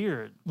so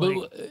weird. But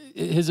Like,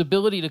 his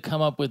ability to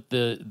come up with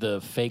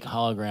the fake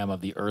hologram of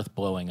the Earth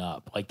blowing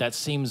up, like that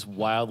seems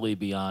wildly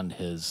beyond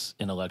his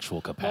intellectual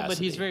capacity. Well, but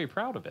he's very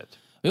proud of it.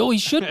 Oh, he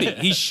should be.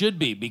 He should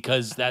be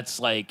because that's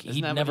like Isn't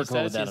he'd that never what he come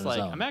up with says? that He's on his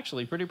like, own. I'm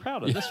actually pretty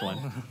proud of this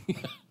one.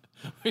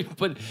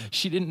 But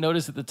she didn't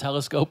notice that the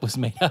telescope was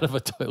made out of a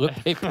toilet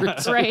paper.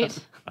 Right.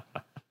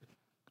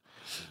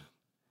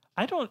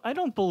 I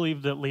don't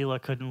believe that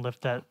Leela couldn't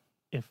lift that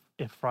if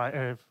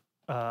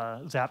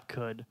Zap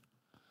could.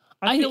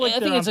 I feel like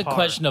think they're it's a on par.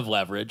 question of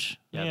leverage.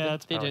 Yeah,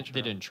 it's they probably didn't.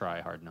 They true. didn't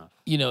try hard enough.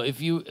 You know,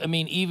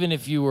 even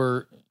if you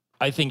were,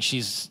 I think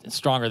she's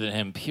stronger than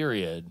him.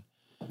 Period.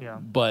 Yeah,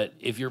 But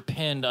if you're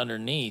pinned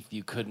underneath,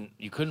 you couldn't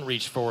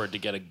reach forward to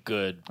get a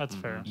good. that's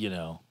fair. You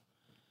know,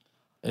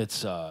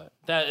 it's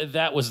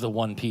that was the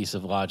one piece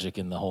of logic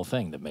in the whole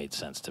thing that made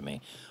sense to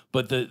me.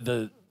 But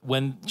the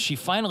when she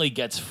finally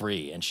gets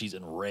free and she's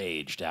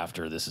enraged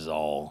after this is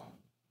all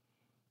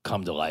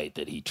come to light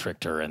that he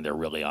tricked her and they're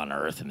really on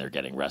Earth and they're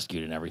getting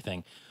rescued and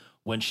everything,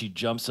 when she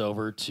jumps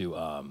over to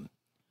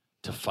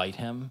fight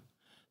him,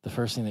 the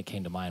first thing that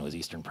came to mind was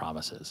Eastern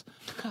Promises.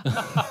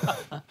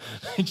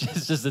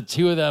 just the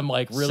two of them,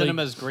 like really,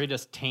 Cinema's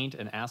greatest taint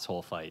and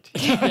asshole fight.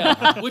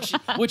 yeah,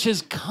 which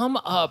has come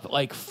up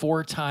like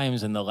 4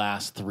 times in the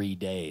last 3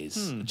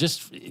 days,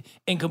 just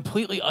in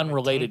completely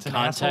unrelated taints and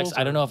context. assholes,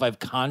 I don't or- know if I've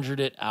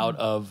conjured it out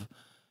of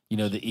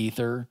the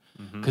ether,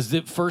 because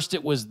first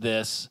it was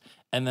this,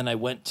 and then I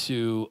went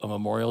to a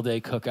Memorial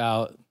Day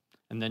cookout.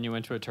 And then you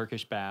went to a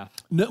Turkish bath.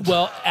 No,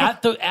 well,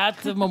 at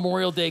the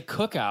Memorial Day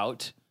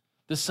cookout,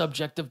 the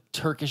subject of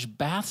Turkish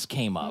baths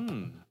came up,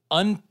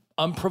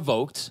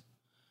 unprovoked.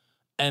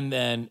 And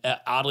then,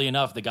 oddly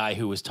enough, the guy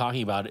who was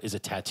talking about it is a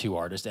tattoo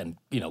artist and,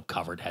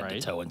 covered head to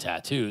Right. toe in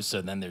tattoos.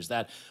 So then there's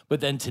that.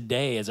 But then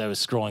today, as I was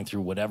scrolling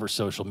through whatever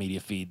social media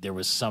feed, there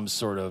was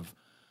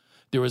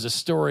a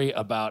story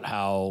about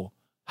how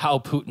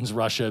Putin's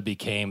Russia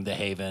became the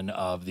haven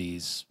of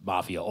these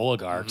mafia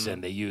oligarchs,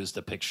 and they used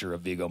a picture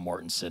of Viggo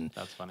Mortensen,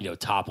 That's funny.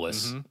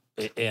 topless,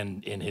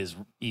 and in his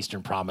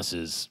Eastern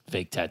Promises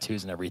fake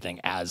tattoos and everything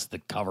as the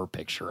cover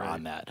picture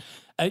on that.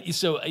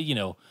 So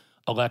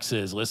Alexa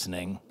is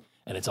listening,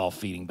 and it's all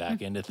feeding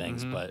back into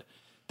things, but.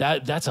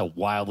 That's a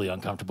wildly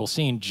uncomfortable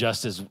scene,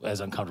 just as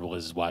uncomfortable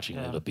as watching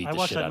Yeah. Leela beat I the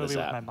watched shit that out of movie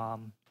with Zap. my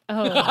mom.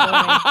 Oh,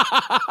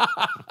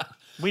 boy.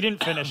 We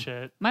didn't finish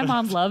it. My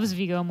mom loves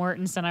Viggo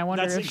Mortensen. I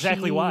wonder That's if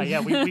exactly she... why.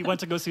 Yeah, we went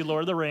to go see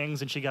Lord of the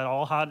Rings, and she got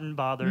all hot and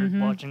bothered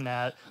watching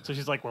that. So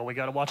she's like, well, we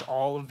got to watch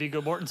all of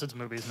Viggo Mortensen's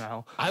movies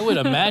now. I would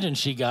imagine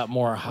she got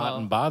more hot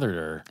and bothered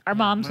her. Our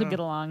moms would get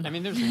along. I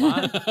mean, there's a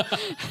lot.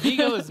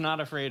 Vigo is not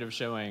afraid of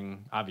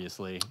showing,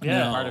 obviously,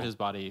 Yeah. part of his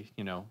body,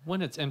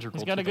 when it's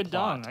integral He's got to a the good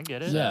plot. dong. I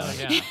get it. Yeah.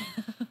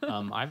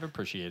 Yeah. I've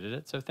appreciated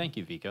it, so thank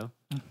you, Vigo.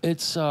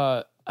 It's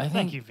I think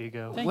Thank you,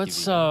 Vigo. Thank what's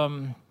you,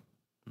 Vigo.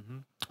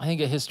 I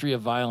think A History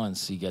of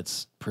Violence. He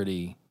gets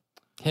pretty.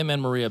 Him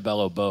and Maria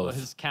Bello both. Well,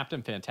 his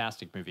Captain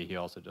Fantastic movie, he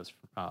also does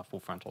Full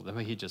Frontal. That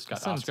he just got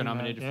Still haven't Oscar seen that,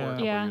 nominated for yeah. a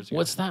couple Yeah. years ago.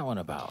 What's that one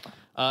about?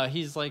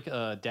 He's like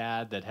a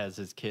dad that has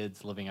his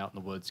kids living out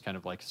in the woods, kind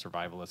of like a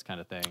survivalist kind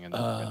of thing, and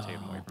then they're gonna take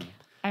him away from him.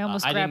 I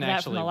almost I grabbed didn't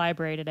that from the actually-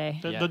 library today.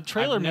 The, Yeah, the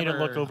trailer I've made it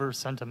look never- over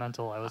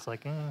sentimental. I was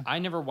like, I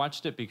never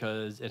watched it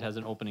because it has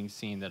an opening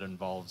scene that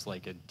involves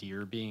like a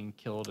deer being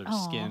killed or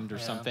Aw. skinned or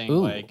Yeah. something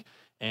Ooh.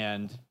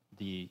 and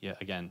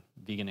again,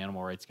 vegan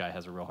animal rights guy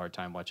has a real hard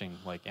time watching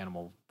like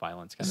animal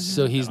violence kind of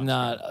So thing he's on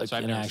not screen. So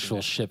I've an never seen actual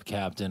it. ship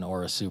captain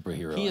or a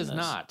superhero. He in is this.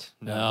 not.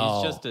 No,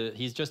 No.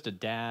 he's just a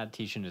dad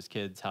teaching his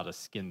kids how to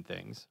skin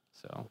things.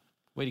 So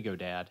way to go,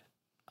 Dad.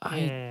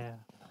 yeah.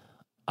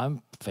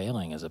 I'm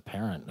failing as a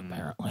parent,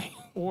 apparently.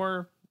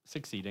 Or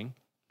succeeding.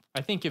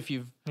 I think if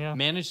you've Yeah.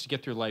 managed to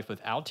get through life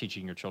without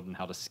teaching your children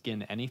how to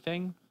skin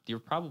anything, you're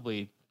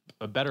probably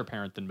a better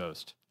parent than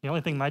most. The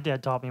only thing my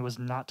dad taught me was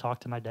not talk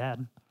to my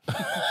dad.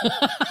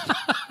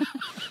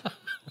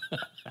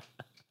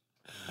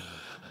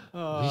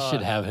 We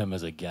should have him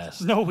as a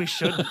guest. No, we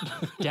shouldn't.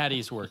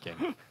 Daddy's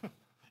working.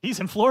 He's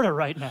in Florida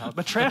right now,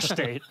 the trash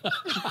state.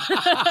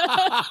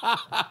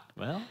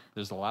 Well,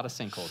 there's a lot of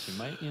sinkholes. You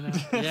might,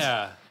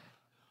 Yeah.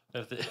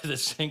 If the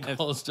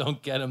sinkholes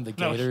don't get him, the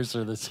No, gators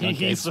or the skunk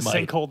He's the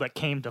might. sinkhole that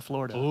came to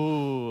Florida.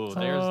 Ooh,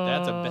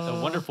 that's a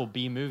wonderful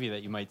B movie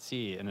that you might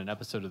see in an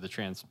episode of the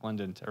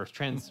Transplendent or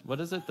what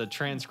is it? The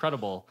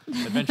Transcredible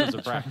Adventures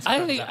of Brax.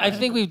 I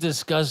think we've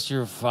discussed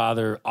your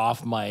father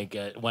off mic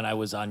when I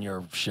was on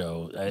your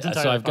show. So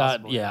entirely I've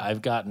got possible, yeah.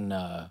 I've gotten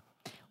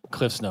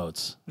Cliff's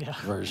Notes Yeah.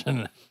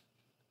 version.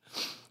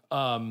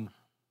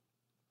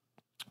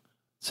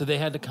 So they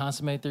had to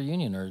consummate their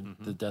union, or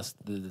the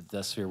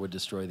Death Sphere would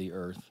destroy the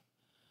Earth.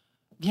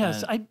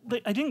 Yes, And-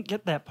 I didn't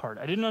get that part.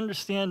 I didn't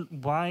understand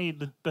why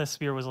the Death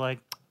Sphere was like,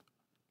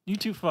 you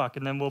two fuck,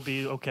 and then we'll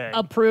be okay.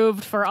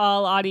 Approved for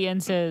all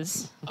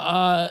audiences.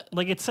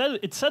 Like it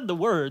said the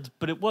words,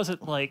 but it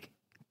wasn't like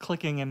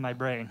clicking in my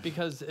brain.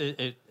 Because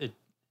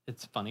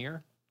it's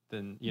funnier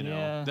than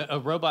Yeah. a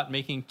robot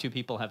making two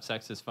people have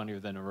sex is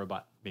funnier than a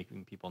robot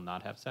making people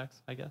not have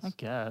sex. I guess. I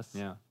guess.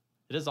 Yeah,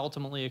 it is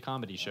ultimately a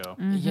comedy show.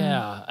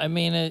 Yeah, I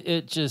mean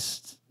it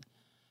just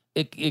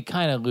it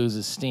kind of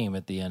loses steam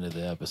at the end of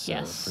the episode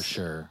Yes. for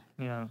sure.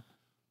 Yeah.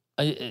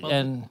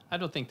 And I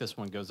don't think this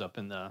one goes up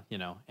in the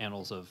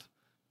annals of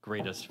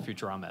greatest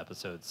Futurama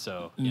episodes.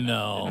 So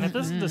no, And if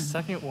this is the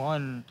second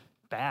one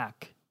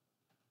back,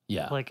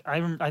 yeah, like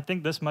I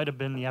think this might have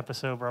been the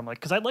episode where I'm like,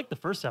 because I liked the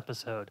first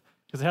episode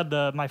because it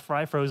had my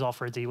fry froze all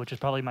frizzy, which is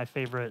probably my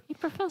favorite Hey,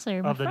 Professor,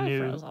 of the my fry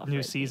new froze off new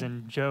right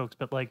season jokes.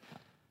 But like,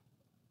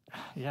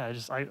 yeah,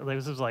 this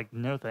was like,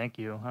 no, thank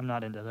you, I'm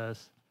not into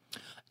this.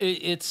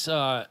 it's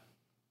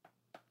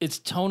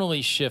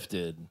tonally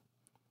shifted,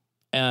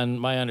 and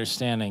my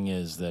understanding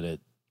is that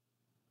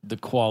the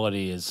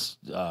quality is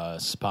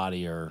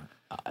spottier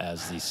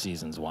as these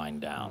seasons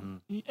wind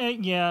down.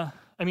 Yeah,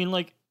 I mean,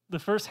 like the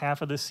first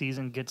half of this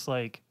season gets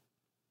like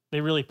they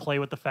really play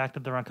with the fact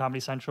that they're on Comedy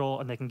Central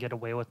and they can get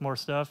away with more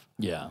stuff.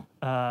 Yeah,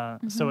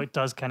 So it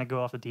does kind of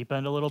go off the deep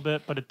end a little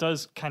bit, but it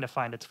does kind of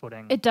find its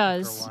footing. It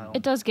does. After a while.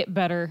 It does get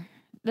better.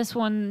 This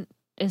one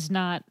is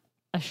not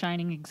a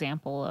shining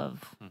example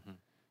of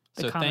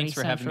the So Comedy thanks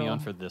for having me on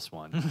Central. for this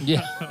one.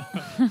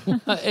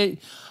 yeah.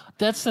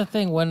 That's the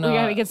thing when We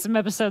gotta get some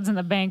episodes in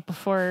the bank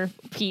before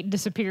Pete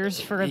disappears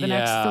for the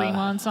next 3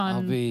 months I'll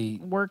on be.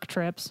 work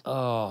trips.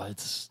 Oh,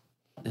 it's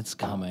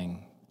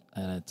coming,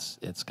 and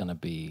it's gonna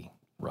be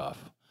rough.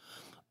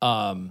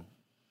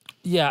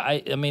 Yeah,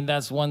 I mean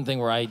that's one thing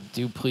where I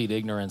do plead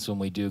ignorance when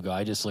we do go.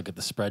 I just look at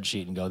the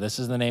spreadsheet and go, "This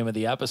is the name of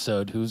the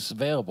episode. Who's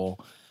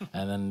available?"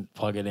 And then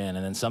plug it in.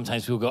 And then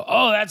sometimes people go,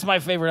 "Oh, that's my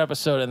favorite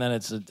episode," and then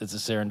it's a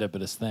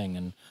serendipitous thing.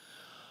 And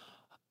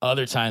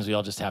other times we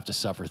all just have to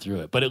suffer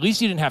through it. But at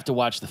least you didn't have to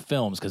watch the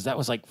films because that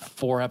was like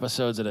 4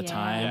 episodes at a Yeah.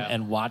 time, Yeah.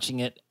 and watching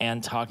it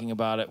and talking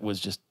about it was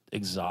just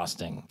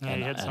exhausting. Yeah, and,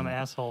 you had some and-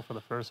 asshole for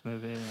the first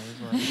movie. And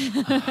it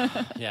was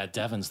like, Yeah,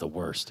 Devin's the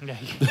worst. yeah,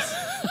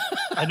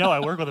 I know. I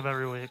work with him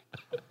every week.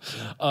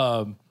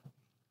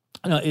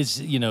 No, it's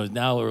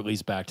now we're at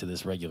least back to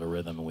this regular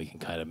rhythm, and we can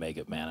kind of make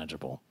it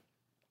manageable.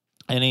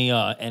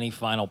 Any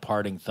final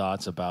parting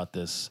thoughts about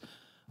this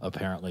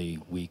apparently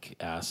weak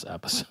ass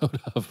episode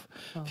of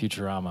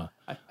Futurama?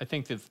 I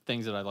think the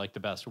things that I liked the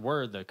best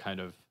were the kind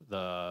of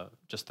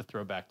just the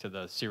throwback to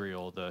the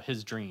serial,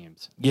 his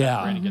dreams.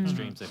 Yeah. Brannigan's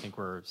dreams, I think,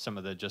 were some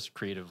of the just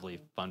creatively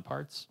fun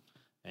parts.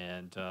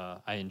 And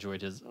I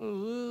enjoyed his.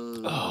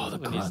 Oh, the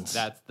grunts.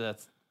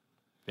 That's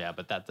yeah,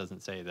 but that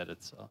doesn't say that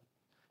it's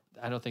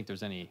I don't think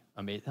there's any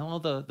amazing. Oh,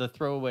 the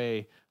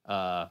throwaway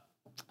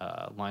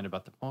line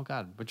about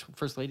which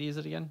first lady is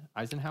it again?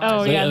 Eisenhower.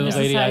 Oh, yeah,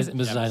 Mrs. Mrs.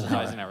 Mrs.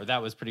 Eisenhower. Eisenhower.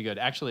 That was pretty good.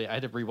 Actually, I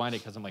had to rewind it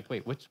because I'm like,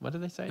 wait, what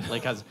did they say?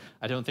 Like, cause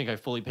I don't think I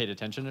fully paid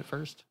attention at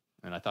first,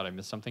 and I thought I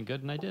missed something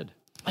good, and I did.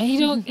 And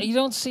you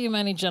don't see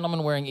many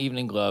gentlemen wearing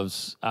evening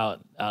gloves out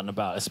and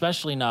about,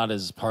 especially not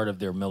as part of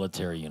their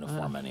military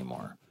uniform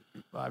anymore.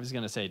 Well, I was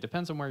gonna say,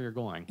 depends on where you're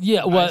going.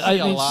 Yeah, well, I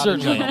see I mean, a lot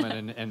certainly. of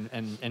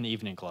gentlemen in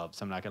evening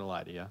clubs. I'm not gonna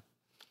lie to you.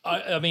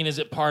 I mean, is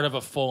it part of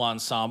a full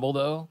ensemble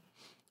though?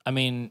 I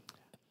mean,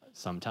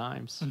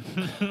 Sometimes.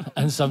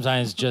 and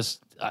sometimes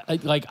just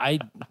I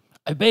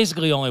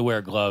basically only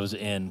wear gloves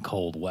in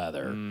cold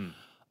weather,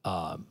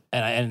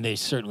 and they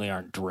certainly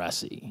aren't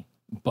dressy.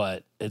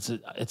 But it's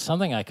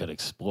something I could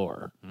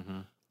explore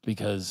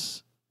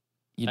because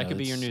That could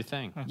be your new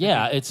thing.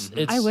 Yeah, it's.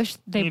 I wish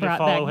they Need to brought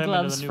follow back him into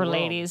gloves the new for world.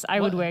 ladies. I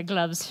would wear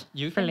gloves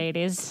You for can-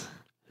 ladies.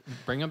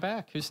 Bring them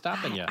back. Who's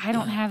stopping you? I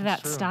don't have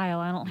that true. style.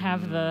 I don't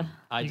have the.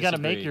 I You got to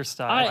make disagree. your I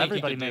style. think you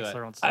Everybody could do makes it.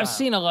 their own style. I've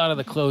seen a lot of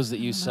the clothes that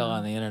you sell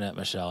on the internet,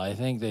 Michelle. I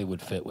think they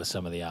would fit with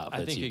some of the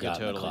outfits think you've you could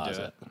got in the totally do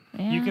closet.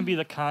 Yeah. You can be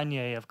the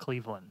Kanye of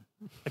Cleveland,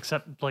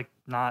 except like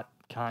not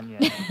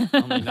Kanye.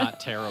 Only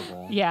not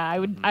terrible. Yeah, I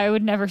would. I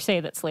would never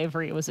say that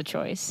slavery was a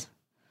choice,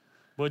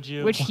 Would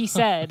you? which he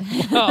said.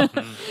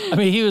 I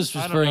mean, he was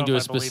I don't referring know to a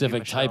if I believe you,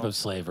 specific type Michelle. of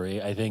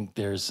slavery. I think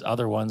there's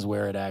other ones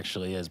where it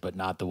actually is, but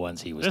not the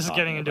ones he was. This is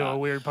talking getting into about. a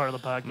weird part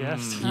of the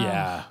podcast.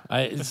 Yeah,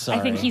 sorry.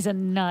 I think he's a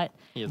nut.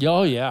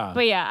 Oh yeah.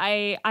 But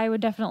yeah, I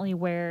would definitely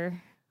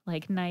wear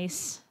like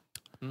nice.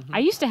 I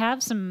used to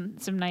have some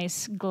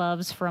nice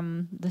gloves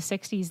from the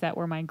 '60s that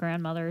were my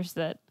grandmother's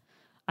that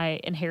I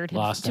inherited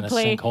Lost to in a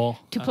play sinkhole.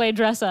 to play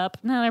dress up.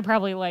 No, they're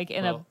probably like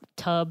in Well- a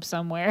tub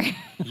somewhere.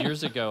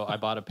 Years ago, I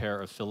bought a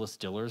pair of Phyllis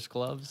Diller's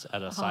gloves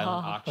at a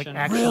silent Like auction.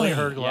 actually Really?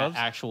 her gloves.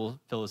 Yeah, actual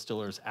Phyllis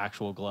Diller's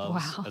actual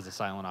gloves Wow. as a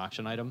silent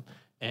auction item,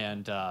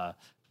 and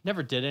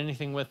never did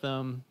anything with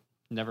them.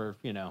 Never,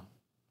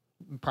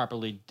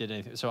 properly did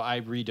anything. So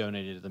I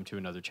redonated them to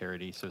another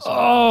charity. So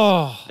someone else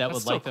Oh, that That's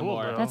would still like them cool,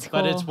 more. though. That's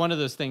But it's cool. one of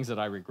those things that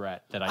I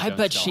regret that I don't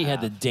bet still she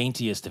had the have.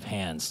 daintiest of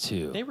hands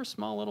too. They were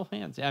small little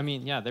hands. I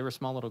mean, yeah, they were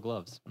small little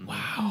gloves.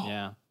 Wow.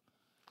 Yeah.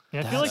 Yeah,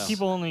 I feel like That's-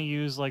 people only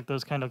use like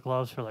those kind of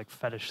gloves for like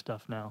fetish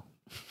stuff now.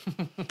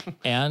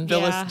 And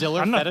Phyllis Yeah.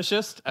 Diller I'm not-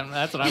 fetishist?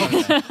 That's what I'm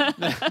going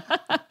to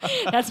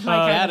say. That's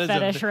my that kind is of a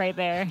fetish right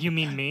there. You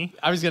mean me?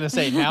 I was going to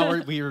say, now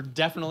we're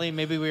definitely,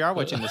 maybe we are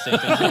watching the same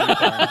thing.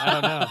 I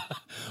don't know.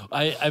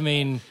 I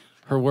mean,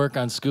 her work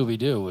on Scooby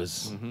Doo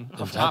was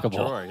Top impeccable.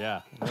 drawer,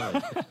 yeah.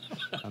 Really.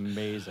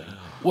 Amazing.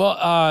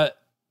 Well,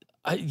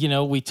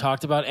 we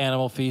talked about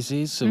animal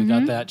feces, so we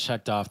got that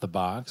checked off the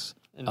box.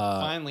 And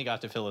finally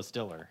got to Phyllis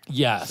Diller.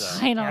 Yes. So-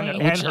 Finally.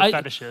 And Which her I-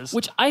 fetishes.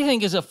 Which I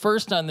think is a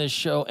first on this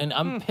show, and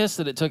I'm pissed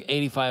that it took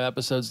 85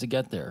 episodes to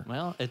get there.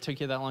 Well, it took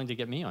you that long to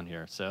get me on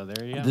here, so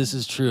there you go. This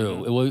is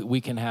true.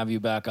 We can have you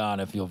back on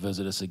if you'll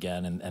visit us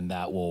again, and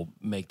that will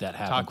make that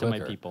happen Talk to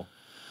quicker. my people.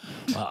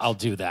 I'll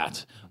do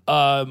that.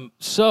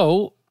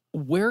 So,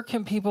 where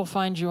can people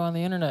find you on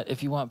the internet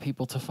if you want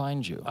people to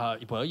find you?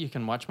 Well, you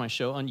can watch my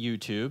show on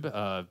YouTube,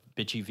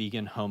 Bitchy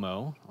Vegan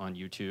Homo on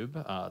YouTube.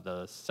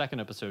 The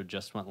second episode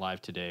just went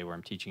live today where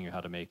I'm teaching you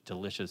how to make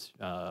delicious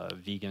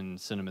vegan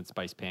cinnamon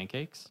spice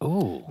pancakes.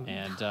 Ooh.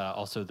 And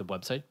also the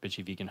website,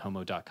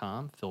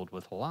 bitchyveganhomo.com, filled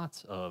with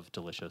lots of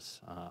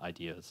delicious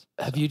ideas.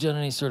 Have you done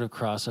any sort of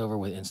crossover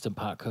with Instant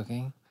Pot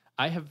cooking?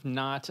 I have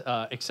not,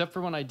 except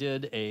for when I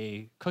did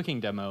a cooking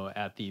demo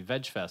at the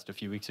Veg Fest a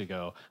few weeks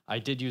ago. I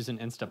did use an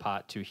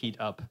Instapot to heat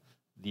up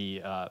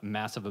the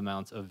massive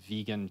amounts of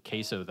vegan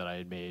queso that I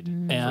had made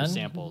for And?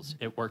 samples.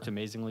 It worked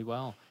amazingly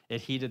well.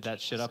 It heated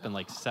that shit up in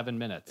like 7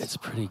 minutes. It's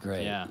pretty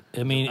great. yeah.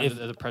 I mean, Under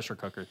if the pressure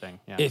cooker thing.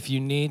 Yeah. if you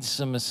need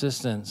some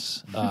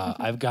assistance,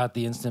 I've got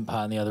the Instant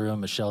Pot in the other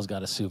room. Michelle's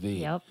got a sous vide.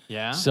 Yep.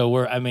 yeah. So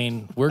we're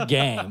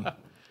game.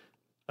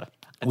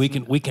 We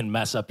can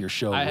mess up your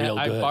show real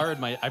I good.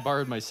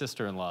 borrowed my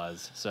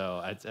sister-in-law's,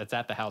 so it's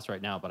at the house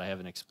right now, but I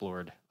haven't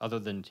explored other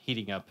than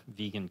heating up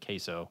vegan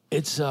queso.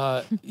 It's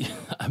I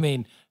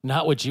mean,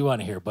 not what you want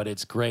to hear, but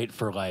it's great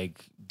for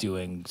like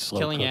doing slow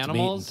Killing cooked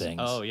animals? meat and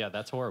things. Oh yeah,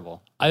 that's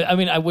horrible. I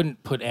mean, I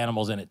wouldn't put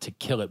animals in it to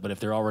kill it, but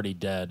if they're already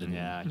dead, and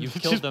Yeah, you've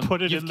Just killed them.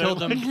 put it You've in there killed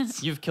them.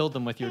 like You've killed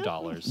them with your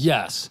dollars.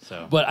 yes.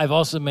 So- But I've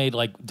also made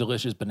like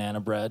delicious banana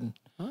bread.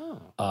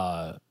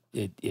 Oh.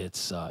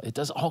 It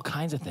does all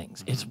kinds of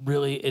things. It's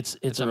really it's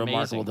a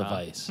remarkable amazing, huh?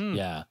 device.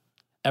 Yeah,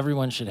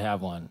 everyone should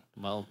have one.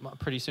 Well,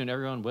 pretty soon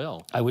everyone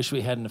will. I wish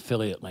we had an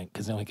affiliate link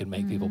because then we could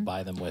make people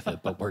buy them with it.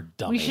 But we're We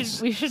dummies.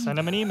 should. We should. Send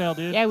him an email,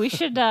 dude. Yeah, we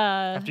should.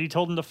 After you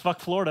told him to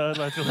fuck Florida,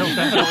 like, he'll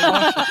definitely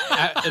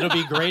watch it. It'll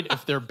be great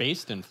if they're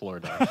based in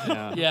Florida.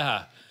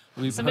 Yeah.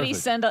 yeah. Somebody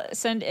send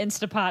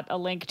Instapot a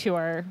link to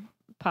our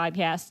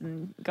podcast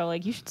and go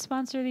like, you should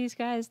sponsor these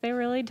guys. They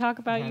really talk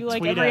about you like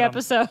tweet every at 'em.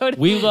 episode.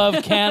 We love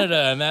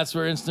Canada, and that's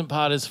where Instant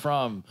Pot is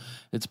from.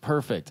 It's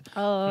perfect.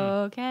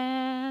 Oh,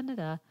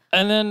 Canada.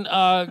 And then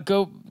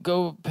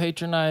go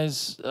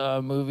patronize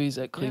movies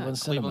at Cleveland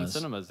Cinemas. Cleveland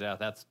Cinemas. Yeah,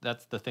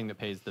 that's the thing that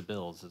pays the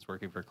bills is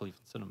working for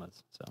Cleveland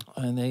Cinemas. So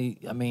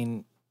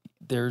And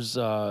there's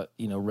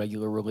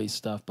regular release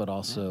stuff, but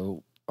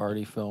also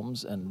arty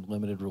films and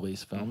limited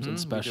release films and we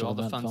special do all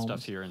the event fun films.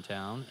 stuff here in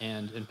town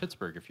and in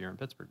Pittsburgh. If you're in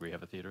Pittsburgh, we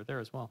have a theater there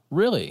as well.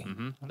 Really?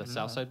 The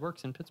Southside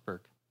Works in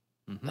Pittsburgh.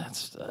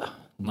 That's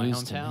My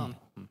news to hometown.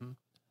 me.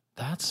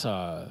 That's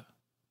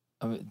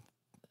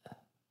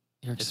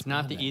you're It's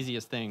not the expanding.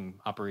 easiest thing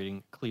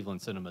operating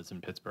Cleveland Cinemas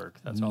in Pittsburgh.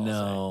 That's all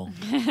I'll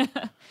say. No.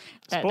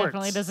 That Sports.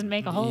 definitely doesn't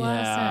make a whole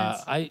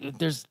lot of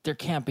sense. There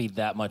can't be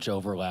that much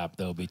overlap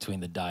though between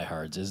the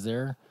diehards, is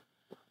there?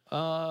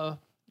 The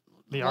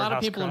A art lot of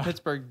house people in crowd.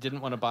 Pittsburgh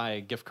didn't want to buy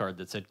a gift card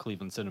that said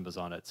Cleveland Cinemas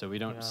on it, so we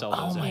don't sell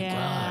those Oh my anymore.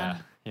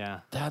 God. Yeah.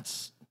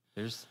 That's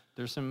There's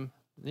some,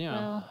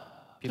 Well,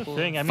 people.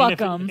 Thing. I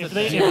Fuck mean, 'em. if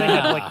they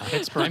had like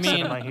Pittsburgh I mean,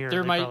 cinema here,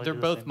 they're they'd my probably they're do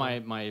the both same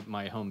my, thing.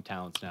 my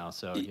hometowns now,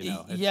 so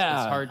it's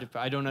yeah. hard to.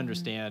 I don't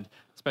understand,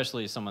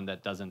 especially as someone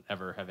that doesn't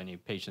ever have any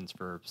patience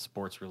for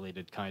sports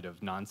related kind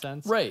of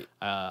nonsense. right.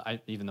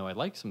 Even though I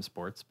like some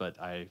sports, but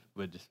I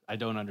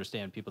don't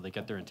understand people that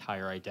get their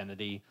entire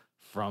identity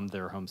from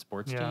their home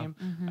sports Yeah. team.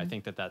 I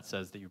think that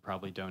says that you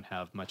probably don't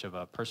have much of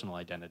a personal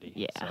identity.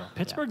 Yeah. So,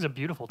 Pittsburgh's a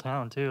beautiful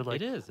town too.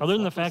 Like, is. It's other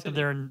than a the lovely fact that city.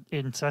 they're in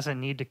incessant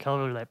need to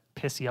color that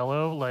piss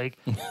yellow, like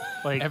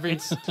Every,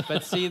 it's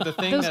but see the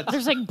thing Those, that's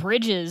there's like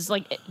bridges,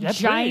 like That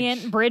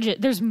giant bridges.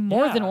 There's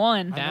more than Yeah.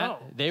 one. I that know.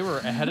 they were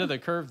ahead of the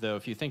curve though.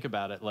 If you think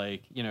about it,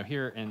 like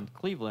here in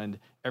Cleveland,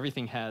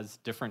 everything has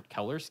different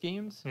color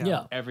schemes.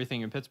 Yeah.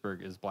 Everything in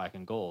Pittsburgh is black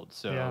and gold.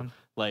 So Yeah.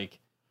 like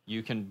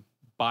you can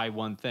buy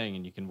one thing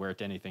and you can wear it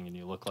to anything and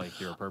you look like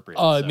you're appropriate.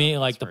 Oh, I So mean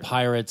like it's the very-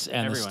 Pirates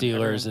and everyone- the Steelers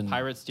everyone- and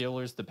Pirates,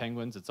 Steelers, the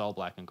Penguins, it's all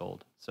black and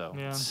gold. So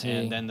Yeah. See.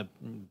 and then the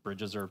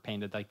bridges are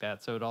painted like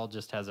that. So it all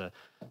just has a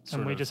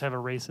sort and we of, just have a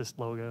racist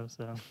logo.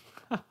 So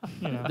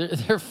you know.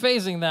 they're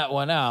phasing that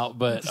one out,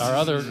 but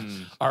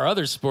our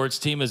other sports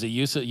team is a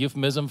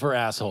euphemism for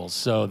assholes.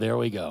 So there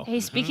we go. Hey,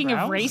 speaking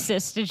of Browns?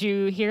 racist, did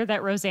you hear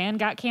that Roseanne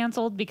got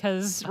canceled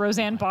because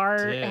Roseanne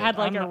Barr did. had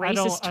like a I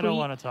racist don't tweet?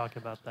 want to talk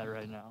about that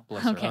right now.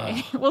 bless her.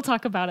 Okay, we'll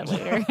talk about it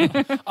later.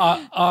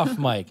 Off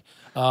mic.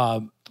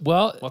 Well,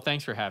 Well,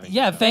 thanks for having me.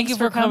 yeah. though. Thank you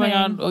Thanks for for coming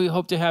coming. on. We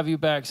hope to have you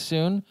back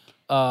soon.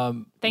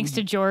 Thanks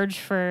to George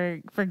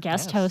for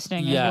guest Yes.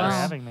 hosting Yes. Thanks for as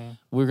well. having me.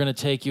 We're gonna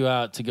take you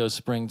out to go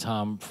spring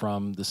Tom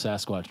from the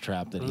Sasquatch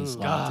trap that he's Ooh,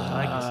 locked in.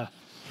 I like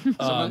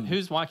Someone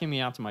who's walking me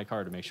out to my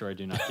car to make sure I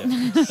do not get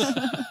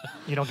it.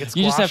 You don't get squashed.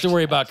 You just have to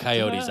worry about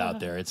coyotes out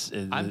there.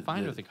 I'm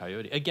fine with a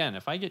coyote. Again,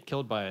 if I get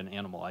killed by an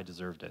animal, I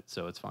deserved it,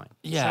 so it's fine.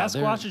 Yeah,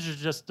 they're- Sasquatches are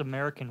just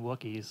American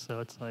Wookiees,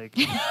 so it's like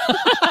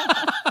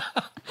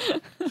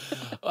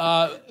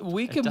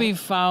we can be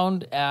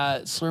found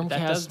at slurmcast.com.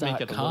 That does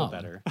make it a little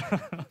better.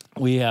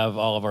 We have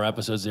all of our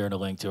episodes there and a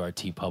link to our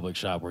T Public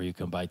shop where you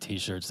can buy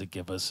T-shirts that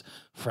give us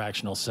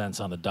fractional cents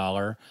on the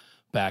dollar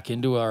back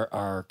into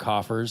our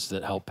coffers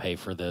that help pay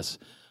for this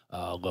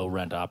low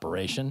rent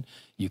operation.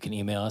 You can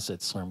email us at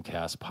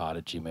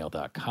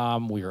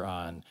slurmcastpod@gmail.com. We are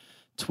on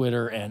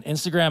Twitter and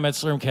Instagram at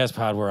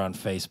slurmcastpod. We're on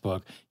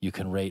Facebook. You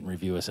can rate and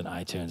review us in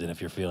iTunes. And if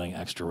you're feeling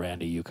extra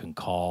randy, you can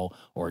call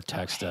or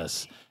text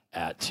us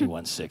at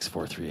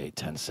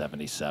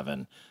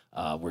 216-438-1077.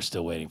 We're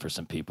still waiting for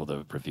some people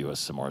to review us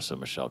some more so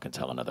Michelle can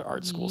tell another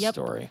art school Yep.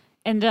 story.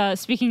 And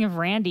speaking of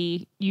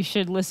Randy, you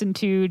should listen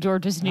to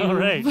George's new all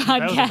right.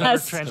 That was a better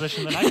podcast.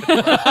 transition than I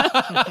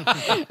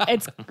could.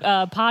 It's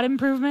Pod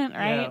Improvement,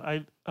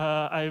 right?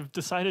 Yeah, I've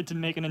decided to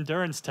make an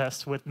endurance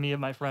test with me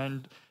and my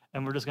friend,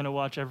 and we're just going to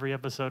watch every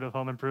episode of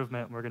Home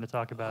Improvement. And we're going to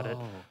talk about it.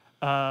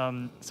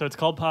 So it's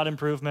called Pod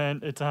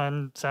Improvement. It's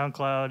on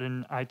SoundCloud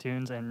and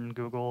iTunes and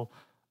Google.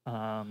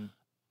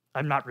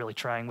 I'm not really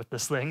trying with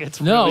this thing.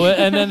 It's No, really,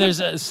 and then there's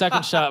a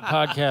Second Shot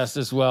podcast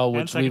as well, and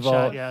which Second we've Shot,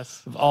 all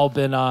yes. we've all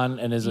been on,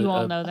 and is You a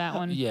all know that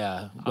one.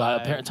 Yeah,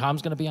 apparently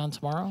Tom's going to be on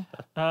tomorrow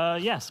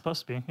Yeah,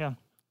 supposed to be. Yeah,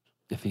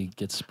 if he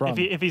gets sprung.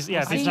 if he's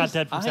not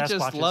dead from I just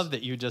Sasquatches. love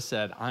that you just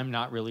said, I'm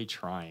not really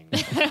trying.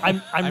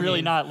 I'm really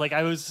mean- not. Like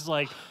I was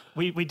like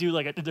we do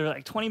like they're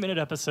like 20-minute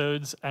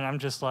episodes, and I'm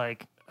just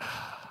like.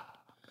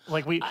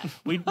 Like we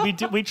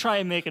try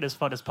and make it as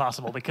fun as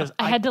possible because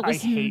I had to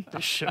listen. I hate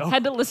this show. I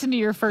had to listen to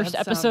your first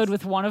That episode sounds-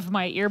 with one of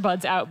my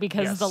earbuds out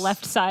because the Yes.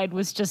 left side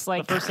was just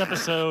like. The first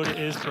episode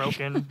is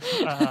broken,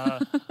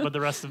 but the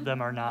rest of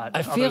them are not.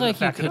 I feel other than like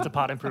the you fact that could- it's a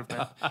pot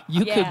improvement.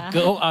 You Yeah.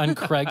 could go on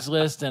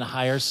Craigslist and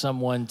hire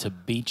someone to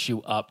beat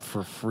you up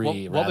for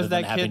free What rather was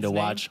than that having kid's to name?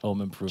 watch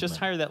Home Improvement. Just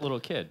hire that little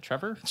kid,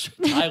 Trevor.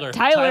 Tyler.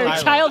 Tyler,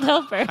 Tyler. child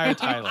helper. Hire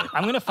Tyler.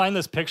 I'm gonna find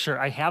this picture.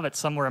 I have it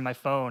somewhere on my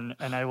phone,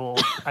 and I will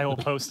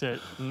post it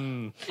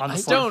on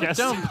the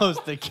Don't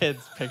post the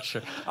kid's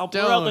picture. I'll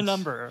blur out the Don't.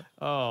 number.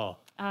 Oh, All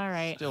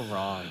right. still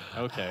wrong.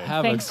 Okay.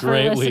 Have Thanks a for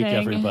great week, listening.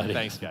 everybody.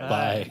 Thanks, guys.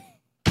 Bye.